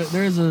 there is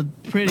a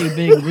pretty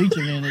big reach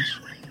advantage.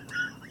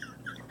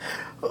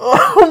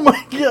 Oh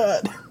my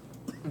god!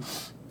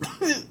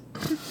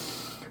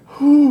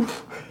 Whew.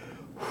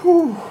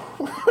 Whew.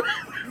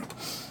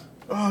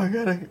 Oh, I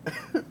gotta.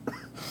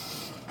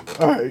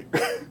 Alright.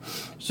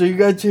 So you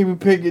got Jamie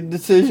Pickett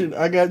decision.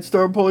 I got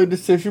Star Poly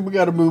decision. We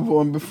gotta move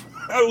on before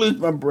I lose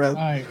my breath.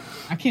 Alright.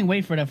 I can't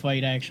wait for that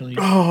fight, actually.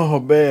 Oh,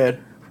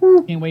 man.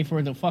 Can't wait for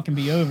it to fucking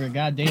be over.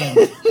 Goddamn.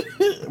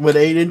 With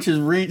 8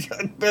 inches reach,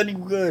 I bet he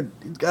would.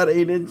 He's got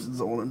 8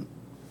 inches on him.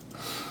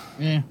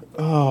 Yeah.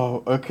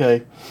 Oh,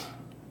 okay.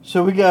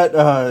 So we got,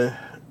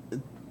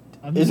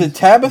 is it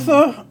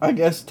Tabitha? I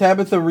guess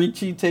Tabitha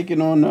Ricci taking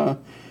on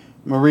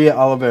Maria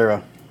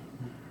Oliveira.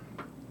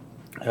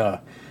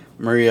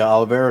 Maria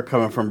Oliveira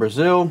coming from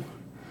Brazil.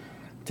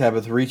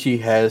 Tabitha Ricci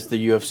has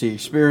the UFC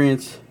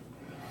experience.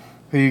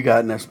 Who you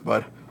got in this,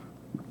 bud?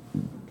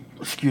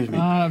 Excuse me.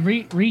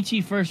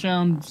 Ricci first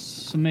round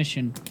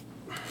submission.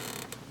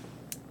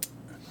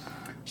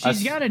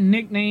 She's got a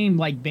nickname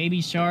like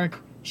Baby Shark.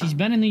 She's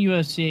been in the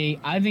UFC.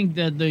 I think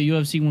that the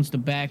UFC wants to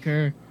back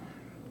her.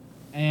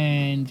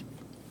 And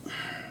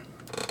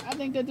I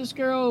think that this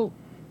girl,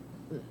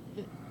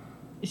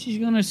 she's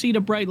gonna see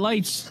the bright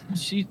lights.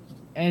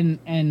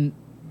 And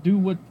do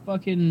what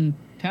fucking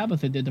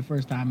Tabitha did the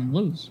first time and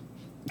lose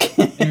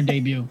in her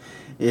debut.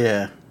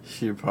 Yeah,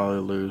 she'd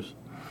probably lose.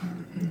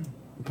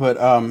 But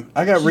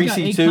I got Ricci got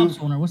 8 too. cups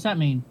on her. What's that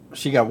mean?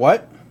 She got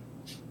what?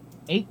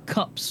 8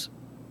 cups.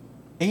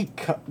 8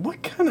 cups.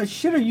 What kind of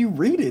shit are you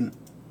reading?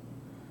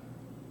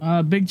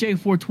 Big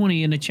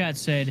J420 in the chat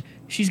said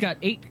she's got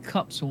 8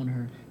 cups on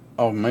her.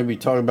 Oh, maybe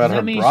talking about Does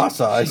her that mean bra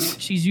size.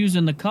 She's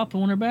using the cup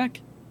on her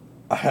back.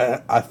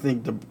 I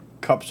think the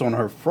cup's on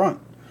her front.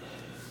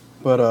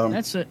 But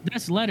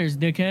that's letters,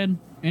 dickhead,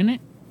 isn't it?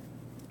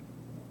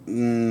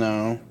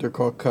 No, they're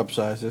called cup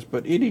sizes.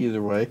 But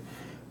either way,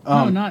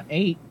 No, not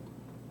 8.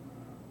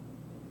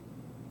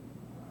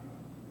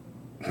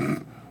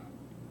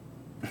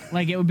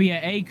 Like it would be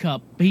an A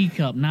cup, B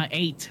cup, not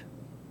 8.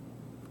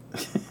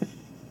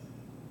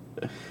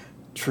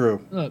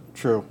 True. Look,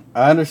 True.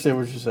 I understand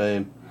what you're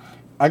saying.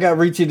 I got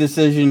Ricci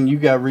decision. You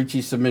got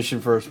Ricci submission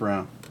first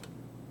round.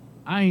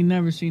 I ain't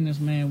never seen this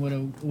man with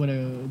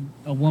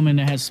a woman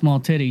that has small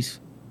titties.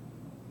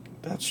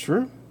 That's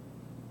true.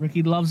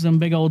 Ricky loves them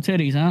big old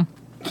titties, huh?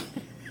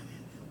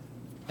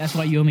 That's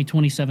why you owe me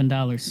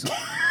 $27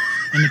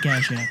 in the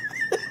cash app.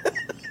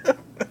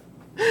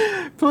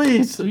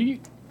 Please. So you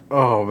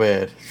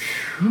Man.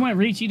 went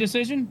Ricci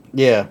decision?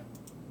 Yeah.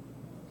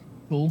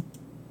 Cool.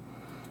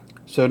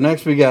 So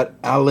next we got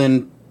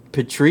Alan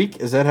Patrick.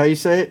 Is that how you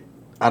say it?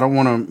 I don't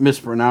want to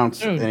mispronounce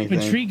Dude, anything.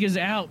 Patrick is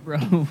out,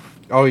 bro.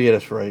 Oh yeah,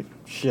 that's right.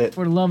 Shit.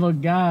 For the love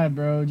of God,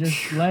 bro.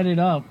 Just let it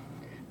up.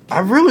 I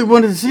really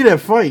wanted to see that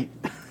fight.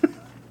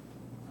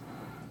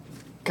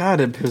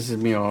 God, it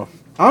pisses me off.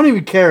 I don't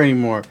even care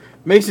anymore.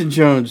 Mason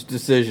Jones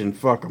decision.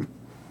 Fuck him.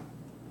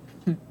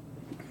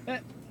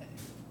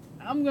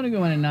 I'm gonna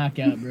go in a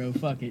knockout, bro.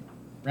 Fuck it.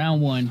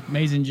 Round 1,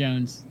 Mason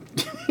Jones.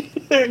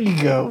 There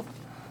you go.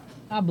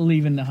 I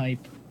believe in the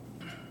hype.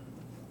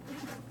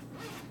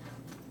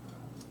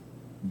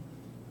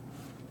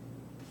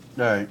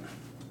 All right.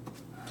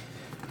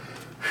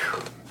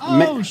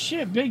 Oh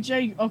shit, Big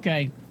J.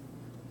 Okay,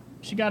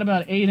 she got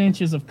about 8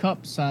 inches of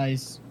cup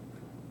size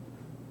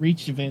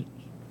reach of it.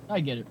 I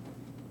get it.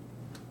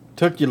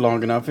 Took you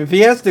long enough. If he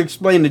has to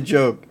explain the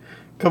joke,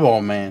 come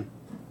on, man.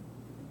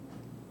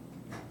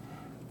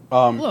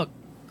 Look,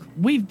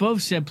 we've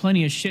both said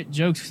plenty of shit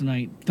jokes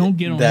tonight. Don't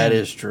get on That him.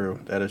 is true.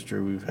 That is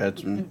true. We've had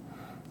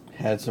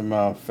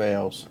some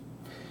fails.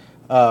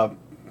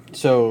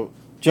 So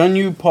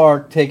Jun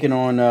Park taking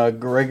on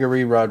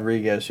Gregory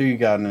Rodriguez. Who you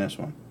got in this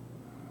one?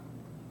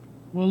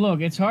 Well, look,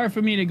 it's hard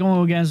for me to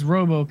go against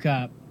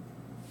RoboCop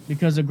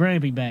because of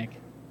Gravy back.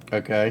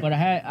 Okay. But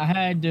I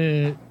had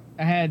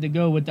to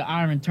go with the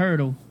Iron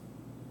Turtle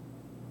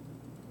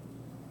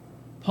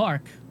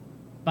Park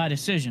by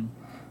decision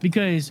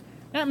because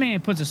that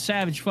man puts a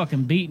savage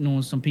fucking beating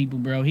on some people,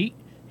 bro.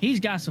 He's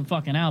got some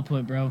fucking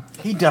output, bro.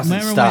 He doesn't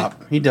Remember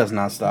stop. He does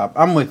not stop.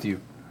 I'm with you.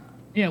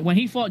 Yeah, when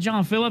he fought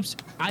John Phillips,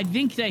 I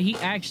think that he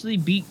actually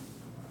beat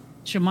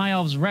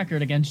Chimaev's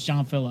record against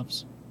John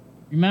Phillips.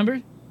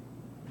 Remember?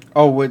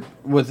 Oh, with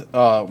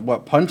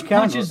what punch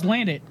count? Punches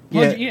landed.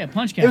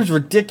 Punch count. It was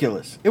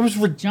ridiculous. It was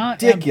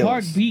Park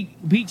ridiculous. beat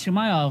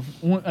Chimaev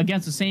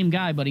against the same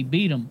guy, but he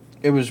beat him.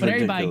 It was But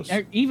ridiculous.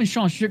 everybody, even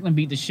Sean Strickland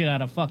beat the shit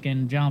out of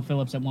fucking John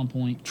Phillips at one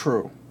point.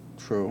 True.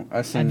 I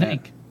I seen that.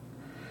 think.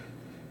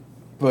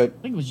 But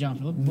I think it was John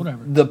Phillips.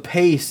 Whatever. the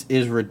pace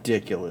is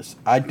ridiculous.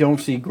 I don't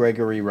see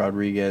Gregory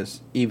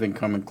Rodriguez even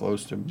coming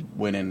close to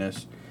winning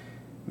this.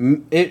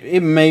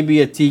 It may be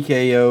a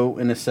TKO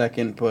in a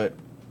second, but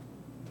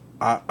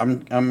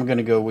I'm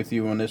gonna go with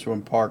you on this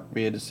one. Park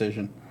via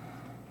decision.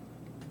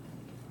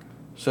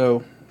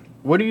 So,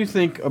 what do you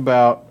think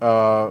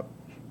about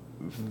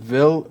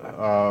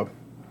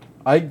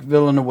Ike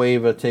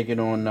Villanueva taking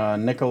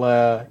on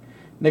Nikolai?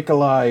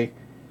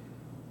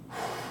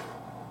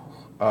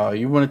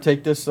 You want to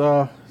take this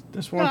one?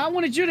 No, I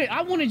wanted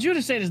you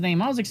to say his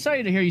name. I was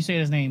excited to hear you say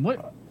his name.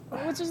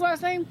 What's his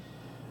last name?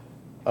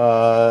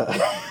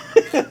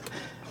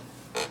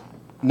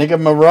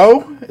 Nigga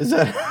Moreau? Is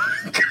that how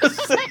I'm gonna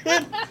say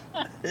it?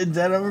 Is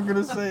that how we're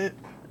gonna say it?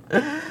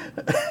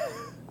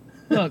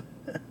 Look,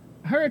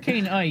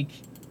 Hurricane Ike.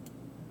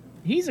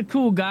 He's a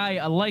cool guy.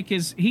 I like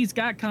he's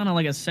got kind of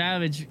like a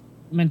savage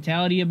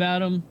mentality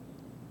about him.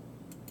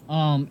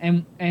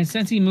 And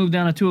since he moved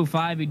down to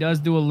 205, he does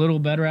do a little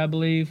better, I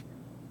believe.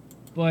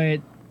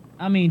 But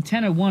I mean,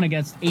 10-1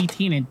 against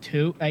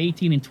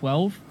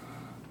 18-12.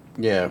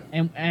 Yeah.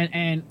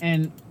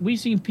 And we've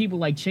seen people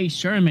like Chase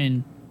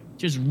Sherman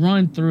just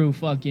run through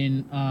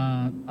fucking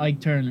Ike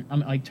Turner.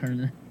 Ike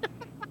Turner.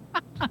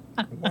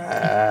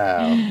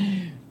 Wow.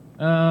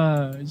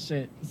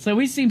 Shit. So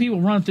we've seen people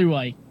run through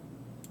Ike.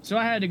 So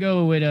I had to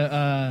go with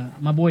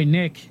my boy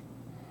Nick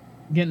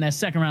getting that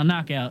second round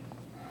knockout.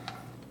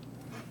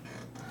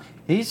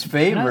 He's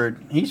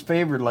favored. He's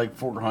favored like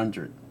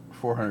 400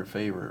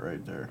 favorite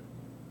right there.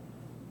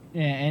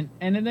 Yeah,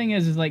 and the thing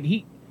is like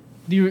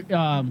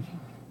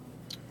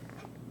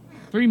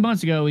 3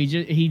 months ago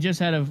he just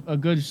had a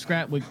good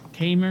scrap with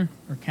Kamer.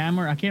 I can't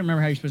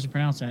remember how you're supposed to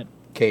pronounce that.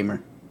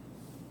 Kamer.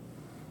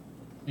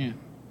 Yeah,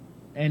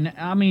 and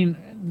I mean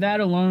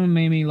that alone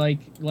made me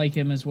like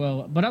him as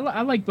well. But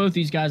I like both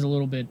these guys a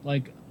little bit.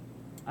 Like,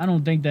 I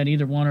don't think that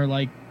either one are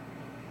like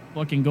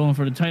fucking going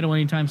for the title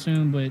anytime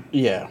soon. But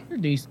Yeah.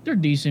 they're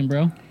decent,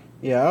 bro.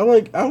 Yeah, I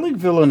like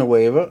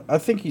Villanueva. I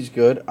think he's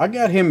good. I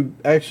got him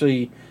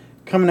actually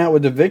coming out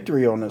with the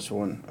victory on this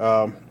one.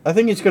 I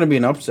think it's going to be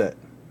an upset.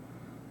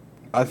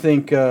 I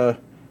think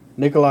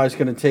Nikolai's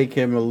going to take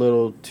him a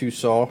little too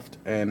soft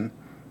and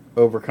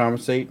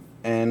overcompensate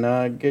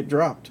and get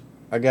dropped.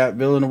 I got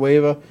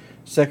Villanueva,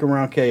 second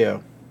round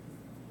KO.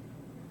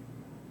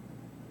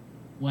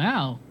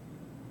 Wow.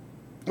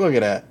 Look at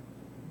that.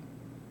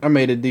 I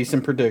made a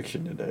decent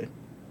prediction today.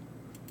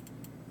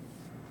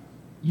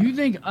 You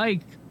think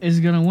Ike is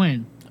gonna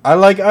win? I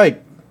like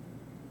Ike.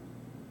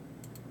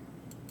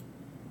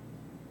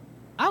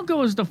 I'll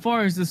go as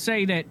far as to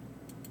say that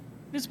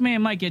this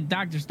man might get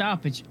doctor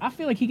stoppage. I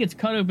feel like he gets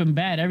cut open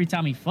bad every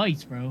time he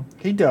fights, bro.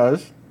 He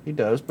does,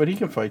 but he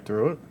can fight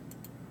through it.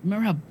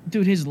 Remember how,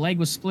 dude, his leg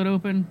was split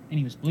open and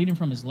he was bleeding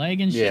from his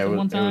leg and shit Yeah, the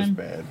one time? it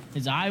was bad.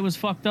 His eye was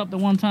fucked up the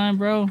one time,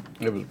 bro.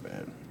 It was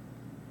bad.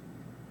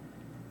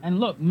 And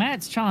look,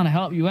 Matt's trying to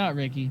help you out,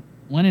 Ricky.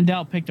 When in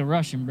doubt, pick the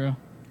Russian, bro.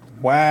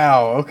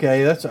 Wow,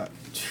 okay, that's a...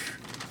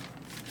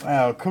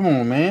 Wow, come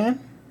on, man.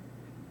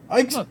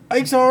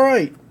 Ike's all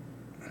right.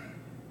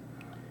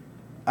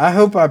 I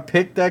hope I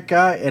picked that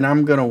guy, and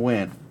I'm going to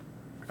win.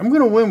 I'm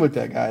going to win with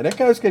that guy. That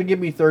guy's going to give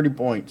me 30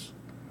 points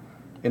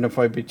in the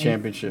Fight Big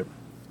Championship.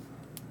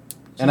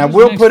 So and I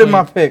will put in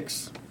my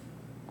picks.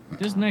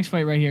 This next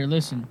fight right here,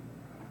 listen.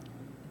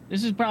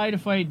 This is probably the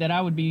fight that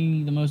I would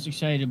be the most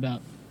excited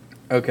about.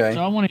 Okay.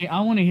 So I want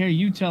to hear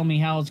you tell me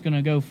how it's going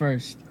to go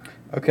first.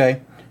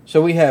 Okay.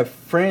 So we have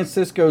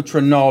Francisco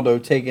Trinaldo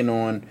taking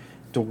on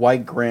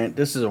Dwight Grant.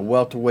 This is a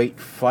welterweight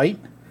fight.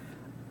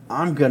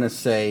 I'm going to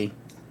say,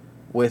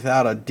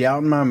 without a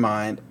doubt in my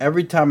mind,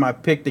 every time I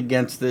picked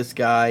against this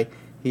guy,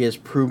 he has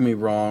proved me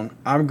wrong.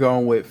 I'm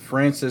going with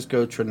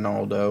Francisco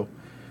Trinaldo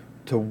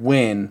to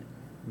win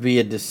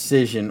via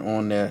decision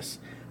on this.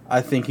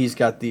 I think he's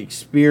got the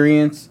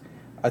experience.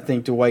 I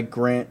think Dwight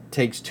Grant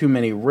takes too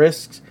many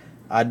risks.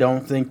 I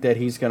don't think that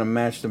he's going to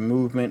match the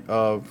movement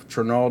of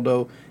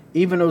Trinaldo.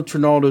 Even though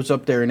Trinaldo's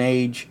up there in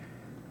age,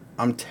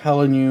 I'm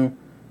telling you,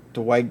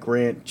 Dwight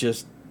Grant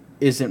just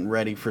isn't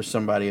ready for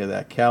somebody of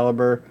that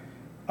caliber.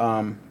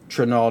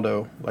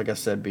 Trinaldo, like I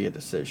said, be a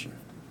decision.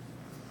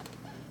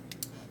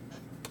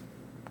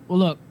 Well,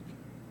 look.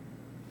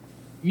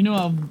 You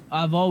know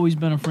I've always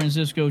been a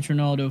Francisco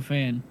Trinaldo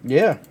fan.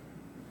 Yeah.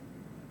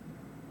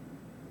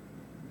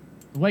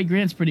 Dwight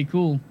Grant's pretty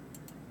cool.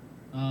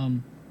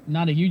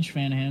 Not a huge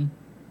fan of him,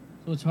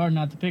 so it's hard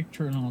not to pick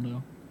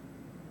Trinaldo.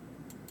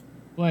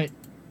 But,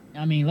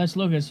 I mean, let's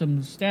look at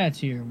some stats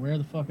here. Where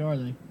the fuck are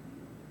they?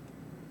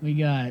 We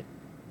got,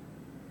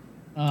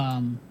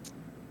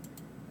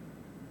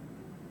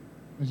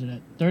 where's it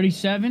at?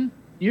 37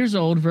 years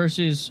old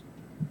versus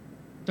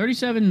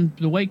 37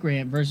 Dwight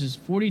Grant versus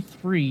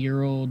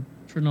 43-year-old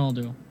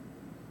Trinaldo.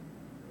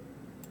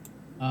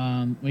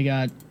 We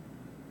got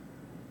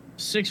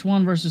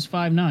 6'1" versus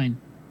 5'9".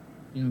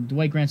 You know,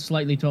 Dwight Grant's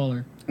slightly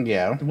taller.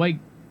 Yeah.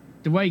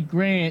 Dwight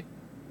Grant,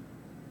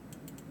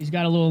 he's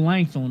got a little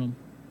length on him.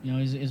 You know,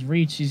 his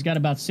reach, he's got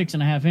about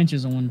 6.5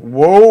 inches on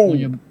Whoa.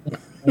 your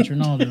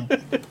Ronaldo.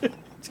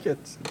 Let's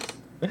get.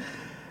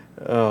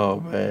 Oh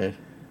man.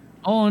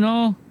 All in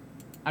all,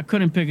 I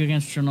couldn't pick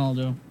against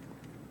Ronaldo.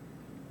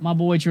 My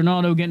boy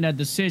Ronaldo getting that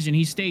decision.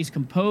 He stays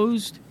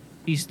composed.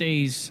 He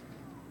stays.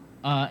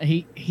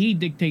 He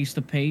dictates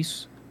the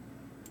pace,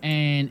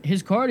 and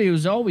his cardio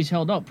is always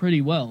held up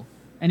pretty well.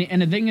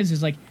 And the thing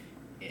is like,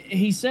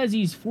 he says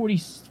he's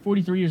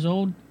 43 years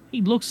old.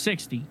 He looks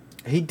 60.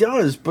 He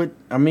does, but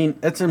I mean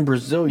that's in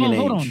Brazilian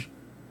Hold age. on.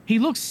 He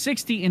looks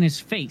 60 in his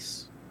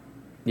face.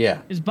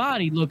 Yeah. His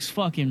body looks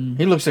fucking.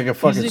 He looks like a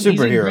fucking He's in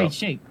superhero. great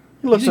shape.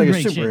 He looks He's in like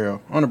a great shape. superhero,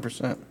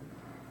 100%.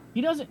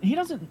 He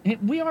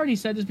doesn't. We already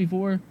said this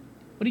before,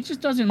 but he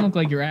just doesn't look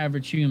like your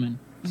average human.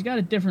 He's got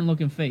a different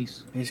looking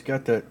face. He's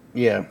got that,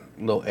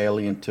 little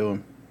alien to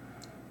him.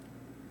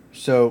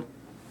 So,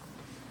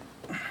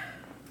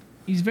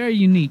 He's very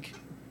unique.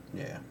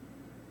 yeah.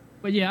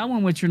 But yeah, I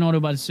went with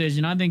Ronaldo by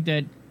decision. I think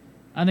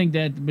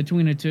that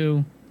between the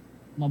two,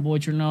 my boy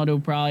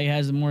Ronaldo probably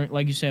has more,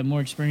 like you said,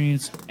 more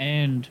experience,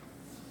 and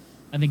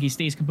I think he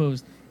stays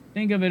composed.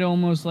 Think of it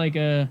almost like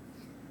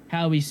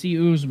how we see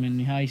Usman,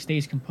 how he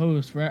stays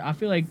composed. Right? I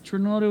feel like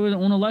Ronaldo is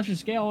on a lesser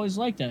scale is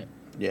like that.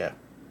 Yeah.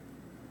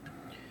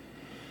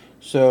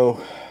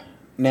 So,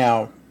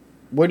 now,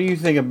 what do you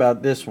think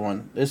about this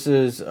one? This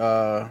is,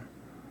 a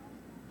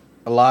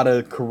lot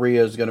of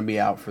Korea is going to be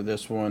out for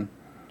this one.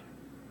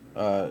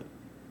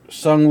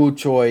 Sung Woo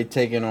Choi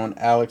taking on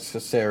Alex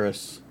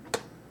Caceres.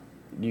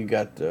 You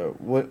got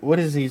what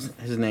is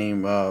his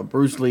name?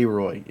 Bruce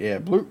Leroy. Yeah,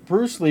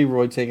 Bruce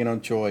Leroy taking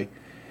on Choi.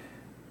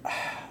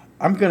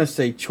 I'm gonna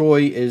say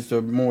Choi is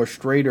the more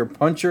straighter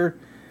puncher,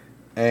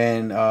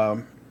 and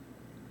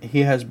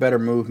he has better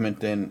movement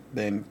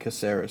than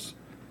Caceres.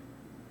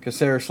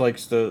 Caceres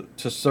likes to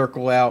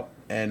circle out,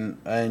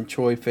 and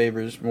Choi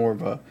favors more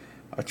of a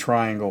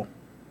triangle.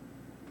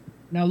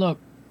 Now look,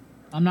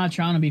 I'm not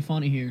trying to be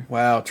funny here.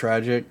 Wow,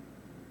 tragic.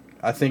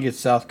 I think it's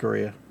South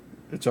Korea.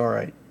 It's all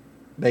right.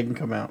 They can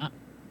come out.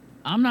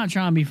 I'm not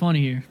trying to be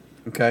funny here.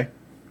 Okay.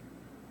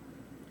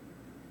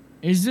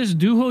 Is this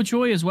Dooho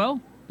Choi as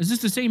well? Is this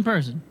the same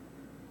person?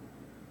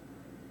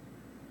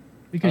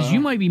 Because you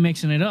might be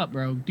mixing it up,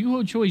 bro.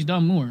 Dooho Choi's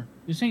done more.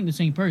 This ain't the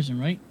same person,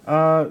 right?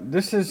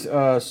 This is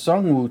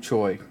Sung Woo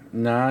Choi,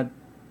 not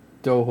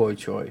Do-Hoi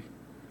Choi.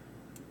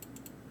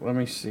 Let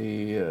me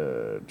see.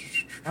 Are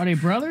they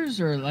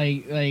brothers or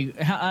like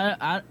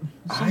I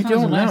sometimes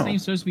don't the last know.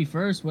 name's supposed to be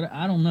first. What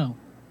I don't know.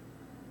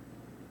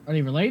 Are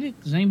they related?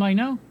 Does anybody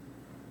know?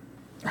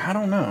 I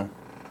don't know.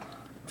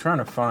 I'm trying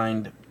to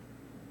find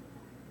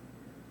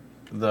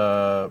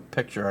the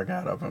picture I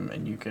got of him,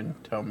 and you can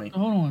tell me.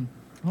 Hold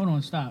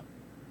on, stop.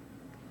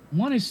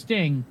 One is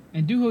Sting,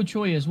 and Dooho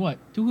Choi is what?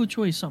 Dooho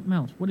Choi is something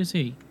else. What is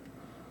he?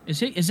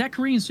 Is that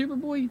Korean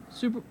Superboy?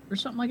 Or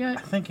something like I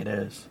that? think it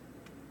is.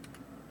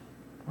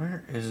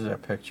 Where is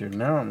that picture?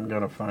 Now I'm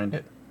gonna find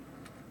it.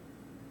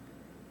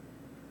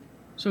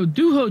 So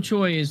Dooho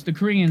Choi is the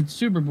Korean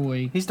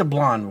Superboy, He's the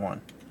blonde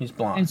one. He's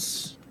blonde. and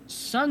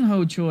Sung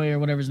Ho Choi or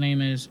whatever his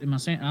name is. Am I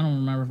saying? I don't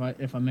remember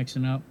if I'm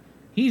mixing up.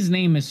 His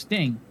name is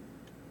Sting.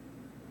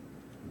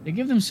 They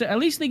give them at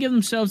least they give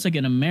themselves like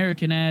an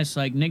American ass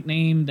like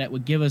nickname that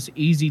would give us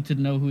easy to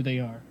know who they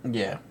are.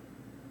 Yeah.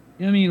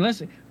 You know what I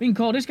mean? We can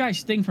call this guy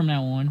Sting from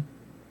now on,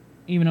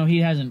 even though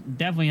he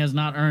definitely has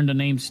not earned the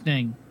name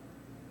Sting.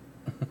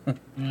 You know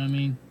what I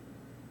mean?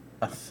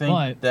 I think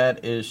But-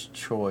 that is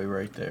Choi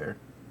right there.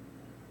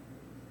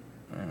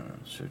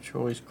 So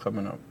Choi's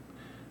coming up.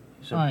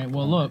 He's a All right,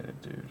 well, look.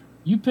 blonde-headed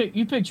dude.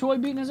 You pick Choi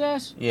beating his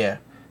ass? Yeah,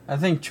 I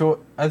think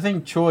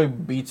Choi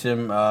beats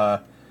him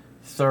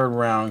third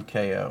round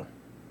KO.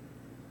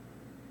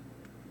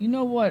 You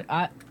know what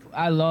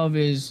I love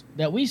is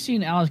that we've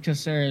seen Alex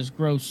Caceres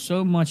grow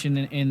so much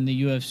in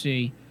the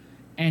UFC,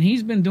 and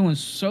he's been doing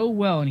so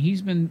well, and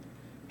he's on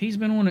a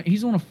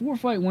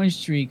 4-fight win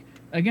streak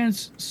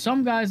against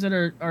some guys that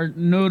are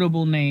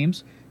notable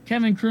names.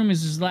 Kevin Kroom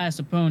is his last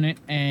opponent,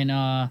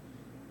 and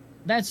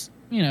that's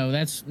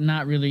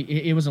not really.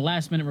 It was a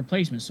last minute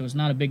replacement, so it's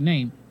not a big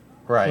name.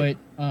 Right.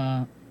 But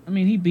I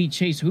mean, he beat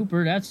Chase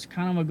Hooper. That's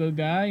kind of a good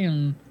guy,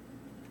 and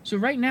so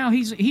right now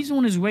he's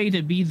on his way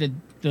to be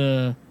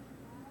the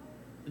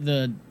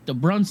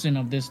Brunson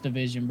of this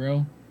division,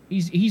 bro.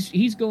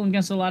 He's going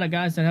against a lot of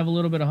guys that have a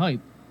little bit of hype.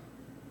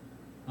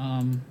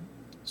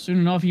 Soon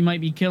enough, he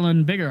might be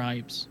killing bigger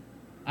hypes.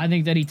 I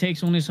think that he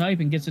takes on this hype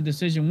and gets a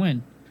decision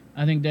win.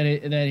 I think that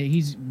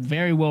he's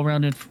very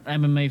well-rounded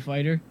MMA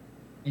fighter,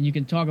 and you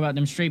can talk about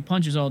them straight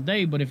punches all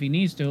day, but if he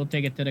needs to, he'll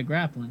take it to the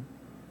grappling.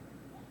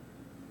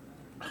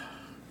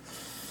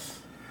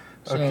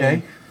 So,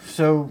 Okay.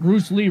 So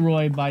Bruce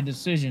Leroy by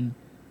decision,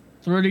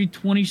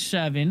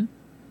 30-27,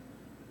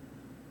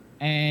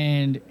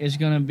 and it's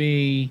gonna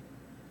be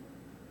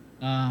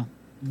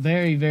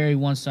very, very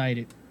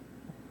one-sided.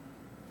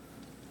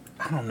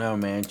 I don't know,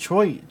 man.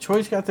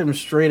 Choi's got them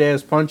straight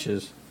ass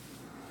punches.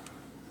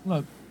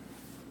 Look,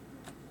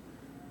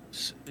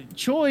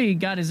 Choi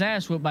got his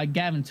ass whipped by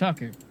Gavin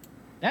Tucker.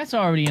 That's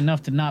already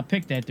enough to not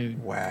pick that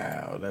dude.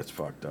 Wow, that's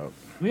fucked up.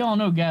 We all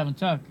know Gavin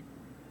Tucker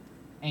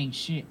ain't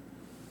shit.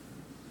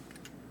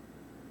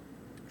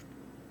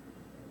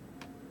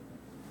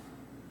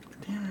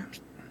 Damn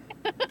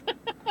it.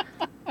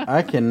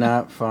 I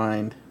cannot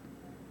find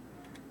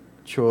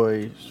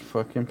Choi's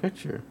fucking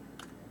picture.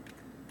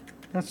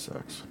 That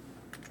sucks.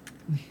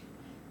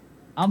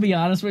 I'll be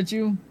honest with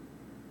you.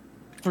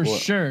 For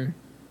What? sure,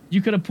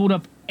 you could have pulled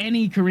up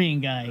any Korean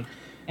guy,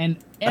 and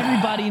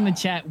everybody in the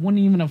chat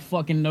wouldn't even have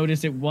fucking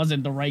noticed it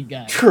wasn't the right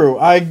guy. True,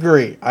 I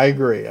agree.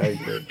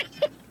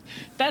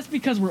 That's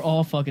because we're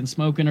all fucking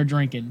smoking or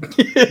drinking.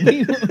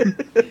 We'd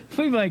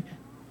be like,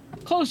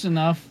 close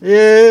enough.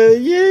 Yeah,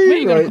 We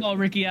ain't gonna right. call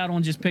Ricky out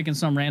on just picking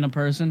some random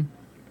person.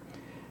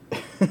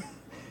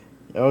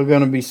 Y'all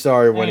gonna be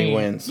sorry when he Hey,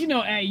 wins. You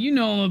know,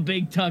 I'm a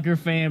big Tucker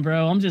fan,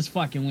 bro. I'm just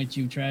fucking with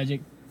you, Tragic.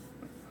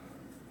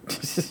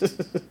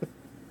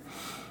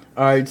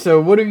 All right, so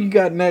what do you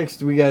got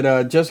next? We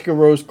got Jessica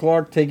Rose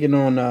Clark taking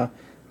on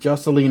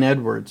Jocelyn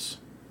Edwards.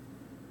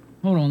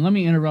 Hold on, let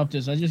me interrupt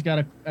this. I just got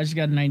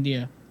an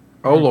idea.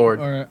 Oh Lord.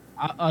 Or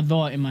a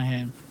thought in my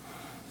head.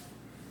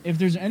 If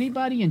there's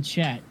anybody in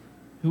chat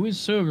who is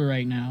sober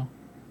right now,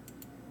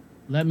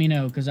 let me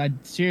know, because I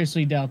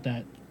seriously doubt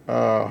that.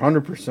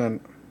 100%.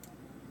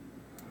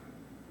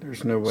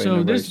 There's no way So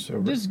nobody's this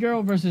sober. this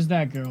girl versus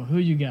that girl, who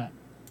you got?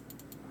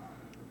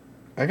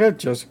 I got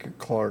Jessica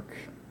Clark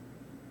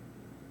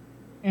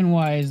And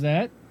why is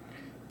that?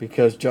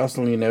 because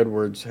Jocelyn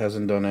Edwards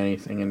hasn't done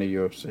anything in the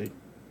UFC.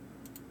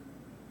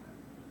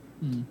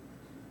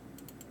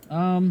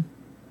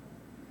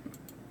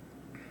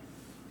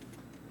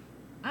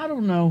 I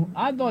don't know.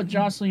 I thought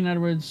Jocelyn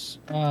Edwards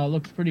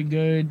looked pretty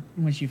good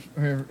when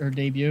her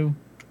debut.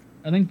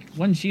 I think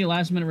wasn't she a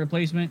last minute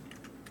replacement?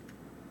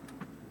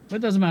 But it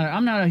doesn't matter.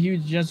 I'm not a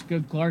huge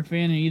Jessica Clark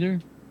fan either,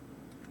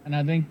 and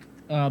I think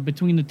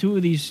between the two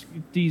of these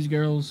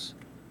girls,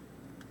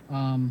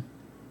 the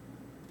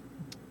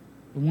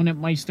one that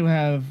might still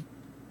have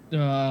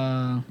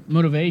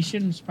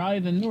motivation is probably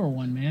the newer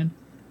one, man.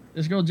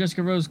 This girl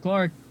Jessica Rose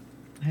Clark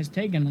has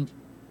taken a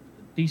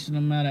decent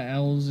amount of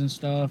L's and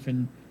stuff,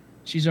 and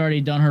she's already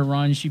done her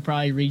run. She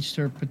probably reached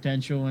her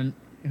potential, and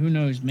who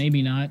knows,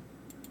 maybe not.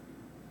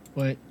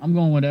 But I'm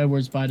going with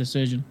Edwards by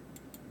decision.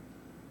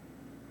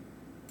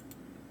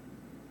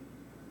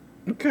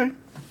 Okay.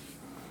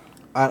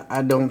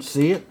 I don't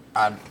see it.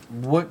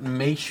 What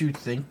makes you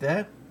think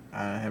that?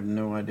 I have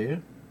no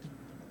idea.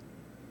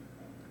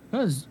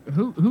 Cause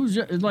who's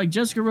like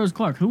Jessica Rose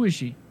Clark? Who is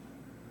she?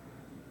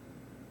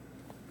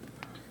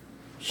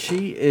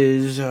 She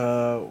is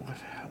what the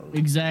hell?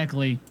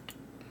 Exactly.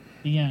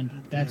 The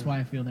end. That's why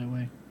I feel that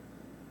way.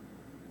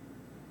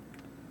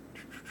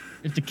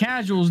 If the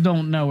casuals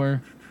don't know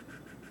her,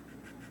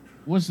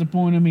 what's the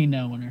point of me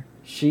knowing her?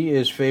 She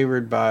is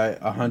favored by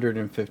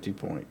 150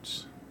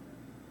 points.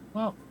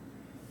 Well,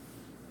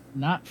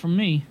 not from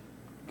me.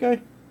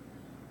 Okay.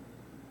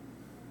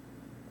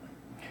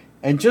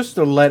 And just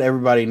to let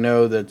everybody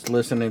know that's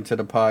listening to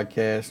the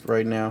podcast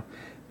right now,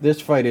 this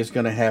fight is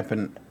going to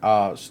happen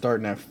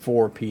starting at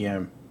 4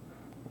 p.m.,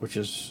 which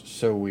is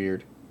so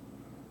weird.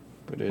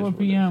 But it is 4 what it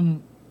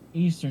p.m.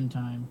 Eastern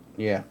time.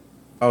 is. Yeah.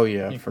 Oh,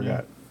 yeah, I Dick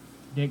forgot.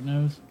 Dick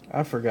knows.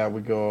 I forgot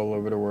we go all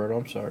over the world.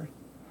 I'm sorry.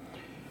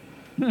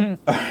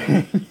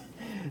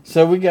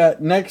 So we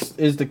got, next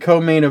is the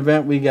co-main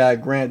event. We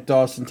got Grant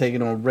Dawson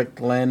taking on Rick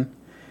Glenn.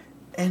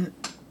 And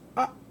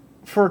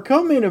for a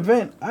co-main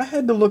event, I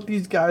had to look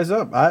these guys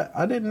up.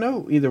 I didn't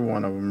know either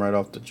one of them right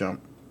off the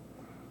jump.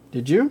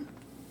 Did you?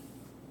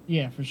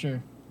 Yeah, for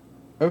sure.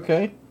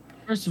 Okay.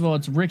 First of all,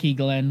 it's Ricky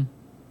Glenn.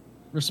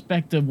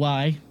 Respect to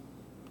why.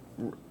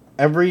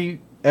 Every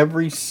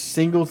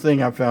single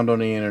thing I found on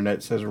the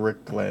internet says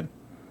Rick Glenn.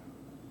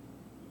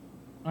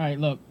 All right,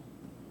 look.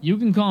 You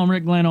can call him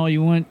Rick Glenn all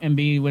you want and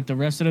be with the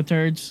rest of the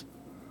turds.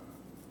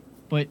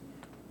 But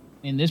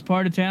in this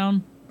part of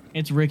town,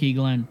 it's Ricky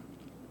Glenn.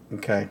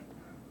 Okay.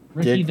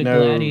 Ricky Dick the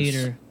knows.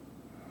 Gladiator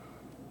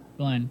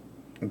Glenn.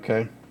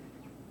 Okay.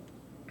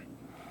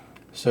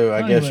 So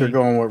I guess you're Anyway,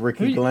 going with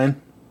Ricky who-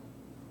 Glenn?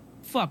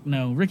 Fuck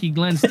no. Ricky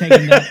Glenn's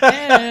taking that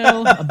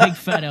L. A big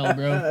fat L,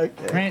 bro.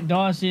 Okay. Grant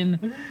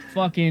Dawson,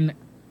 fucking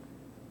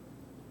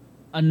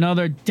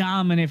another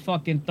dominant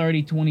fucking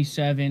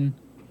 30-27.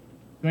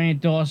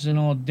 Grant Dawson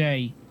all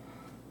day.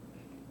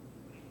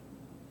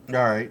 All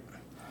right.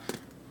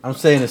 I'm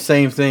saying the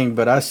same thing,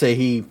 but I say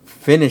he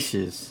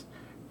finishes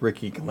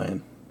Ricky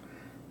Glenn.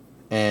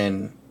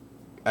 And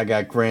I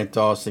got Grant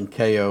Dawson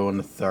KO in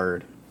the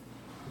third.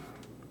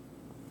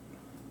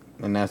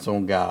 And that's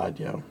on God,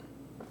 yo.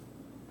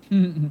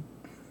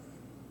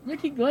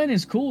 Ricky Glenn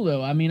is cool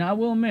though. I mean, I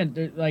will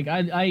admit, like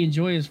I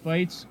enjoy his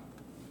fights.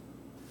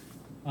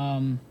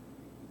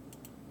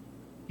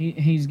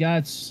 He's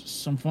got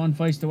some fun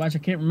fights to watch. I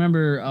can't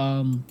remember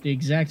the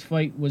exact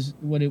fight was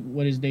what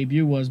his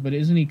debut was, but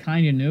isn't he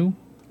kind of new?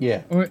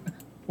 Yeah. Or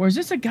Or is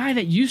this a guy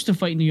that used to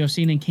fight in the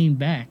UFC and then came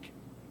back?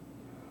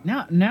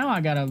 Now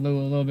I gotta do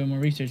a little bit more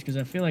research because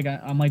I feel like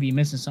I might be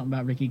missing something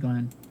about Ricky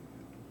Glenn.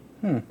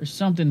 There's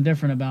something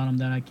different about him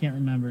that I can't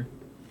remember.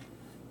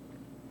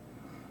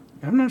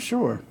 I'm not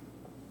sure.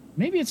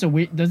 Maybe it's a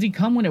weird. Does he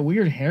come with a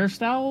weird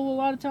hairstyle a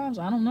lot of times?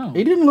 I don't know.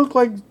 He didn't look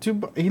like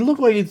too. He looked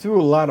like he threw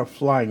a lot of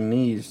flying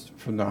knees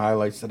from the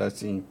highlights that I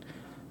seen.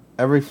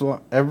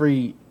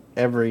 Every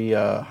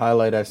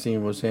highlight I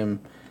seen was him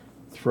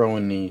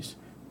throwing knees.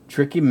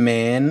 Tricky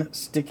man,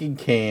 sticky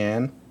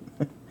can.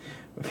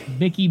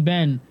 Bicky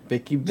Ben.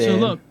 Bicky Ben.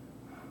 So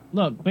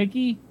look,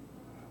 Bicky.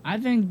 I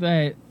think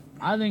that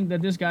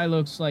this guy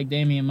looks like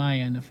Damian Maya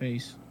in the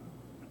face.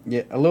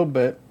 Yeah, a little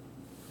bit.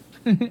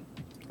 A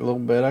little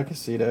bit. I can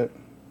see that.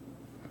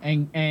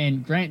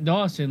 And Grant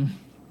Dawson.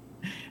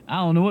 I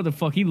don't know what the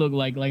fuck he looked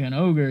like an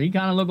ogre. He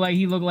kind of looked like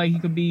he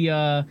could be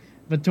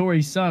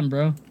Vittori's son,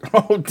 bro.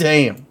 Oh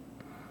damn.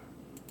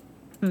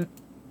 I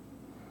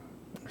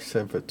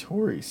said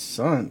Vittori's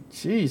son.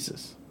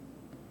 Jesus.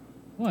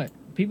 What?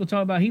 People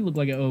talk about he looked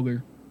like an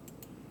ogre.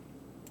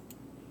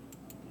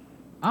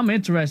 I'm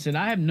interested.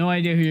 I have no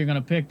idea who you're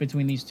gonna pick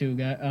between these two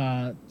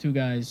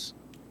guys.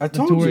 I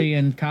told Vittori you.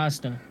 and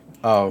Costa.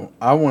 Oh,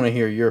 I want to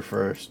hear your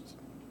first.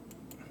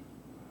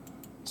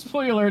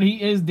 Spoiler alert,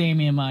 he is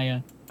Damian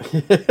Maya.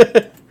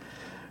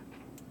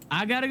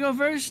 I gotta go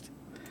first?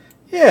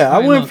 Yeah, I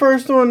Alright, went look.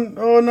 first on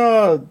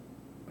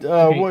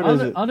Okay, what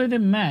is it? Other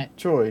than Matt,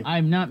 Troy.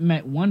 I've not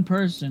met one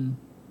person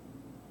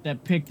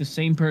that picked the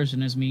same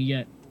person as me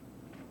yet.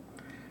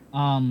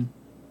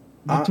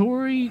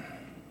 Vittori,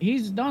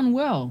 he's done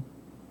well.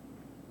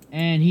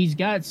 And he's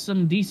got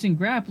some decent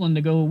grappling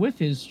to go with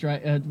his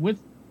with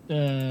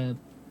the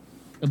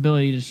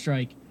ability to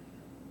strike.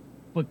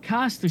 But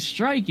Costa's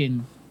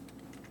striking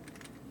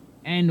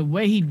and the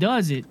way he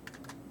does it,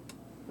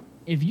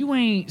 if you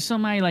ain't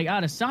somebody like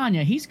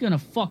Adesanya, he's gonna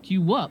fuck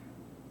you up.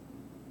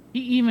 He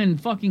even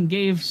fucking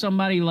gave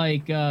somebody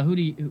like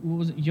who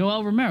was it?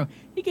 Yoel Romero.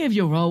 He gave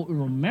Yoel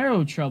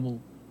Romero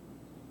trouble.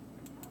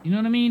 You know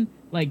what I mean?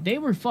 Like they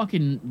were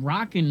fucking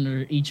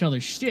rocking each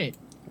other's shit.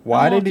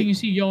 Why How did often he? you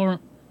see Yoel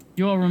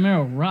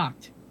Romero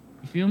rocked?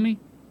 You feel me?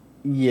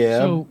 Yeah.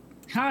 So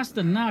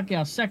Costa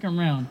knockout second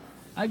round.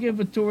 I give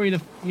Vittori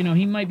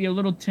he might be a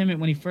little timid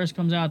when he first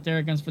comes out there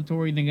against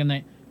Vittori, thinking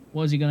that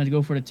was he gonna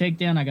go for the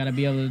takedown? I gotta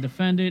be able to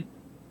defend it.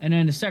 And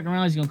then the second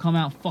round he's gonna come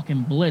out and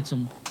fucking blitz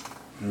him.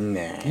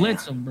 Nah.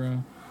 Blitz him,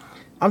 bro.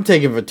 I'm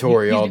taking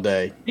Vittori He's- all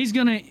day.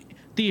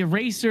 The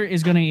eraser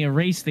is gonna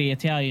erase the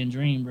Italian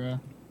dream, bro.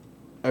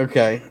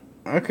 Okay,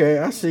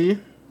 I see you.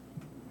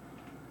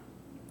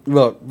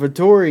 Look,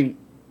 Vittori.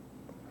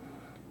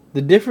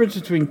 The difference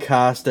between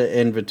Costa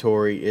and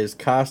Vittori is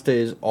Costa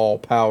is all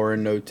power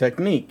and no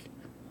technique.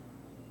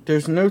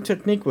 There's no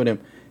technique with him.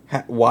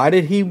 Why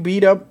did he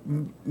beat up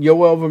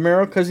Yoel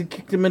Romero? Because he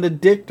kicked him in the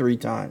dick 3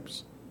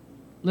 times.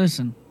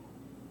 Listen,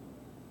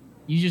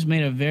 you just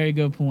made a very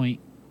good point.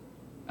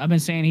 I've been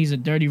saying he's a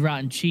dirty,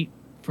 rotten cheat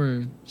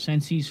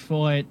since he's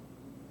fought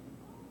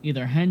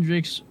either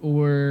Hendricks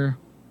or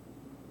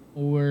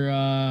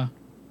Uriah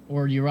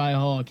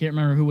Hall. I can't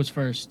remember who was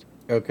first.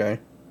 Okay.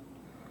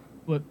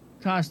 But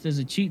Costa's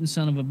a cheating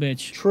son of a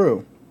bitch,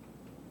 True.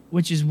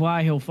 which is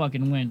why he'll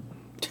fucking win.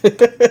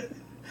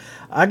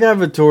 I got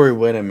Vittori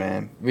winning,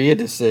 man, via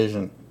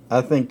decision.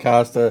 I think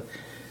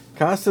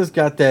Costa's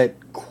got that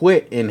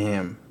quit in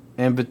him,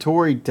 and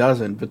Vittori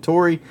doesn't.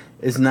 Vittori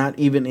is not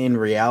even in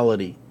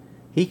reality.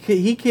 He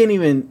can't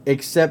even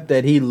accept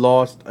that he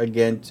lost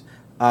against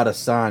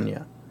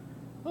Adesanya.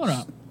 Hold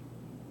up.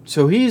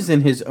 So he's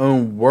in his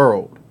own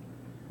world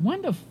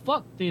When the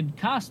fuck did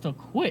Costa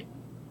quit?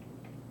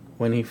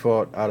 when he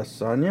fought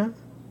Adesanya.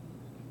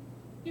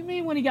 You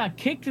mean when he got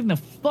kicked in the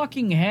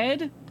fucking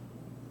head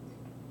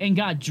and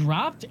got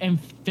dropped and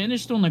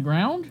finished on the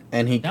ground?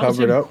 And he That was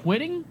covered him up.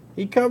 quitting?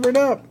 He covered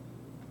up.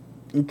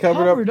 He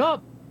covered up.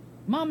 up.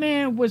 My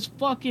man was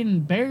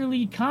fucking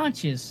barely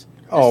conscious.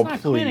 That's Oh,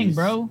 not quitting, please.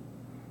 bro.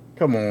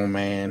 Come on,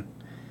 man.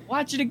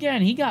 Watch it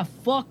again. He got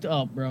fucked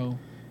up, bro.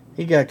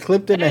 He got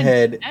clipped in the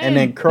head and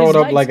then curled his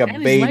up legs- like a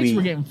and his legs baby.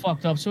 were getting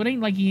fucked up, so it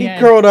ain't like he He had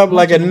curled up much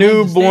like a of leg to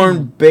stand newborn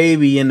on.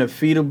 baby in the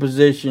fetal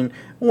position.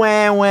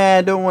 Wah, wah,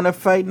 I don't want to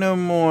fight no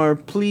more.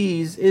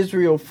 Please,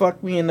 Israel,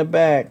 fuck me in the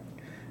back.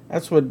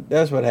 That's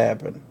what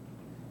happened.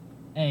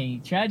 Hey,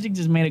 Tragic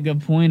just made a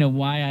good point of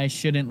why I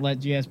shouldn't let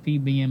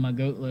GSP be in my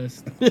GOAT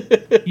list.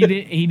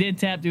 He did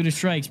tap through the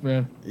strikes,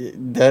 bro.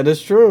 That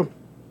is true.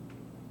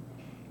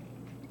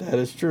 That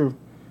is true.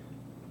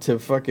 To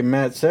fucking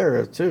Matt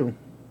Serra, too.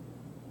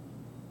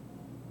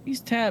 He's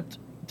tapped.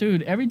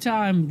 Dude, every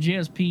time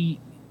GSP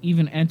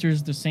even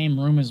enters the same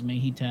room as me,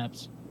 he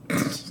taps.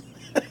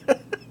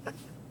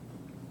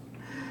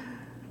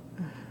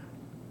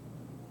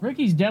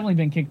 Ricky's definitely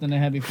been kicked in the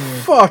head before.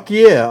 Fuck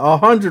yeah,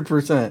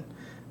 100%.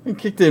 Been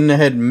kicked in the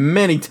head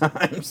many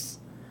times.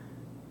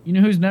 You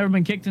know who's never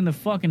been kicked in the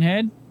fucking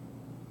head?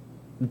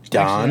 Actually,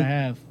 I Don.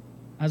 have.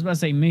 I was about to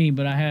say me,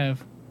 but I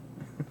have.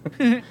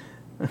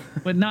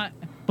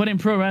 But in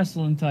pro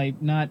wrestling type,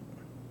 not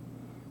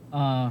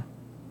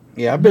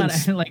Yeah,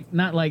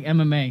 not like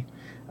MMA.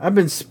 I've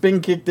been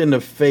spin kicked in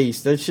the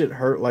face. That shit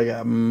hurt like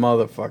a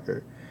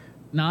motherfucker.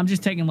 No, I'm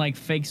just taking like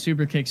fake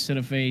super kicks to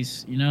the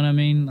face. You know what I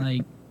mean?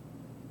 Like,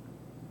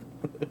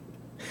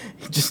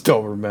 you just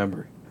don't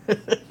remember.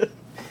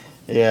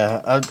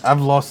 Yeah, I've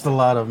lost a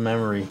lot of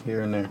memory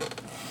here and there.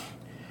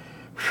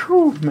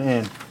 Whew,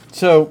 man.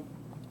 So,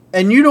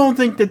 and you don't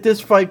think that this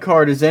fight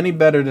card is any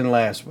better than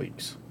last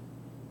week's?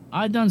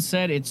 I done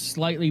said it's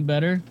slightly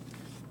better,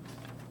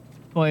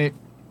 but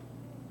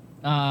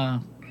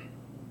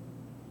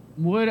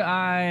would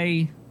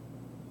I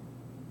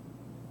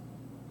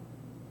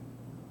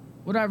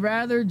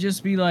rather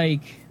just be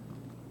like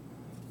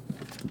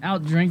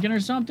out drinking or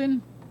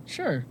something?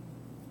 Sure.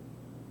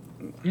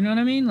 You know what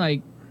I mean?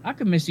 Like, I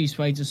could miss these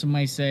fights if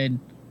somebody said,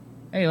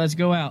 "Hey, let's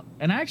go out."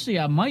 And actually,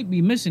 I might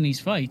be missing these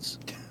fights.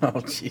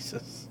 Oh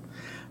Jesus!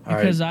 All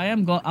because right.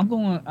 I'm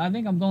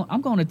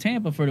going to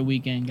Tampa for the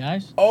weekend,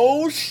 guys.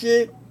 Oh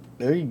shit!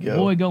 There you go.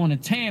 Boy, going to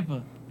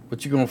Tampa.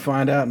 What you gonna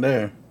find out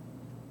there?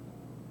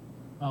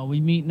 Oh, we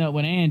meeting up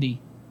with Andy.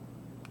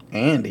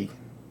 Andy.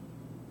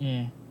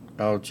 Yeah.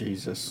 Oh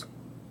Jesus.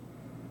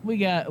 We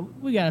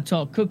gotta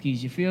talk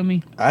cookies. You feel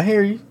me? I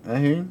hear you.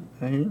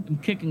 I'm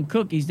kicking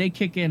cookies. They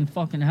kick in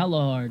fucking hella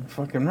hard.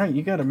 Fucking right.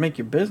 You gotta make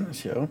your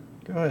business, yo.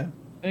 Go ahead.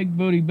 Big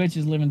booty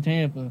bitches live in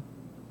Tampa.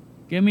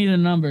 Give me the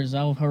numbers.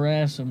 I'll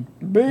harass them.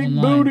 Big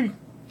online. booty.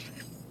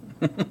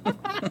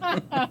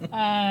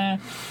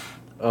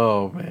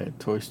 Oh man,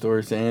 Toy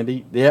Story's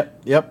Andy.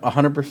 Yep,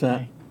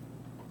 100%.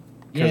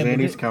 Because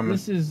Andy's coming.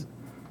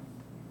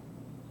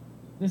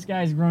 This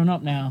guy's grown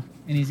up now,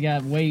 and he's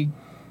got way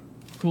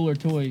cooler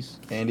toys.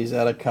 Andy's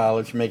out of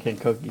college making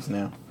cookies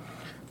now.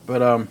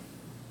 But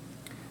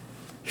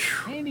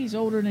Andy's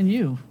older than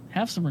you.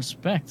 Have some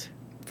respect.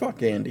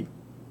 fuck Andy.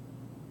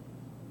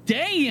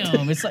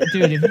 Damn! It's like,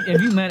 dude,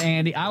 if you met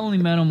Andy, I only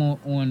met him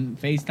on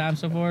FaceTime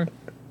so far,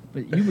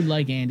 but you would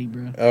like Andy,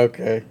 bro.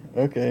 Okay.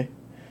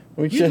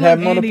 We You'd should like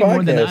have him on the Andy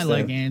more than podcast I then.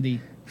 like Andy.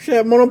 We should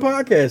have him on the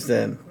podcast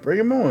then. Bring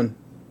him on.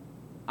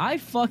 I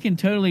fucking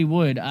totally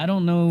would. I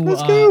don't know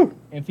Let's go.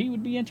 if he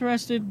would be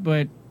interested,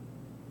 but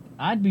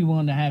I'd be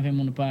willing to have him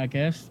on the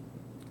podcast.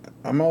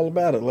 I'm all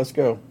about it. Let's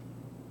go.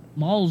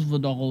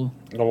 Malsvidal.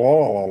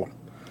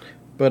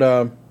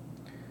 But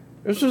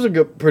this was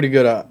a pretty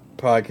good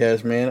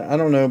podcast, man. I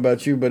don't know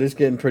about you, but it's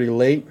getting pretty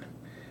late.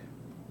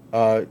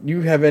 You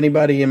have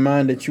anybody in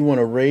mind that you want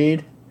to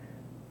raid?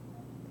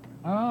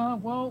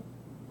 Well,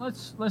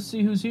 let's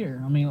see who's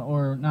here. I mean,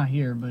 or not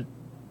here, but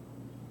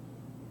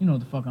you know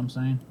what the fuck I'm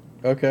saying.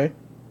 Okay.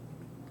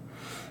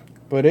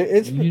 But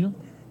it's. You know?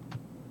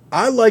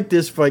 I like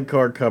this fight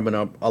card coming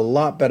up a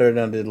lot better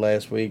than I did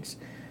last week's.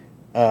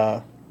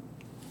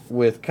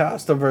 With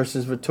Costa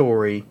versus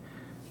Vettori,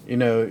 you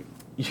know,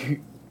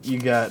 you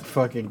got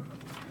fucking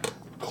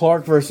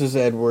Clark versus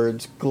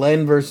Edwards,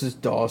 Glenn versus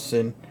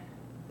Dawson,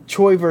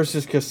 Choi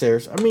versus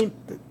Caceres. I mean,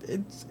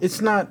 it's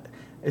not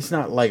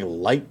like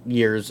light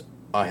years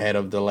ahead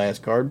of the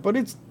last card, but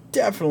it's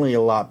definitely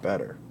a lot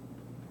better.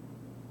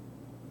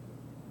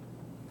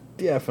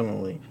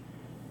 Definitely.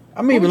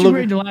 I'm What even would you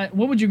looking. grade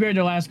what would you grade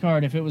the last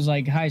card if it was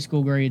like high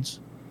school grades?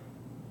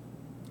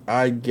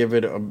 I'd give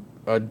it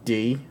a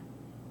D.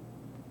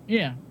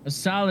 Yeah, a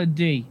solid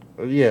D.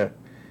 Yeah.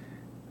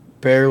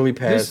 Barely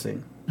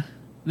passing.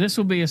 This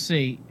will be a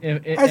C.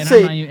 I'd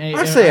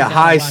say a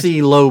high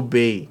C, low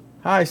B.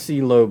 High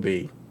C, low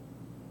B.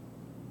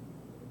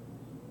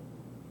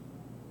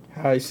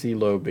 High C,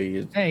 low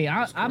B. Hey,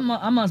 I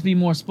must be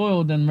more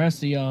spoiled than the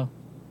rest of y'all.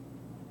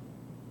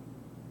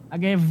 I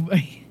gave.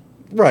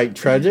 Right,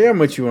 Tragic. I'm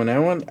with you on that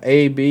one.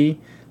 A, B.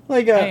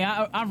 Like, Hey,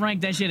 I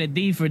ranked that shit a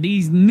D for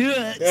these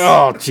nuts.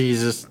 oh,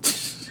 Jesus.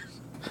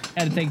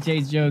 Had to take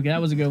Jay's joke.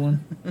 That was a good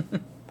one.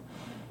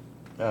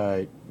 All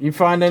right. You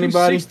find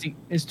anybody?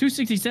 It's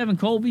 267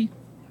 Colby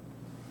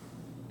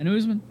and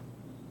Usman.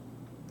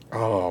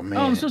 Oh, man.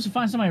 Oh, I'm supposed to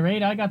find somebody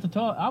raid. I got to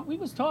talk. We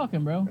was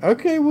talking, bro.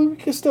 Okay, well, we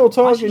can still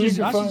talk.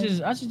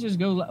 I should just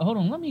go. Hold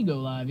on, let me go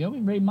live, yo. We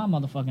raid my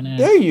motherfucking ass.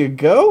 There you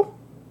go.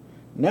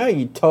 Now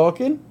you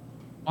talking.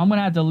 I'm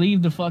gonna have to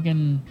leave the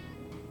fucking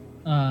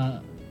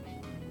Instagram.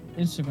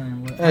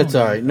 That's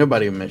all right.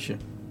 Nobody will miss you.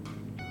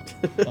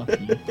 Fuck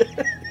you.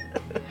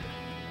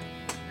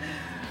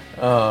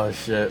 Oh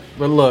shit!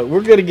 But look,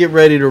 we're gonna get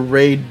ready to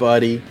raid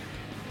Buddy,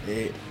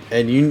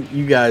 and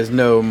you guys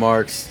know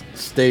Marks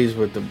stays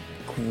with the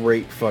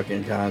great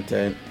fucking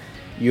content.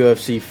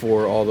 UFC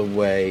 4 all the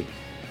way.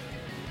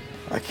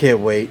 I can't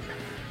wait.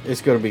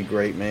 It's gonna be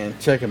great, man.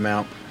 Check him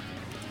out.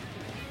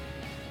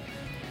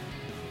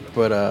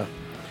 But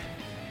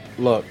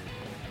look,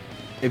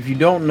 if you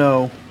don't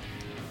know,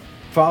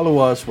 follow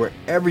us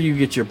wherever you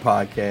get your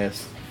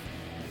podcasts.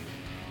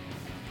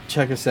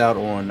 Check us out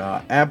on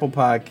Apple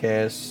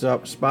Podcasts,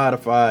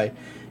 Spotify,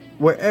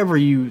 wherever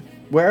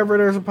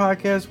there's a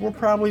podcast, we're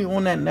probably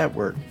on that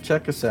network.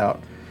 Check us out.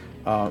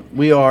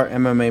 We are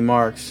MMA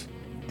Marks,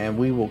 and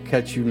we will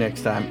catch you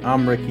next time.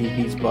 I'm Ricky,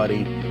 he's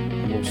Buddy,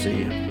 and we'll see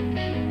you.